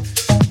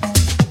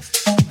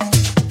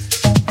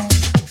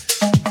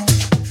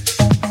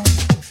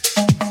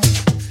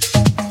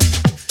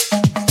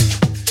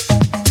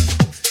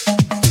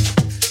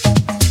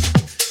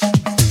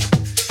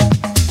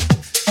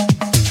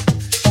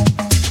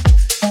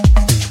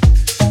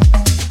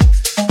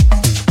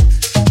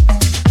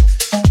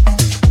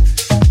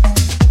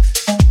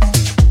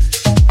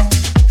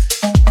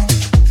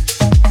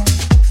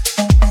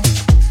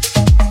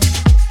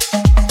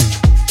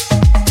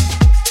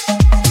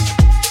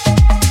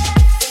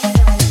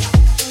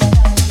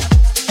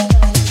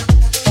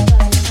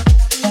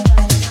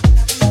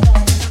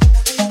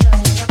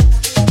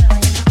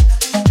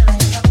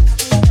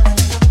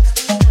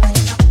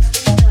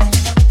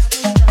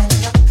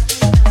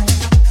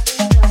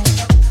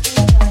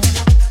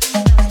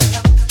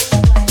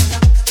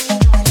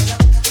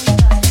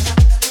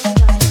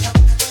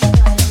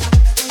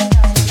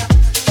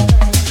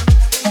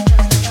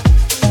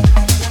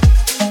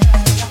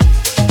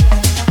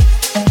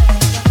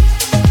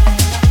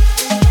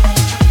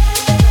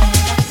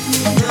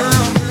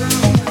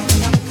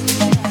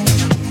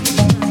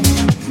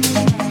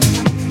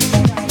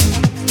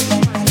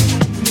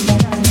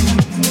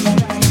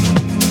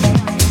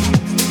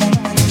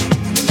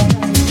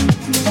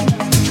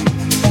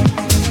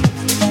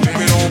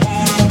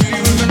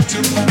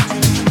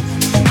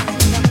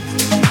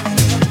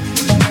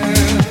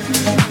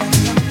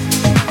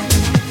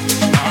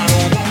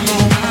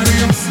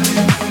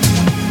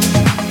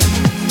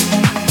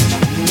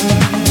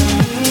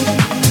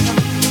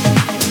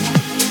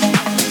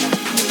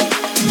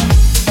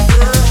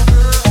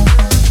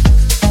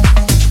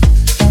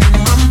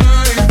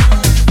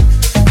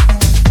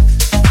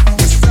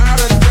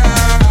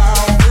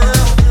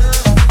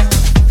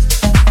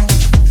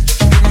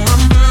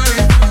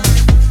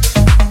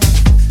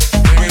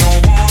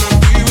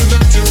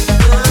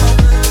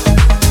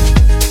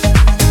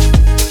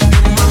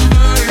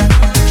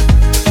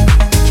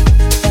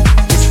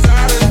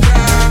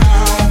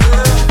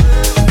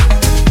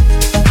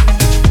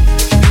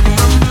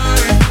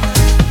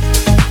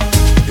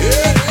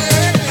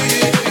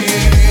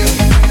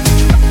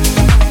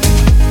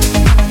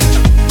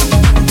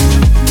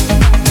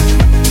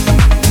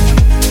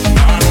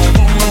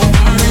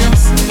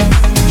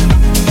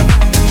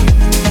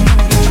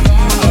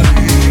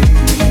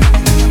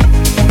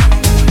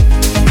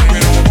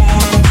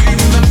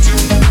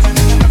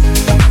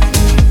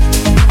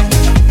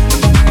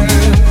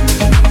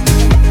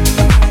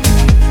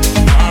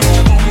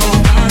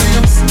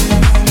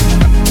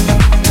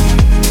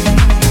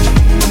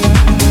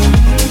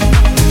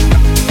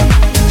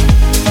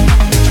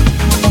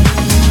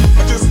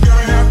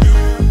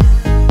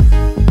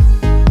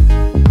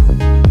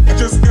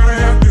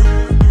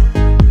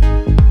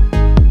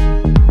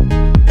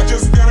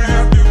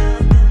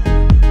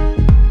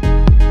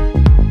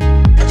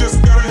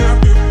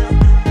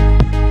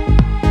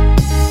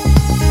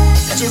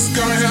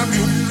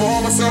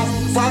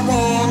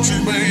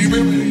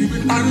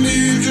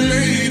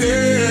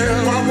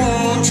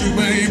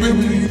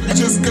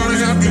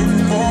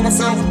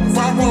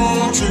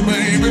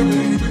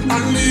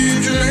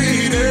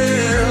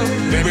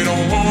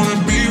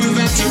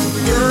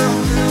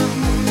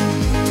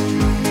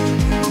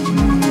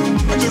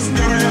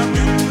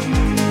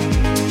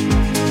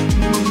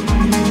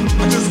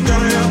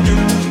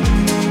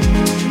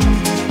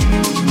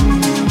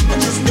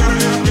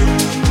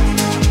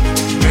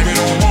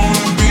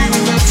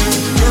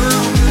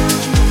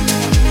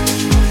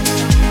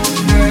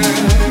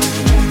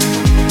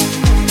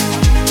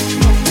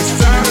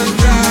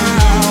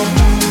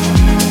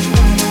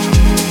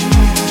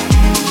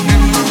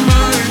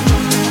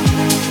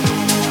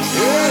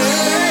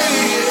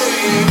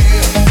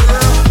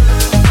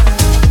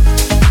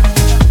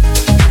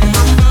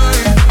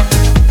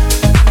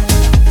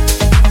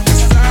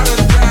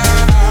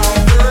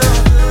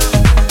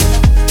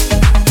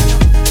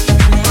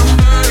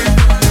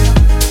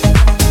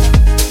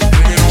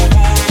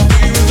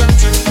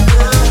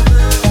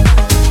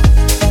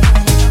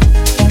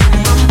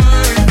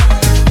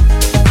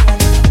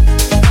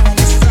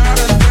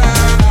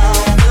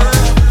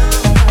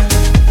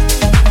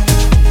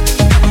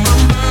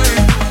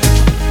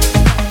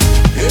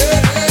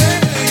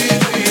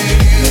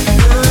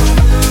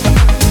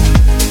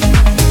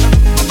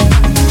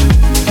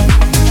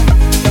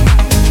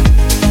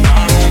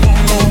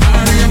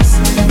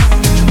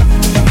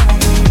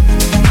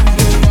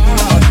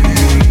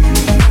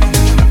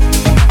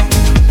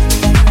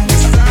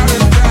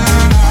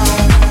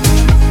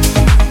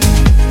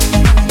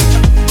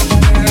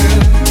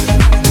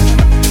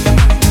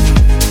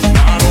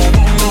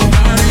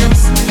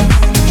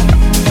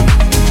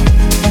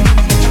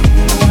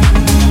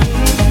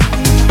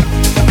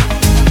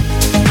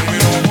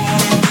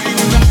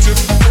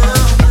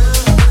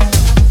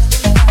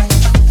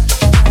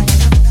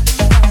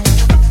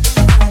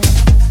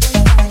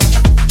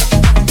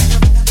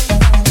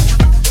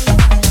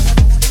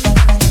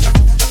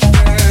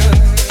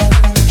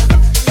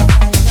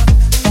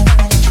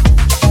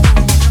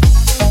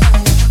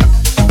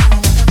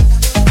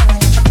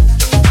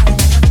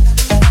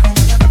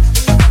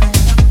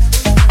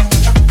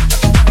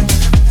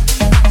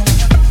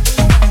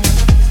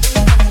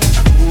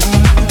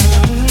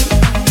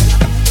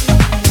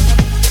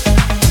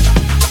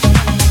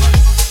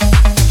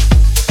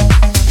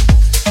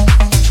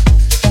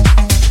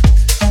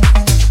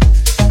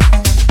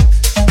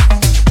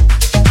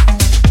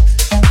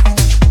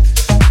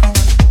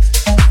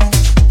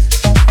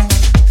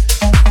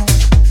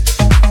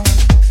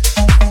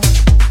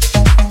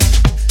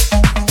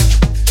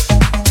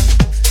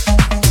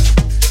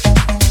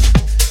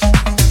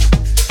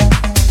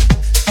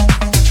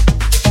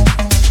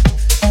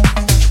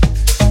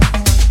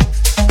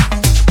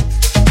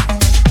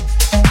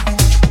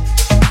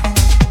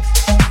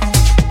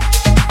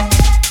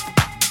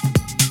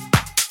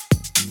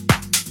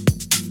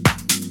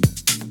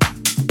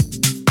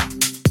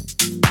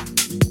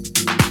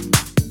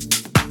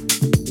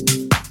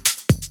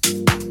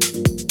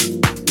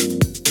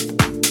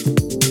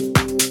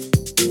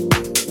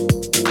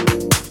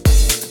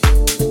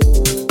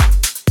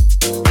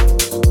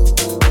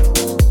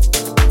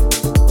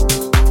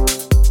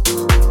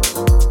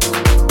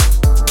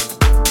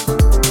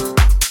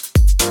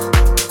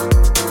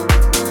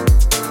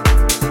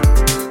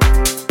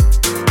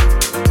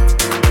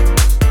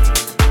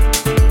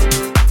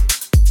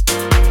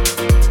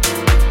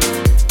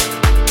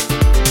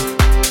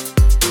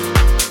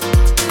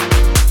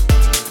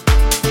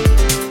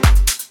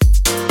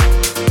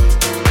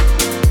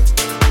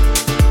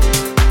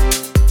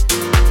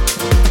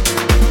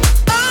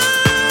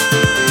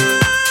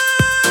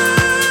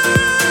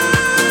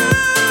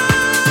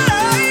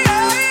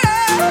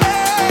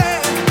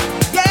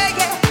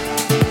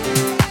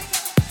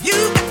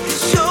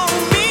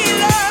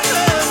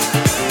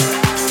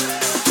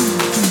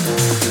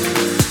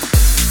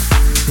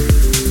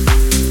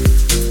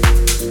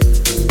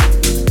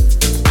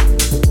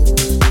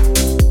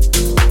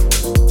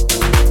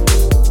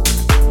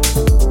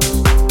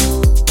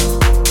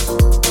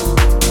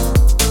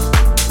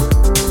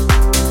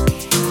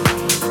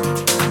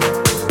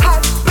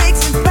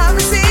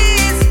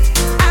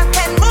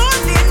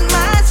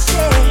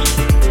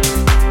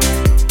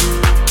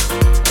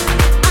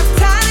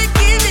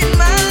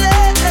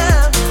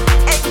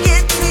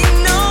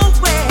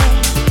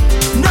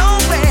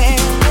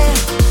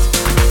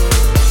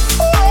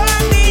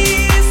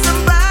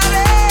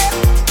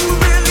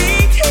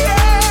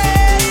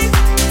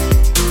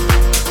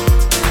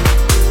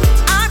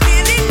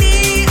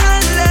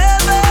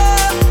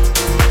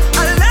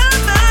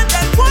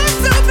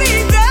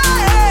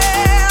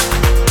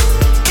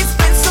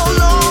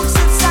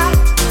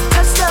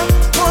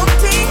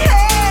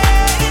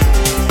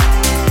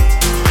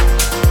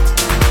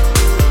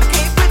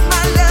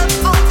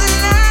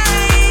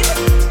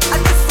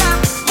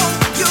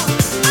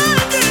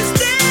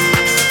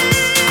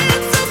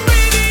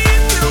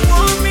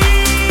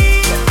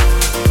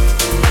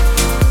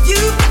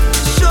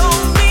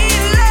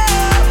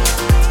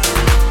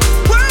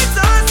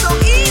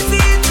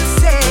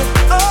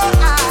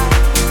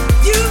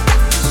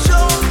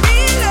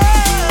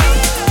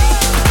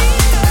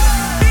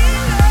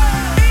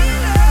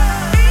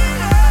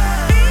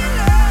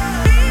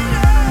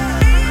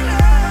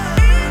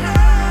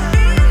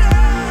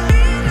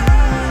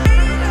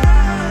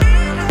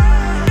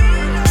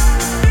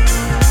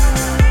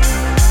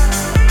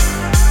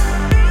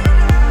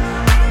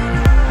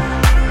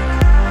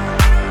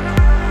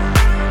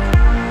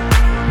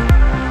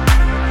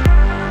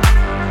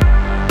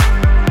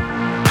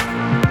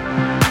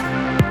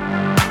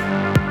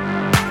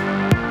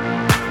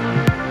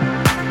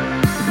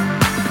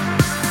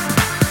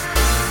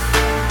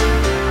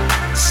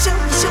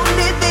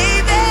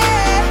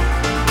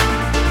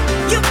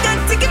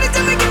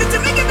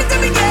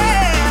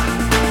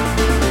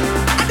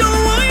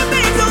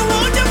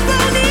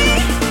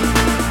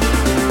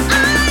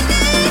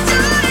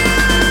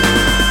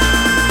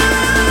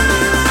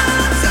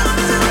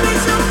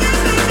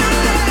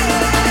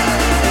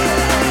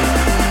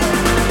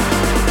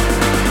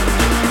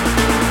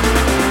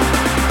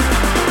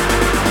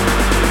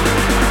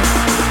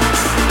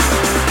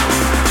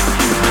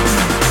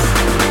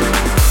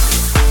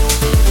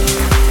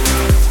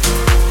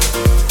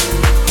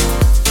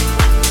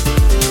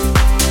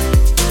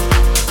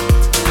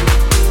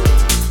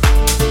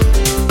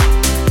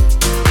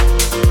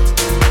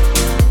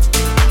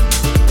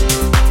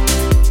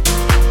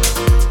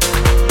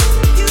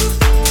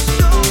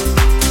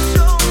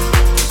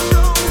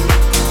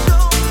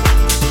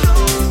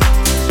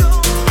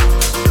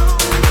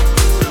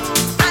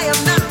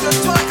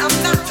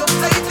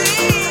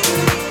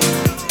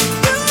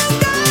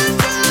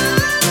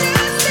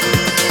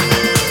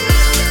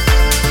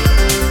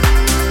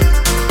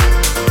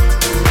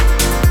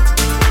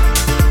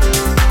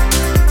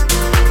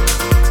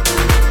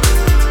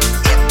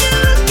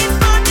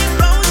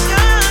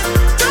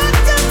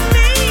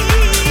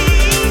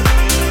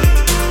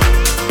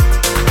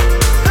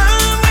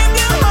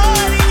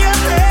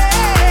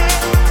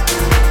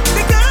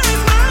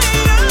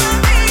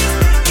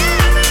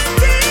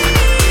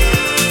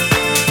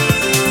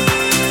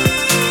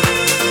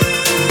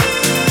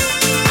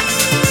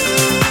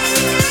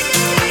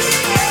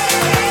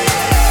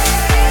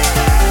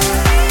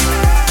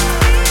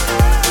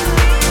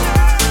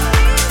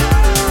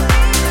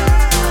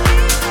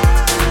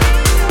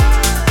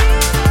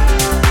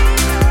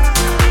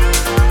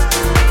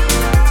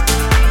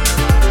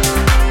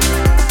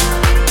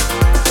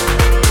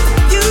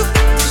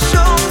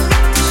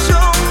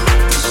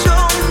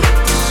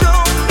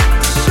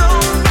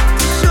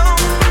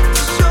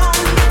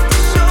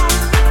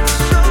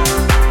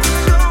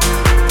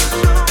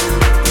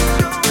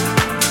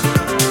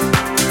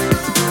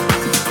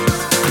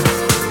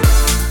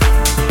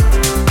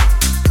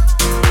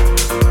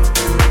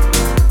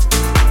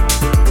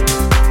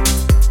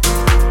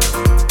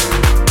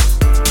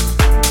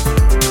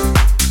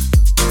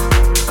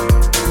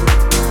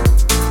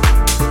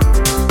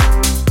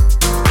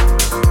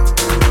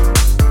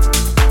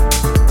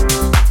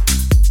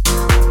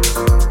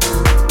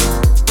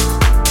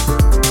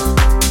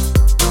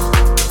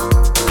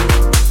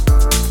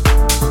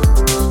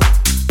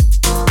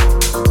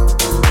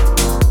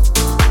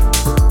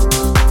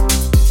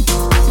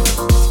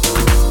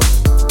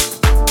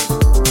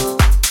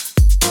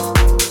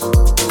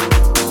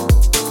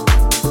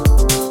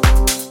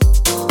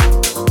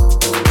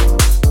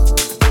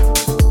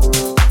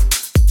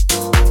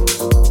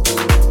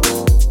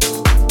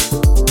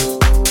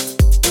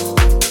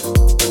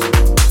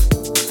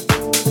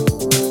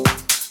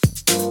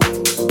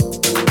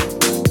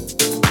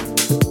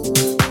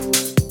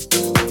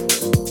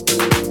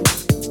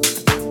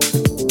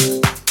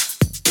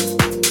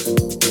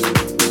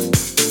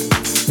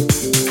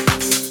 Let's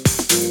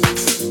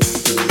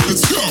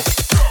go.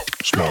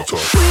 Small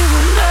talk.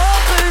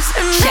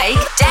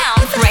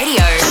 Shakedown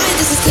Radio.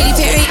 This is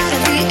Katy Perry.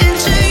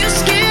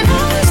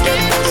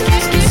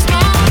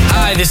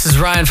 Hi, this is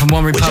Ryan from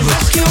One Republic.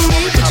 Hey,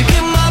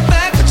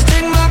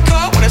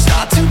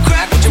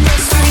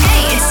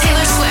 it's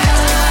Taylor Swift.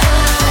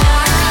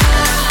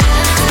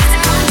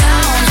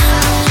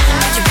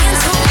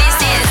 This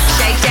is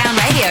Shakedown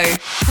Radio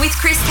with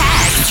Chris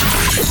Caggs.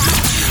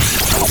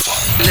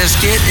 Let's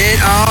get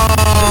it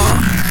on.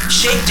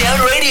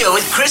 Shakedown Radio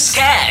with Chris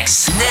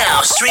Caggs.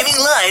 Now streaming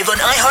live on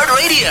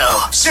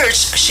iHeartRadio.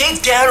 Search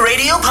Shakedown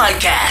Radio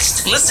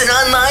Podcast. Listen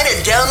online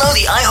and download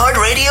the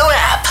iHeartRadio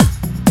app.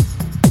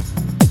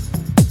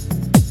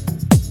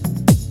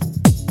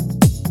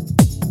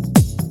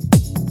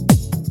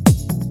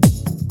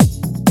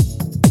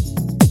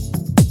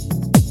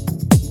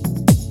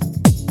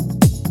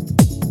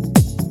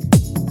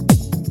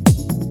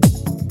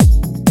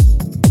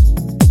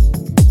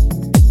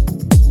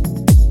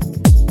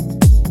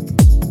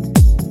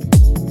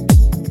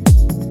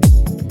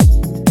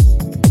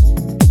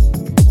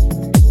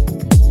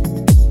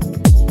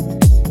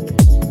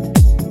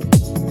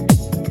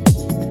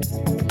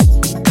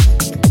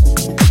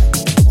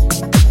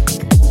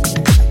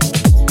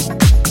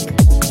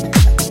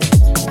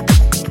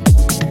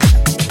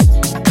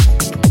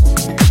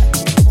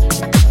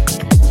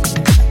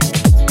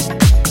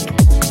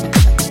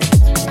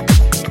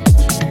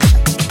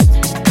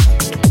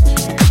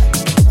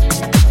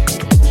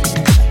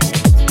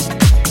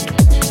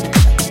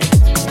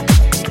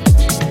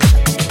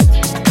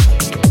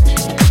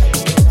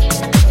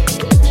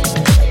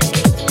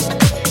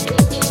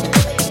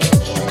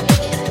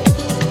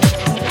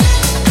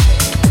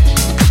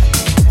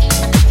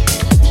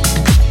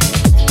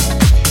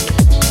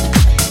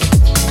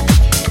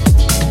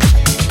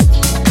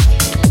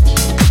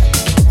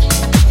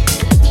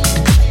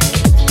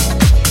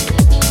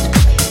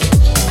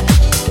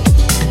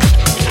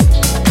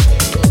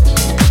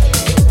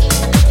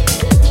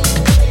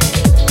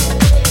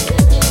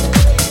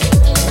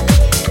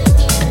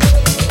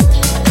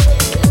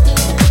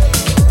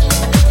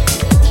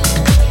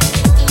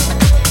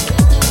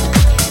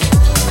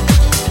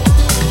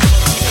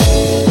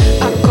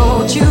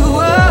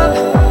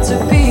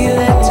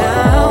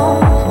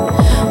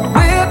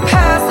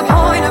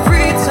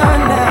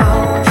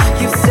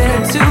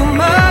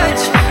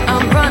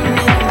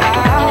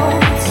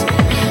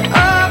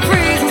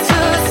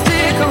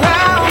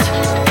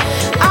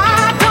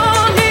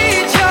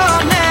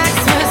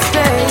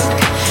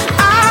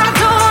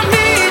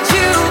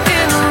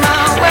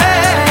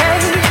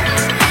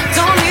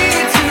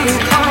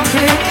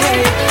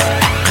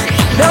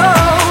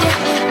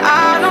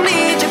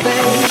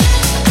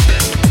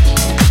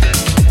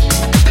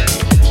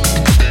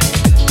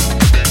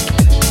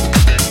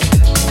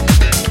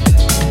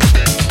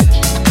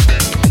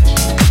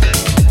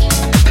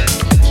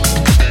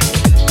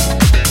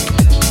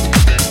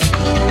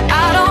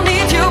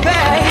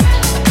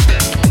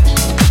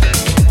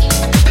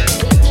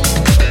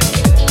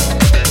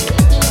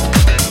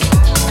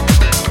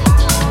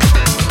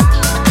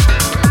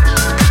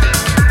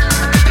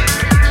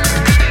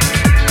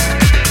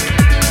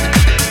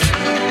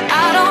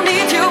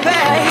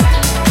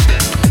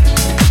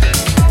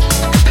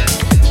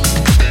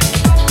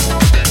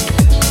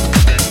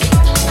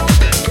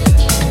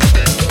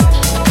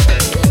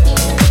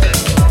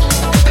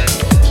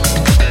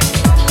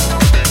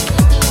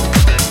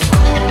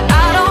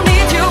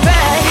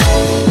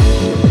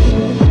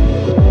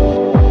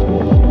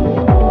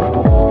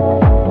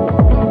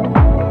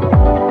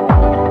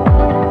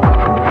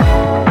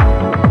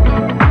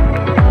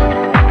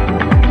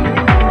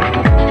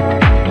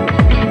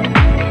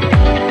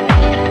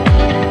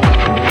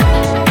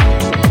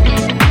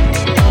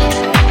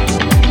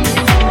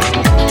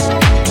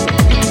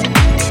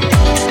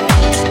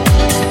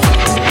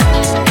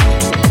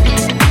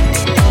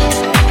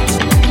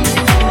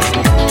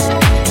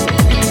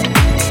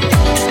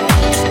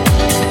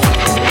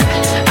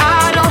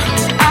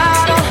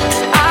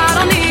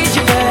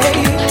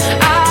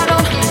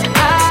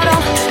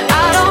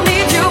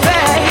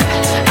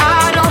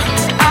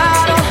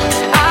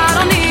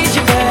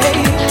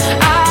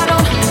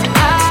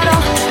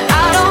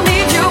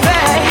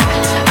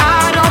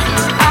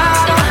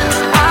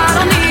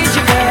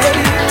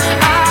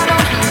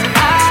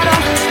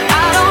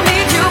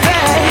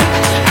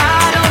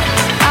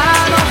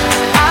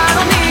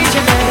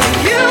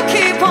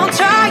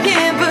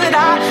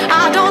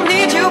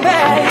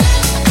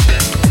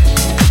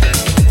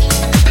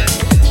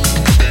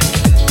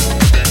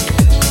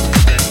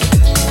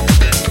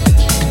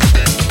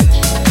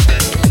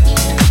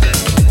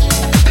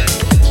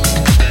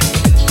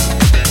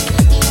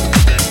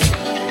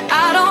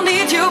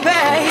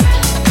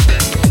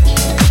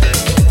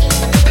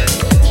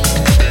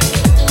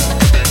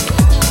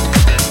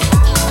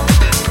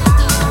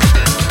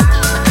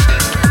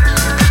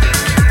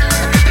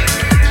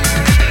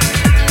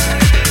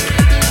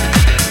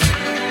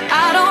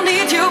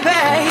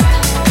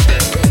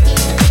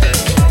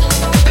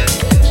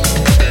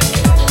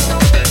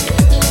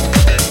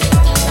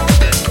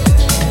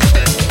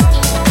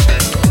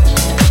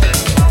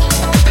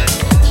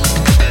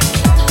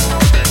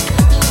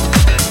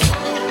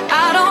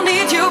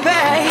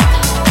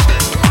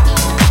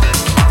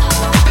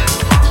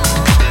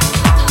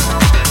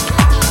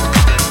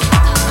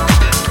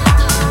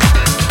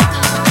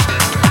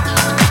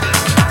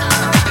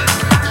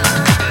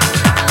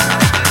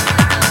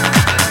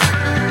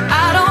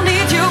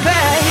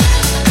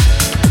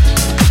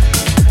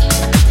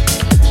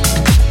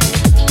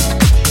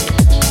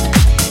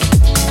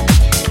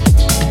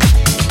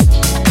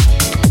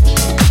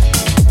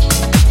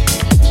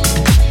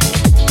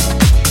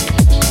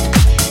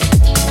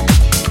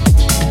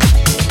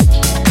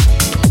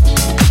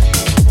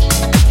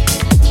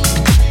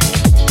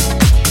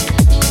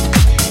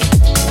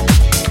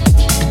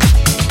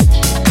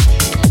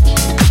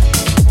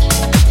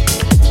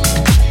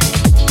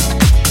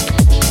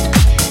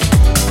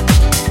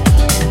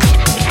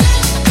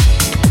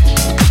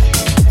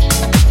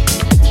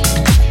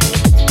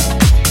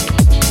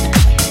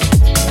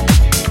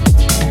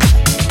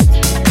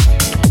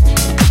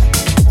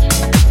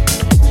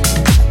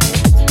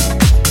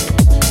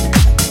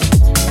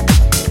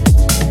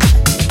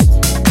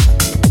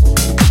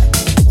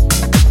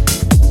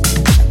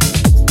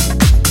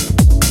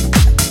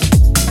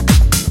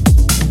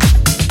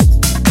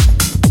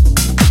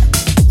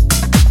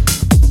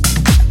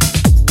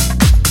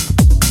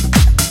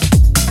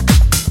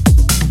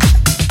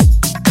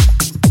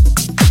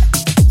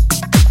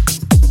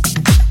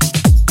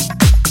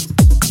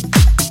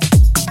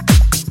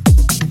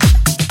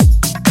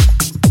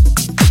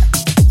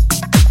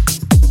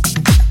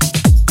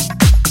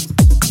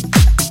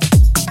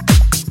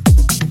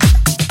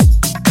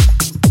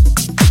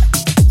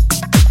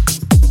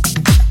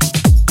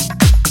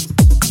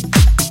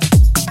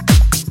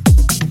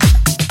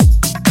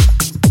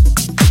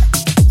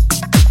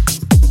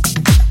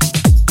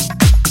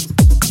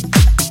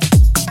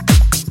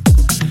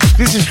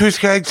 This is Chris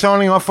Cagg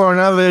signing off for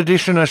another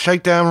edition of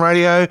Shakedown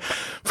Radio.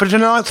 For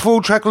tonight's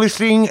full track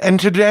listing and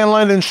to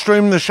download and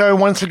stream the show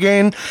once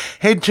again,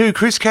 head to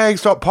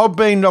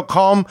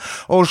chriscaggs.podbean.com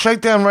or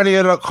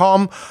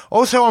shakedownradio.com.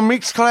 Also on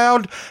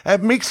Mixcloud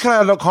at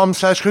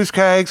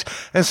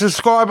mixcloud.com/chriscaggs, and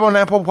subscribe on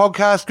Apple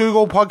Podcasts,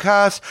 Google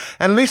Podcasts,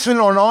 and listen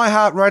on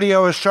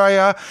iHeartRadio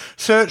Australia.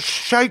 Search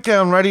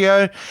Shakedown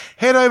Radio.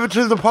 Head over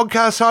to the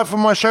podcast site for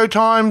my show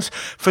times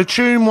for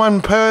Tune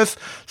 1 Perth,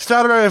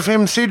 Starter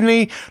FM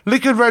Sydney,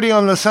 Liquid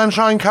Radio on the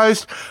Sunshine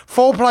Coast,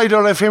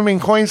 4play.fm in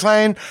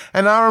Queensland,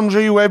 and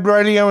RMG Web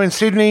Radio in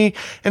Sydney.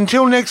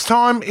 Until next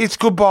time, it's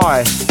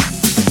goodbye.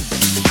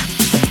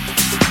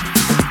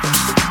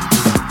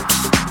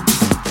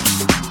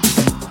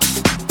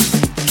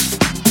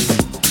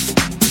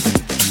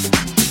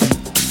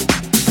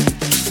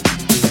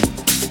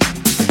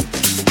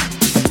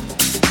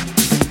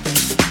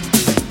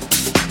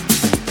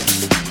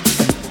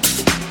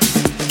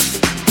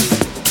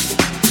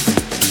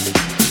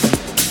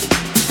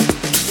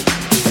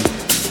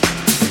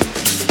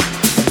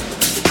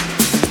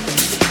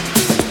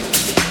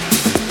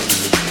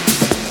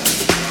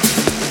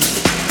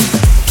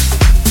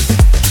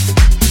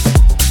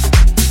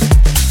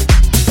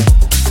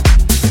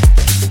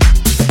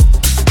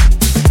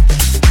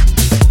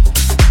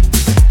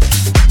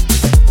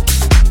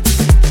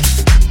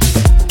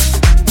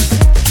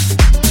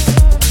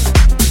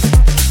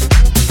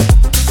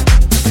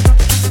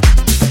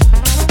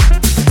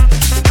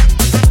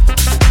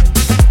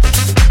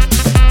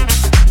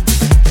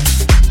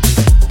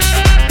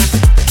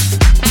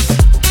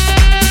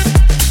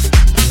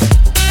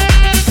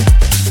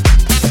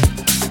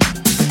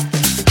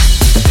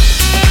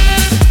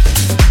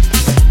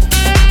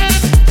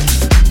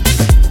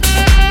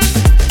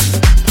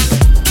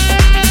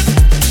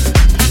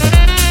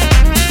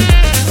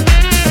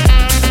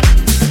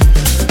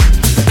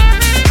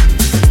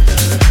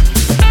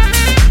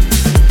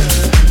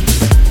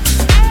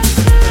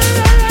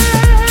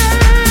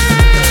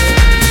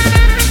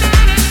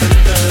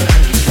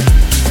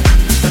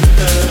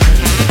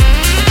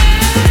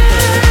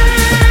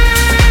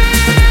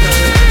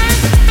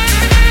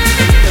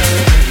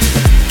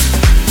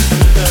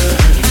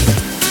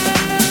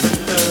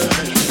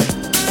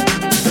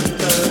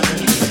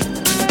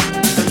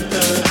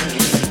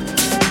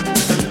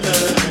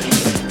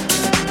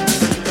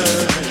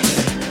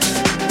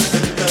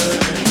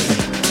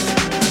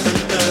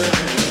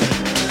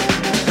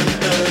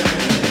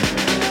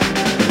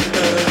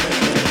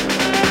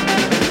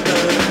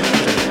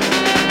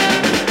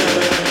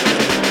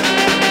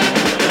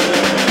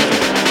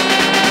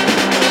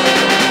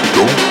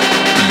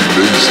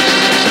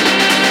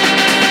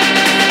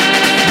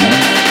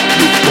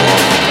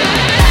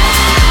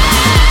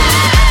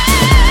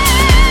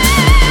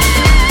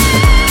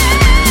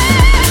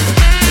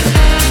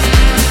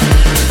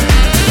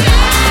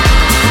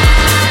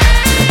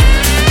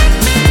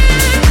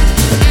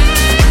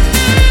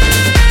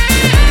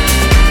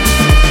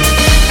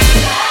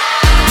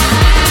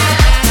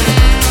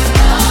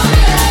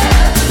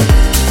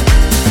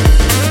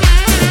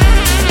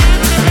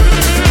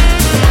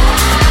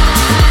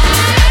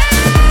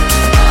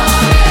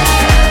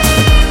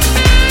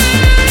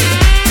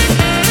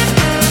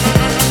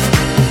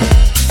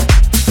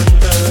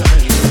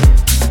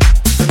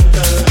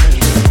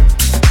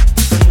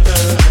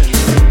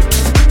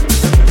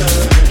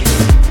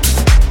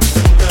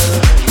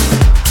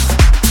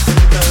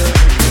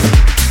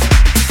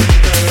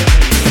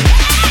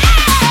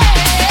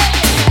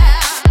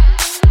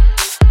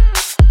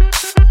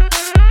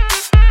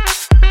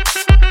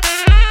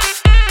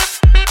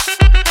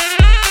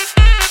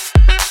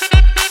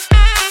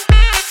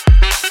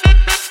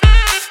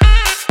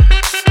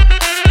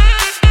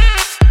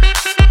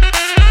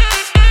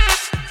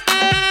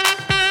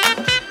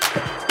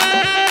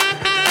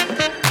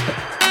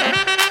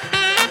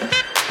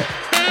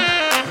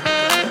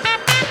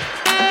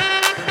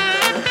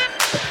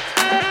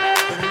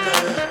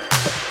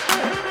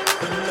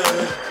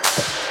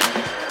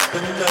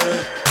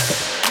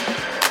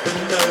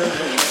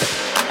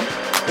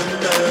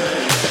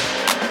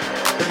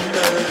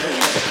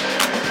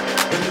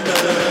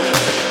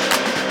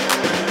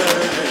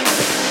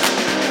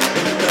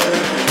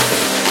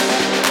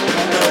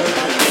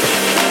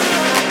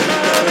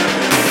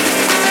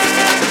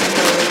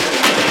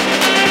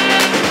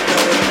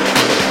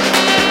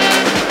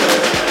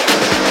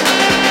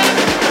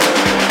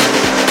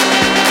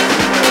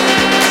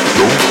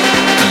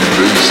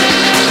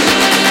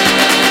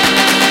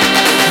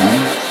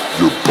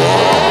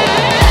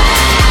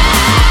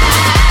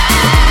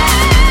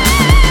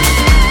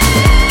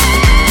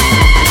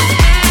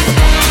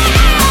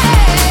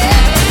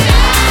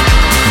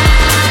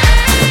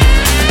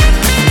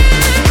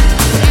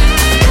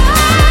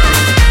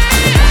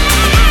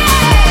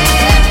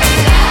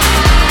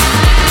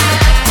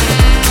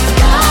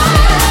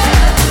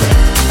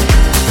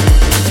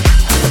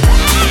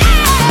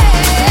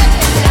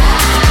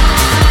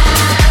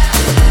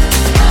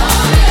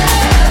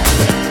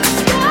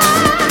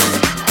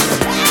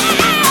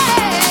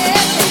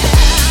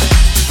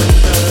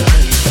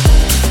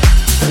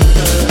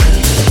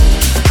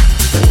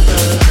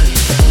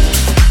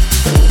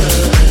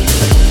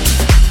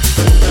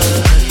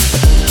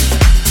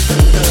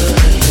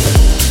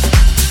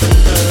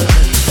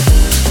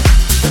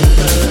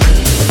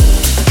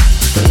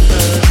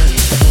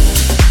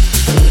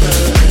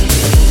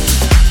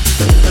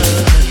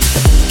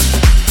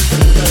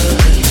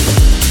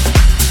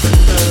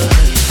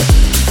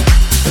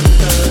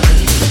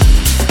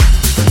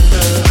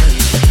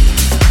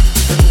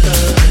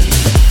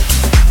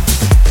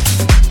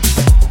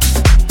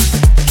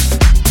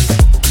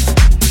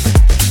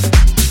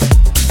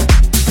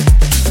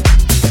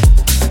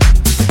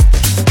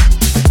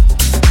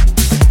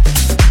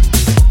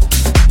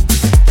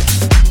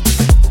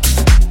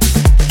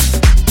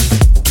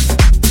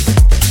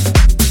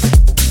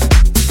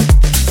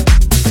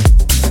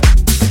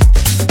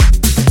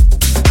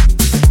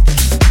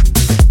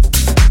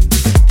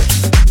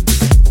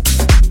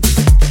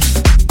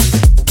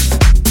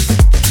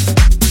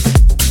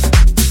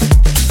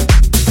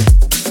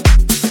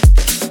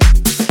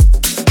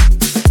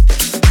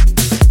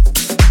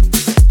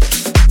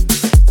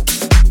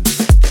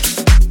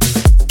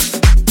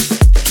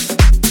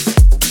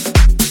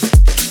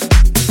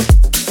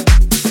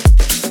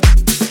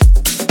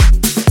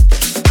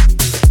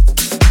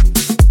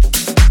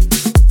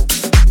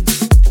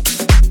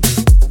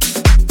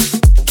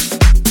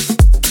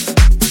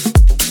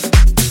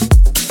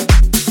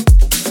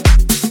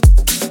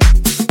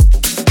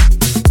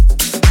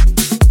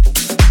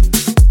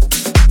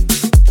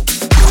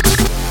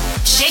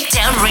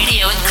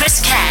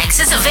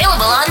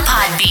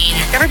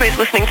 everybody's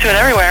listening to it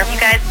everywhere. You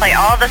guys play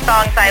all the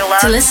songs I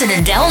love. To listen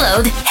and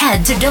download,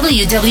 head to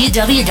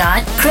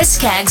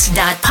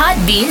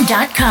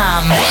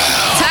www.chriscags.podbean.com.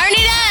 Turn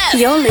it up!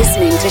 You're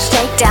listening to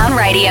Shakedown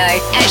Radio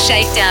at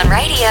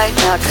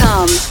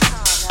shakedownradio.com.